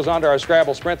player goes on to our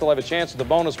Scrabble Sprint. They'll have a chance at the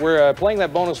bonus. We're playing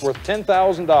that bonus worth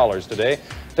 $10,000 today.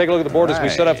 Take a look at the board as we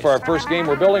set up for our first game.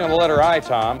 We're building on the letter I,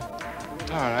 Tom.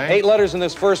 All right. 8 letters in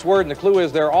this first word, and the clue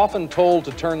is they're often told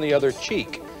to turn the other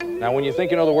cheek. Now, when you think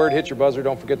you know the word, hit your buzzer.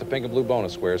 Don't forget the pink and blue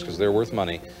bonus squares because they're worth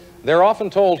money. They're often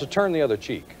told to turn the other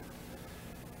cheek.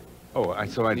 Oh,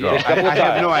 so I draw. Yes, couple I of have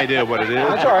times. no idea what it is.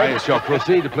 That's all right. I shall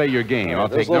proceed to play your game. I'll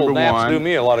Those take little number naps one. do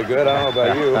me a lot of good. I don't know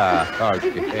about you.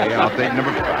 Okay, I'll take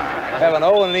number 5. Have an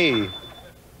O and an E.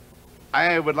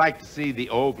 I would like to see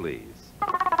the O, please.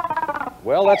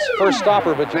 Well, that's the first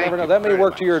stopper, but you Thank never know. you That may very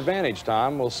work much. to your advantage,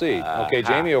 Tom. We'll see. Okay,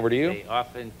 Jamie, over to you. They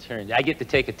often turn. I get to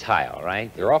take a tile,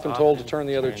 right? They're often told to turn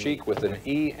the other cheek with an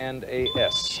E and a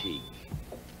S. Cheek.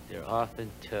 They're often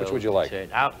told. Which would you like?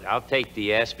 I'll take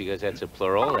the S because that's a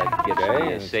plural. That gets me Okay, a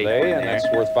and safe they, one and there.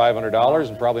 that's worth $500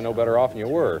 and probably no better off than you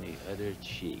were. The other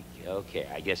cheek. Okay,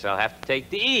 I guess I'll have to take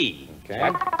the E.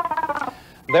 Okay.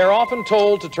 They're often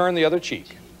told to turn the other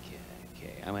cheek.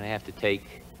 Okay, I'm going to have to take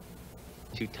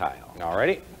 2 tile. All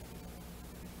righty.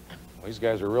 Well, these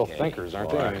guys are real Okay, thinkers,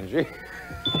 aren't 4. they? I mean, gee.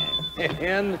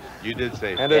 And You did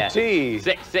say and Yeah. a T.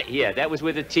 Yeah, that was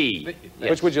with a T. Yes,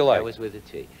 Which would you like? That was with a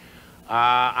T.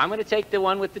 I'm going to take the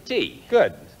one with the T.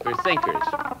 Good. For thinkers.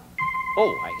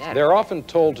 Oh, I got They're often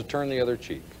told to turn the other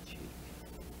cheek.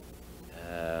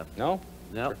 it. No?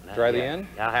 No. Try not the yet. end?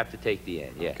 I'll have to take the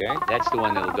end, yeah. Okay. That's the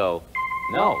one that'll go.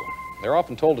 No. They're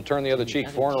often told to turn the other cheek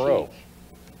other 4 in a row. cheek.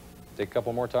 Take a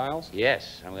couple more tiles.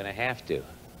 Yes, I'm going to have to.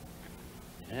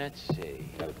 Let's see.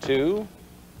 Got a 2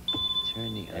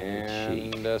 Turn the other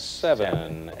cheek. and a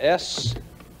 7. S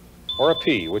or a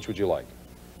P, which would you like?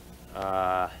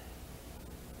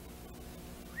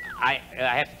 I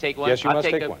have to take one? Yes, you I'll must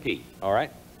take take a one. P. All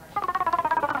right.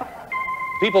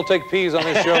 People take P's on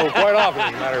this show quite often, as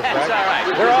a matter of fact. That's all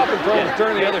right. They're often told to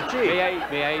turn the other cheek.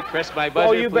 May I press my buzzer,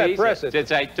 Oh, you bet. please? Press it.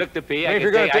 Since I took the P, If I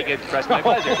you're gonna can press my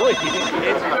buzzer. Oh, please.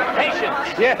 It's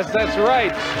patience. Yes, that's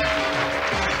right.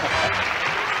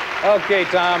 Okay,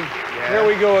 Tom. Here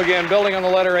we go again. Building on the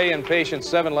letter A in patience,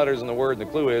 7 letters in the word. The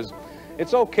clue is,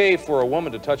 it's okay for a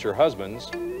woman to touch her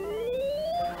husband's.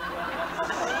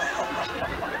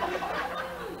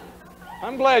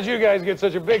 I'm glad you guys get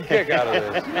such a big kick out of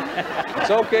this.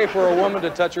 It's okay for a woman to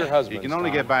touch her husband. You can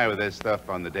only get by with this stuff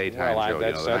on the daytime Well, show.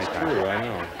 that's true, I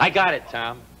know. I got it,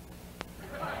 Tom.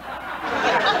 Go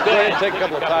ahead and take a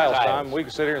couple of tiles, Tom. We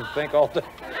can sit here and think all day.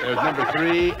 There's number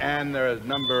 3 and there's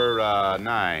number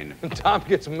 9. Tom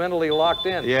gets mentally locked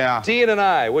in. Yeah. T and an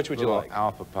I, which would you Little like?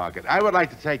 Alpha pocket. I would like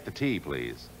to take the T,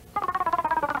 please.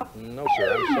 No,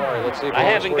 sir, I'm sorry. Let's see if I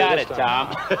it haven't works got for you it, this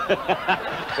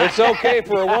Tom. It's okay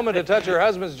for a woman to touch her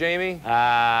husband's, Jamie.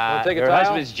 Wanna take a her tile?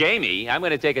 husband's Jamie. I'm going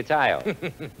to take a tile.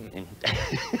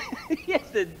 He has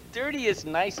the dirtiest,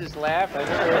 nicest laugh I've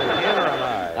ever heard. In or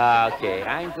an I? Okay,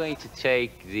 I'm going to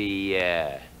take the.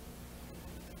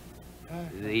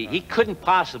 He couldn't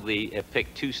possibly have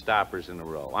picked 2 stoppers in a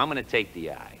row. I'm going to take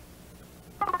the I.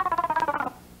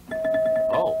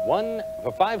 Oh, one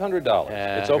for $500.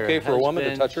 It's okay her for a woman to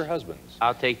husband's- touch her husband's.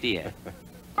 I'll take the N.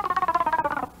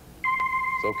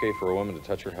 It's okay for a woman to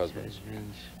touch her husband's.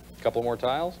 Couple more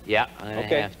tiles? Yeah, I'm going to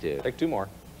Okay, have to. take 2 more.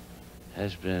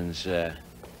 Husband's,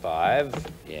 5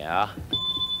 yeah.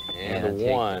 and I'll a take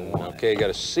the 1. one. Okay, you got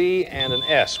a C and an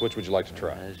S. Which would you like to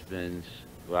try? Husband's,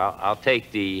 well, I'll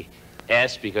take the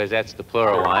S because that's the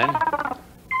plural one.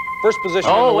 First position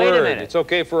Oh, on the wait a word. minute. It's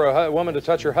okay for a woman to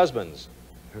touch her husband's.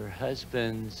 Her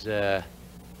husband's, Quickly.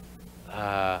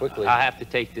 I'll have to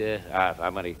take the,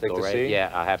 I'm going to Take go the right. C? Yeah,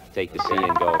 I'll have to take the C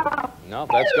and go. No,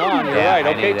 that's gone. You're Yeah, right. I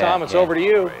Okay, knew Tom, that, it's yeah. over to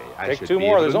you. I Take should 2 be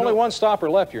more. able There's to only know. 1 stopper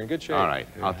left. You're in good shape. All right.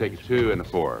 I'll take a 2 and a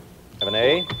 4. Have an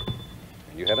A, and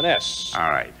you have an S. All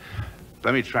right.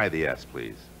 Let me try the S,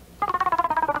 please.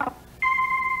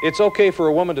 It's okay for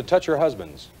a woman to touch her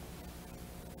husband's.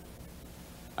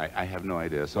 I have no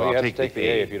idea. So Well, you I'll have to take the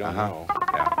A if you don't know.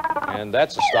 Yeah. And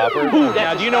that's a stopper.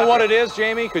 Now, do you know what it is,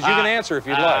 Jamie? Because you can answer if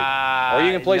you'd like. Or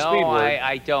you can play no, speed word.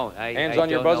 I don't. Hands I on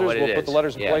your don't know buzzers. what it We'll put the is.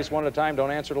 letters in Yeah. place one at a time. Don't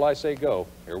answer till I say go.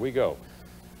 Here we go.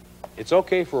 It's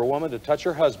okay for a woman to touch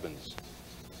her husband's.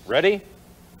 Ready?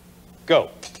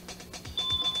 Go.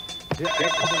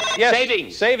 Yes.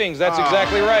 Savings. Savings. That's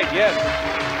exactly right. Yes.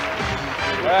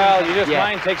 Well, you just Yeah.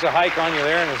 mine takes a hike on you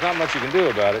there, and there's not much you can do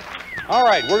about it. All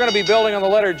right, we're going to be building on the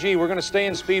letter G. We're going to stay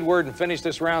in speed word and finish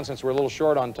this round since we're a little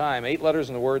short on time. 8 letters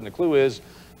in the word, and the clue is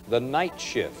the night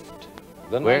shift.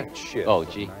 The Where? night shift. Oh,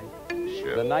 G.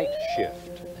 The night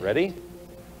shift. Ready?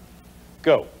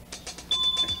 Go.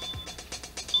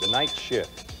 The night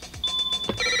shift.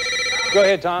 Go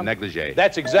ahead, Tom. Negligee.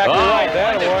 That's exactly right.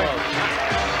 That boy.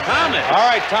 Thomas. All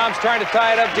right, Tom's trying to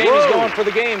tie it up. Jamie's going for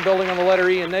the game, building on the letter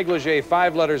E in negligee.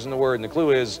 5 letters in the word, and the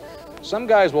clue is some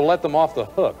guys will let them off the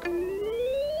hook.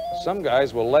 Some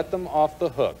guys will let them off the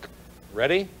hook.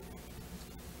 Ready?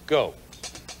 Go.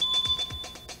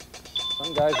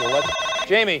 Some guys will let...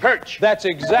 Jamie. Perch. That's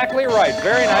exactly right.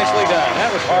 Very nicely done.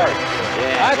 That was hard.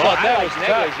 Yeah. I thought that was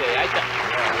tough.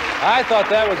 negligee. I thought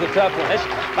that was a tough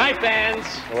one. My fans.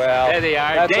 Well, there they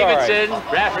are. that's Davidson, all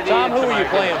right. Rafferty, Tom, and who are you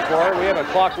Tomarken. playing for? We have a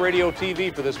clock radio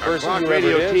TV for this person. Clock whoever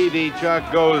Radio it is. TV,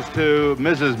 Chuck, goes to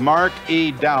Mrs. Mark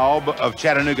E. Daub of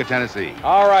Chattanooga, Tennessee.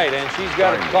 All right, and she's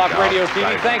got a clock Daub. radio TV.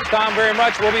 Right. Thanks, Tom, very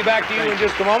much. We'll be back to you in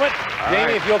just a moment.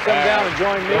 Jamie, if you'll come down and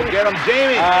join me. Go get him,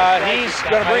 Jamie. He's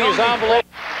going to bring his envelope.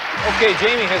 Okay,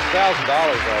 Jamie has $1,000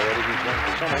 already. He's won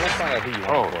for someone. Let's find out who you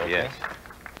want for. Okay? Yes.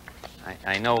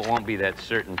 I know it won't be that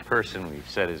certain person. We've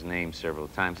said his name several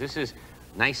times. This is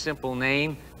a nice, simple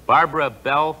name. Barbara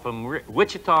Bell from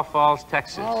Wichita Falls,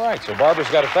 Texas. All right, so Barbara's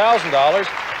got $1,000,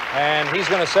 and he's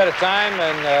going to set a time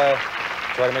and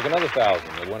try to make another 1,000.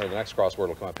 The winner of the next crossword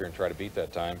will come up here and try to beat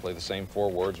that time. Play the same 4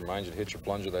 words. Remind you to hit your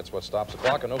plunger. That's what stops the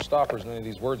clock. And no stoppers in any of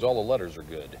these words. All the letters are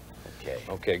good. Okay.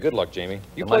 Okay, good luck, Jamie.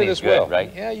 You The play money's this good, well.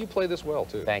 right? Yeah, you play this well,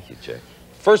 too. Thank you, Chuck.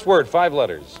 First word, 5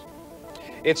 letters.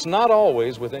 It's not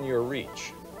always within your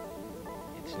reach.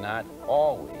 It's not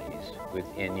always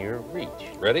within your reach.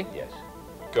 Ready? Yes.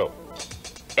 Go.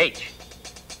 H,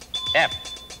 F,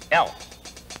 L,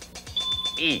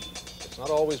 E. It's not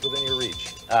always within your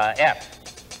reach. F.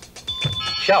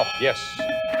 Shelf. Yes.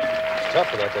 It's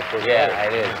tough without that first Yeah,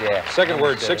 letter. it is, yeah. Second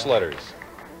word, 6 letters.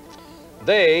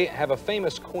 They have a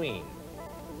famous queen.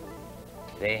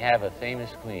 They have a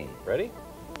famous queen. Ready?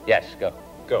 Yes, go.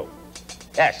 Go.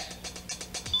 S,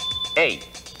 A,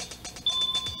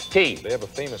 T, They have a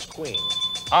famous queen.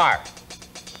 R,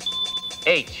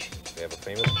 H. They have a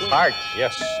famous queen. Heart.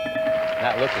 Yes.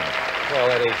 Not looking. Well,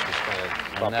 that H was kind of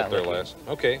popped not up there looking. last.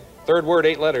 Okay. Third word,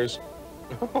 8 letters.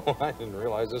 Oh, I didn't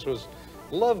realize this was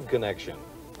love connection.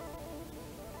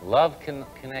 Love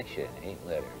connection, 8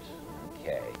 letters.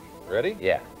 Okay. Ready?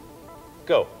 Yeah.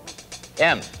 Go.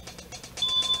 M,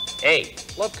 A.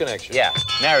 Love connection. Yeah.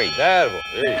 Married. There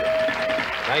you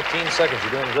go. 19 seconds.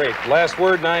 You're doing great. Last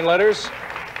word, 9 letters.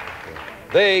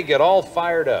 They get all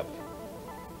fired up.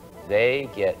 They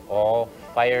get all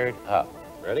fired up.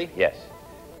 Ready? Yes.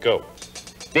 Go.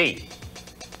 B,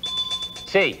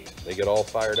 C, They get all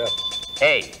fired up.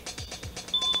 A,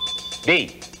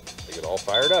 B. They get all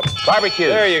fired up. Barbecue.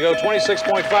 There you go.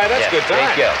 26.5. That's Yeah, good time.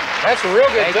 thank you. That's a real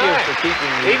good Thank time. you for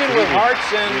keeping me Even with heating. hearts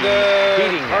and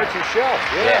Heating hearts that. and shells.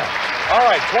 Yeah. Yeah. All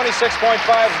right. 26.5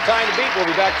 is the time to beat. We'll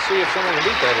be back to see if someone can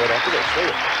beat that right after this. See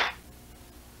you.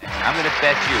 I'm going to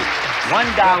bet you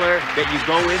 $1 that you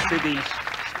go into the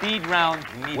speed round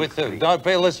immediately. With the don't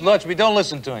pay listen. Don't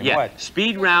listen to him. Yeah, What?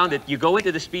 speed round, that you go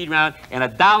into the speed round, and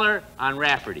 $1 on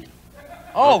Rafferty.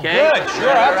 Oh, Okay? good. Sure.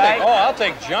 All right? I'll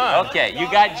take John. Okay, you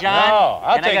got John, No,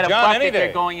 I'll and take I got John a buck any that they're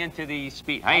day. going into the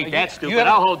speed. I ain't that You stupid.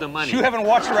 haven't- I'll hold the money. You haven't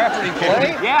watched Rafferty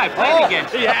play? Yeah, I played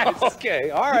against him. Yes.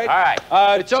 Okay. All right. All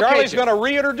right. It's okay, Charlie's Jim. going to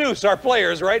reintroduce our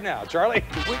players right now. Charlie.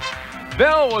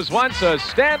 Bill was once a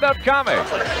stand-up comic.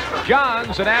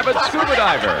 John's an avid scuba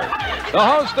diver. The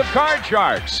host of Card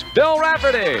Sharks, Bill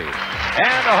Rafferty.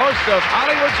 And the host of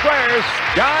Hollywood Squares,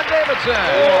 John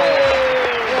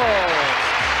Davidson.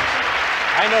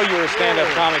 I know you were a stand-up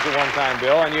comic at one time,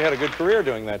 Bill, and you had a good career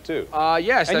doing that, too.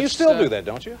 Yes. And you that's, still do that,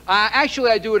 don't you?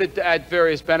 Actually, I do it at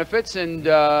various benefits, and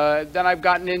then I've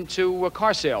gotten into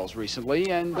car sales recently.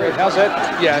 And Great. How's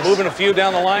that? Yes. Moving a few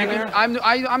down the line there? I'm the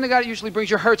guy that usually brings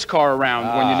your Hertz car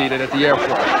around when you need it at the airport.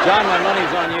 John, my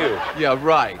money's on you. Yeah,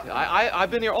 right.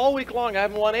 I've been here all week long. I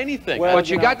haven't won anything. Well, But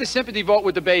you got the sympathy vote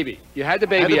with the baby. You had the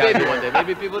baby. I had the out baby there. one day.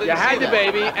 Maybe people didn't You see had the that.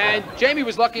 baby, and Jamie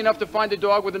was lucky enough to find a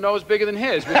dog with a nose bigger than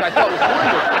his, which I thought was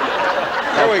wonderful.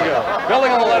 There we go.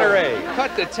 Building on the letter A.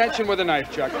 Cut the tension with a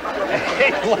knife, Chuck.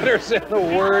 8 letters in the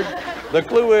word. The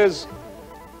clue is...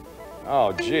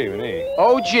 Oh, gee, me.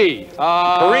 Oh, gee.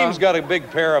 Kareem's got a big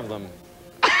pair of them.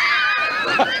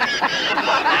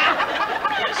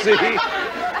 See?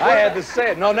 I had to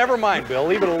say it. No, never mind, Bill.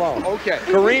 Leave it alone. Okay.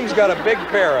 Kareem's got a big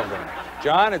pair of them.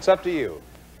 John, it's up to you.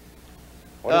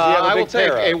 What does he have a I big will take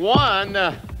pair a of? 1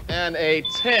 and a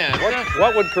 10.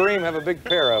 What would Kareem have a big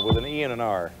pair of with an E and an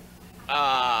R?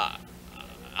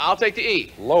 I'll take the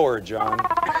E. Lower, John.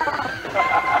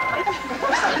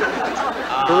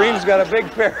 Kareem's got a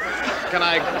big pair. Can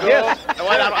I go? Yes. Oh,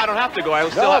 I don't have to go. I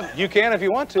will still No, have... you can if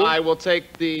you want to. I will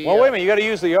take the... Well, wait a minute. You got to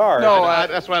use the R. No,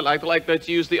 that's what I'd like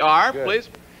to use the R, Good. please.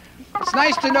 It's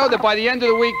nice to know that by the end of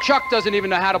the week, Chuck doesn't even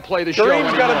know how to play the show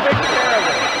Kareem's got a anymore. big pair of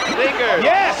them. Sneakers.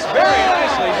 Yes, very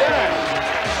nicely done.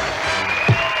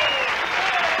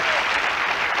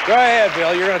 Go ahead,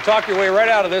 Bill. You're going to talk your way right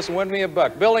out of this and win me a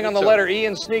buck. Building on the letter E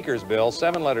in sneakers, Bill.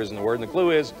 7 letters in the word, and the clue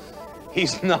is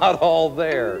he's not all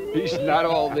there. He's not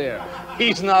all there.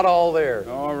 He's not all there.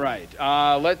 All right.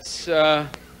 Let's...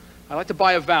 I'd like to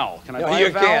buy a vowel. Can I No, buy you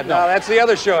a vowel? can't. No, that's the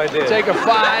other show I did. Take a 5.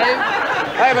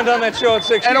 I haven't done that show in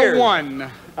 6 and years. a 1.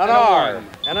 An R.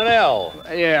 And an L.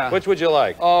 Yeah. Which would you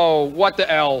like? Oh, what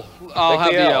the L? I'll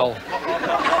have the L.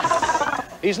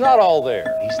 He's not all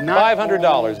there. He's not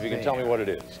 $500 if you can tell me what it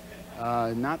is.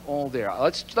 Not all there.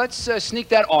 Let's sneak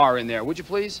that R in there, would you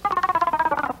please?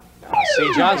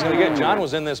 See, John's going to get. John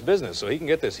was in this business, so he can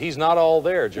get this. He's not all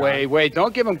there, John. Wait,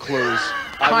 don't give him clues.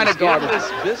 Kind of garbage.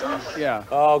 This business? Yeah.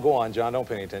 Oh, go on, John. Don't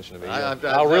pay any attention to me.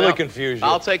 I'll really confuse you.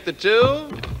 I'll take the 2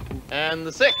 and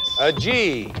the 6. A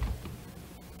G.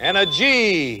 And a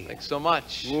G. Thanks so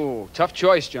much. Ooh, tough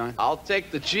choice, John. I'll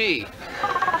take the G.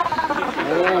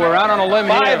 Oh, we're out on a limb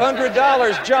here.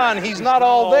 $500, John. He's not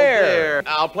all there.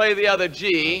 I'll play the other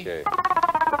G. Okay.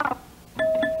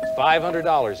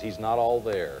 $500. He's not all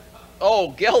there.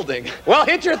 Oh, gelding. Well,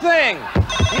 hit your thing.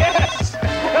 Yes.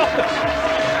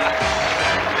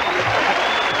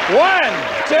 1,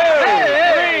 2,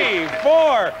 3,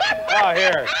 4. Oh,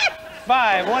 here.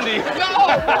 5. 1 to you. No,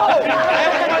 I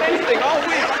haven't won anything all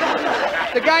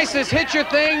week. The guy says, hit your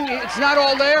thing, it's not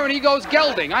all there, and he goes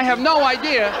gelding. I have no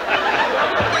idea.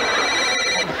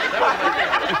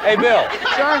 Hey, Bill.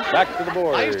 Sir? Back to the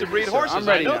board. I used to breed horses. I'm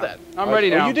ready I know now. that. I'm ready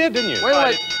now. Oh, you did, didn't you?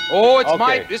 Wait. Oh, it's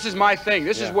Okay. this is my thing.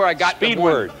 This is where I got Speed the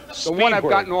one. word. The Speed one I've word.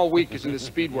 gotten all week is in the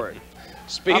speed word.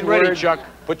 Speed I'm ready, word. Chuck.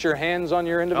 Put your hands on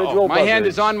your individual My hand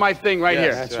buzzers. is on my thing right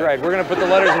here. That's right. We're going to put the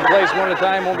letters in place one at a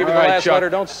time. Won't give you the All right, last Chuck. letter.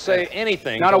 Don't say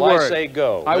anything Not a until word. I say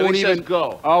go. I won't even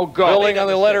go. Oh, go. Building on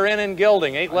the letter N in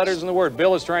gelding. 8 letters in the word.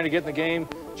 Bill is trying to get in the game.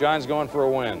 John's going for a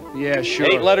win. Yeah, sure.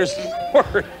 8 letters in the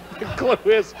word. The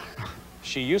clue is,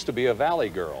 she used to be a valley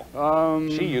girl.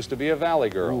 She used to be a valley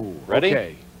girl. Ooh, Ready?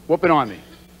 Okay. Whoop it on me.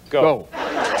 Go.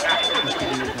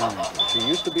 She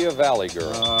used to be a valley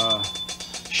girl.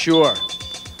 Sure.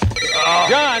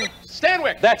 John.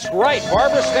 Stanwyck. That's right,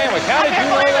 Barbara Stanwyck. How did you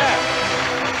know that?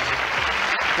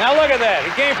 Now look at that.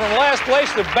 He came from last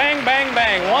place to bang, bang,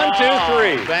 bang. 1,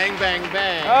 2, 3. Bang, bang,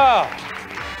 bang. Oh.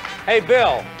 Hey,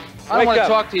 Bill. I don't want to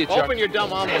talk to you, Chuck. Open your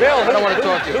dumb envelope. Bill, I don't want to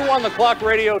talk to you. Who won the Clock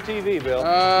Radio TV, Bill?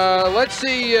 Let's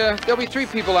see. There'll be 3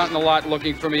 people out in the lot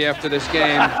looking for me after this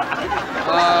game.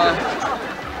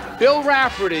 Bill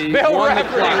Rafferty won the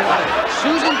clock.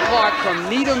 Susan Clark from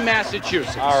Needham,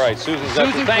 Massachusetts. All right, Susan's up.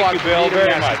 Susan Thank Clark you, from Bill, Needham,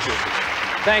 very much.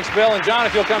 Massachusetts. Thanks, Bill. And John,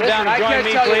 if you'll come down and join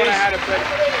me, I can't tell you please. when I had it, but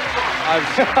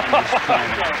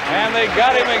And they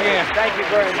got him again. Thank you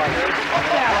very much.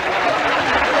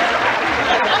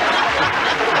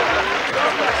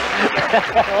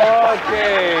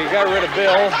 Okay, got rid of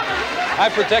Bill.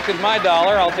 I protected my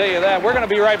dollar, I'll tell you that. We're going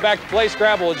to be right back to play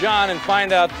Scrabble with John and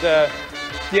find out,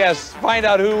 find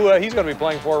out who he's going to be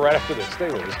playing for right after this.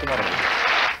 Stay with us. Come on over.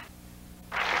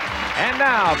 And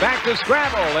now, back to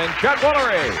Scrabble and Chuck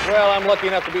Woolery. Well, I'm lucky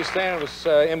enough to be standing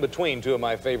in between 2 of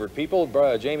my favorite people.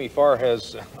 Jamie Farr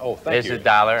has, There's $1.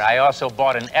 I also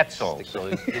bought an Etzel, so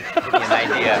it gives you an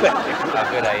idea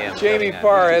how good I am. Jamie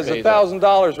Farr has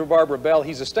 $1,000 for Barbara Bell.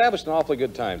 He's established an awfully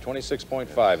good time,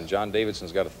 26.5, and John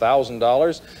Davidson's got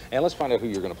 $1,000. And let's find out who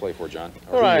you're going to play for, John.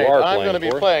 All right, I'm going to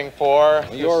be playing for...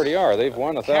 Well, you already are. They've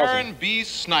won $1,000. Karen B.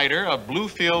 Snyder of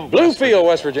Bluefield,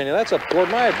 West Virginia. That's up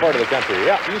toward my part of the country.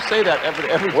 Yeah. You say that every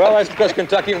Well, that's because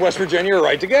Kentucky and West Virginia are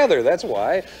right together. That's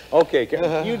why. Okay,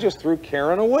 you just threw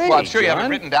Karen away. Well, I'm sure you have John. it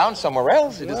written down somewhere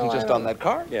else. It isn't just on that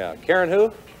card. Yeah. Karen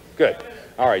who? Good.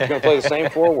 All right, you're going to play the same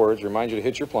 4 words. Remind you to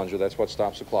hit your plunger. That's what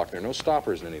stops the clock. There are no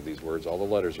stoppers in any of these words. All the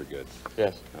letters are good.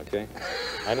 Yes. Okay?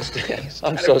 I understand.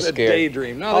 I'm It so was a scared.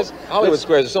 daydream. No, Hollywood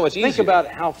Squares is so much easier. Think about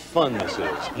how fun this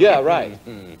is. Yeah, right.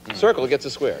 Circle gets a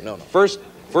square. No. First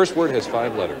word has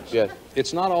 5 letters. Yes.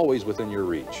 It's not always within your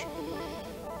reach.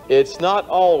 It's not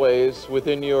always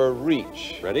within your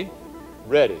reach. Ready?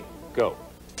 Ready. Go.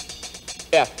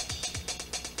 F.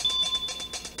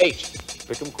 H.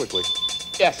 Pick them quickly.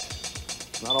 S.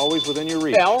 It's not always within your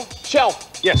reach. L.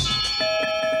 Shelf. Yes.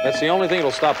 That's the only thing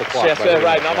that'll stop the clock. Yes, by the way.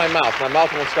 right. Not my mouth. My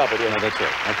mouth won't stop it. No, that's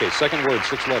right. Okay, second word,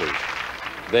 6 letters.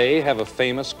 They have a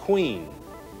famous queen.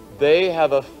 They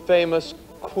have a famous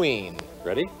queen.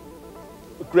 Ready?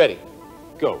 Ready.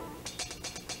 Go.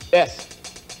 S.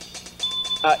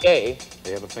 A.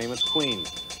 They have a famous queen.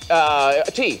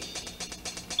 T.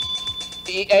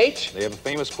 E. H. They have a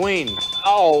famous queen.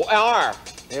 Oh, R.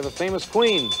 They have a famous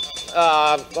queen.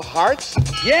 Hearts?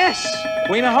 Yes!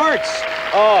 Queen of Hearts.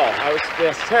 Oh,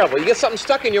 that's terrible. You get something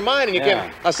stuck in your mind and you Yeah.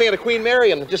 can't. I was thinking of Queen Mary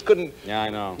and just couldn't. Yeah, I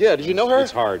know. Yeah, did you know her?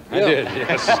 It's hard. Yeah. I did,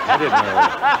 yes. I did know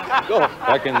her. Go.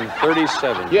 Back in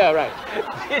 37. Yeah, right.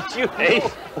 Did you 8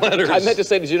 letters. I meant to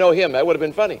say, did you know him? That would have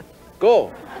been funny.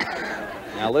 Go.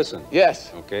 Now listen.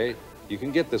 Yes. Okay, you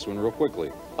can get this one real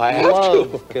quickly. I have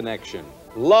Love to. connection.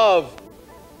 Love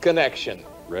connection.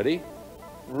 Ready?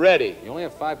 Ready. You only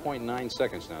have 5.9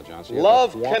 seconds now, John. So you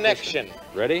Love have to connection.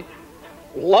 Ready?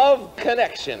 Love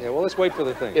connection. Yeah, well, let's wait for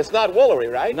the thing. It's not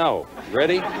Woolery, right? No.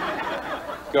 Ready?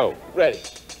 Go. Ready.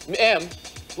 M.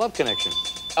 Love connection.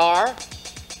 R.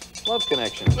 Love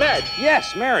connection. Marriage.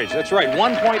 Yes, marriage. That's right.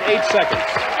 1.8 seconds.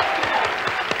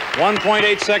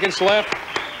 1.8 seconds left.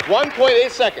 1.8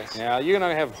 seconds. Yeah, you're going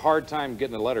to have a hard time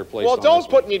getting a letter placed Well, on don't this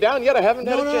put me down yet. I haven't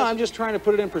had a chance. No, I'm just trying to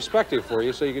put it in perspective for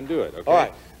you so you can do it, okay? All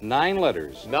right. 9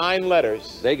 letters. 9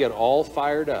 letters. They get all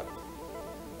fired up.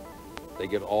 They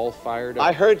get all fired up.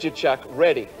 I heard you, Chuck.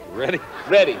 Ready. Ready?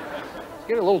 Ready. It's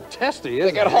getting a little testy, isn't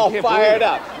it? They get all fired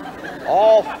up.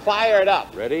 All fired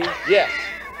up. Ready? Yes.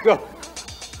 Go.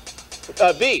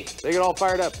 B. They get all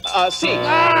fired up. C.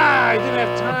 I didn't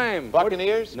have time.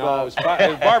 Buccaneers? No, it was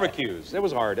barbecues. It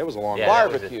was hard. It was a long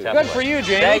barbecue. Good for you,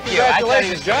 Jamie. Thank you.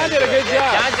 Congratulations. John did a good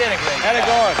job. John did a great job. Had it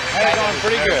going. Had it going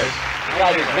pretty good.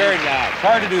 Well, it's very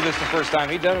hard to do this the first time.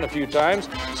 He'd done it a few times.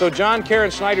 So John Karen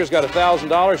Snyder's got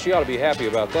 $1,000. She ought to be happy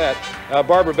about that.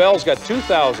 Barbara Bell's got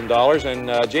 $2,000,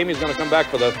 and Jamie's going to come back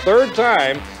for the 3rd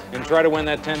time and try to win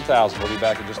that $10,000. We'll be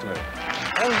back in just a minute.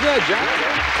 That was good,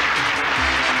 John.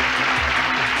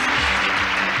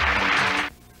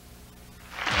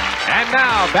 And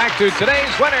now, back to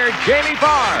today's winner, Jamie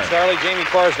Farr. Charlie, Jamie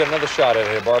Farr's got another shot at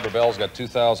it. Barbara Bell's got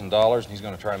 $2,000, and he's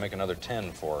going to try to make another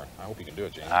 10 for her. I hope you can do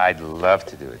it, Jamie. I'd love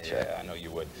to do it, Chuck. Yeah, I know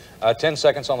you would. 10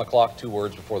 seconds on the clock, 2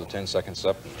 words before the 10 seconds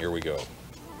up, and here we go.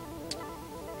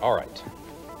 All right.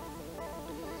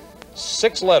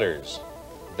 6 letters.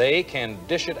 They can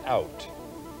dish it out.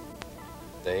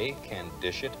 They can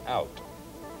dish it out.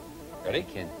 Ready?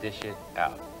 They can dish it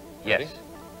out. Ready? Yes.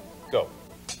 Go.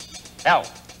 L.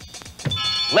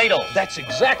 Ladle. That's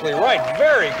exactly right.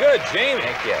 Very good, Jamie.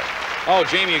 Thank you. Oh,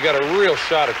 Jamie, you got a real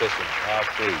shot at this one.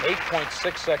 Please.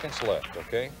 8.6 seconds left,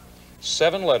 okay?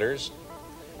 7 letters.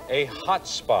 A hot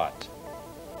spot.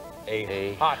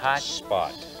 A hot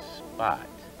spot. Spot.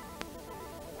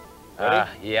 Ready?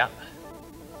 Yeah.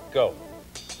 Go.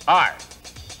 R.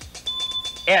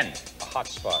 N. A hot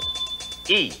spot.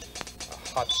 E. A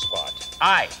hot spot.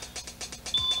 I. A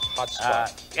hot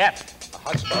spot. F.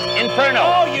 Hot spot. Inferno.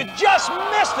 Oh, you just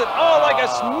missed it. Oh, like a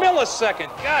millisecond.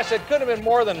 Gosh, it could have been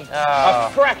more than a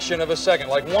fraction of a second,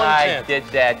 like 1/10. I did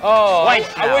that. Oh, twice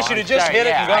I wish you'd have just hit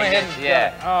it and gone ahead and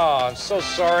yeah. Oh, I'm so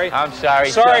sorry. I'm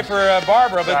sorry. Sorry Chuck. for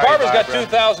Barbara, but Sorry, Barbara's got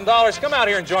Barbara. $2,000. Come out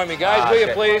here and join me, guys, will you,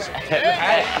 Okay. please?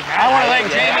 I want to thank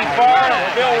Jamie Farr,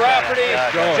 Bill Rafferty,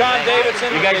 John Davidson,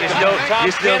 You guys are still, Tom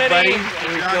you're still Kennedy, buddies?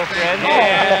 You're still friends?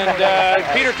 and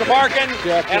Peter Tomarken.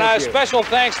 And a special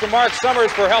thanks to Mark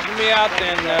Summers for helping me out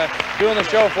and doing the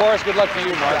show for us. Good luck to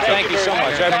you, Mark. Thank you so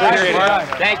much. I appreciate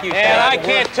it. Thank you, And Chuck. I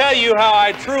can't tell you how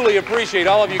I truly appreciate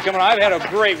all of you coming on. I've had a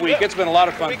great week. It's been a lot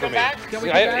of fun for me.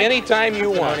 Anytime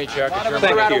you want. Thank you.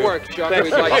 Out of work, Chuck.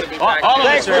 We'd like to be back.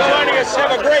 Thanks for joining us.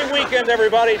 Have a great weekend,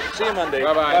 everybody. See you Monday.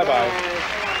 Bye-bye.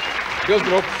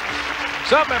 Bye-bye.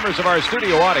 Some members of our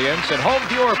studio audience and home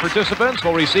viewer participants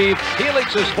will receive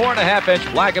Helix's 4.5-inch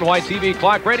black and white TV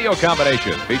clock radio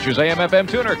combination. Features AM/FM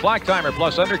tuner, clock timer,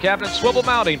 plus under cabinet swivel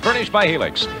mounting, furnished by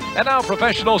Helix. And now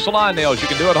professional salon nails you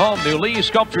can do at home. New Lee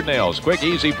sculptured nails. Quick,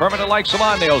 easy, permanent-like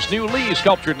salon nails. New Lee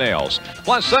sculptured nails.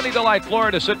 Plus Sunny Delight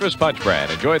Florida Citrus Punch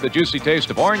Brand. Enjoy the juicy taste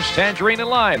of orange, tangerine, and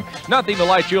lime. Nothing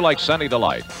delights you like Sunny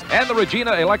Delight. And the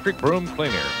Regina Electric Broom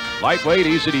Cleaner. Lightweight,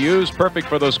 easy to use, perfect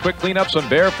for those quick cleanups on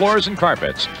bare floors and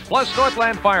carpets. Plus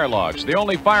Northland Fire Logs, the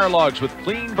only fire logs with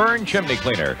clean burn chimney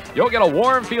cleaner. You'll get a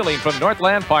warm feeling from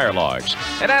Northland Fire Logs.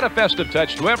 And add a festive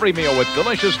touch to every meal with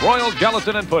delicious royal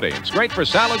gelatin and puddings. Great for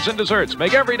salads and desserts.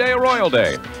 Make every day a royal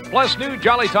day. Plus new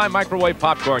Jolly Time microwave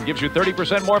popcorn gives you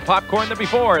 30% more popcorn than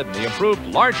before. And the improved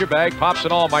larger bag pops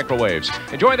in all microwaves.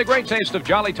 Enjoy the great taste of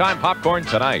Jolly Time popcorn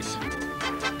tonight.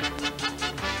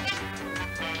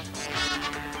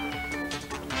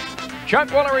 Chuck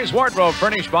Woolery's Wardrobe,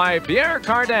 furnished by Pierre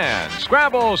Cardin.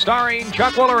 Scrabble, starring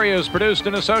Chuck Woolery, is produced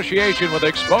in association with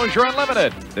Exposure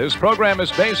Unlimited. This program is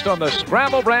based on the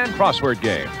Scrabble brand crossword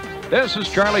game. This is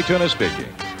Charlie Tuna speaking.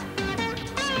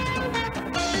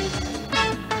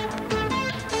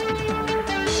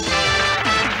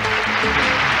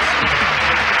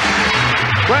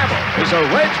 Scrabble is a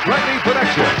Reg Grundy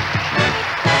production.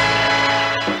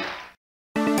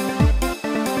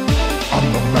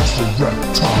 I'm the master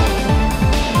reptile.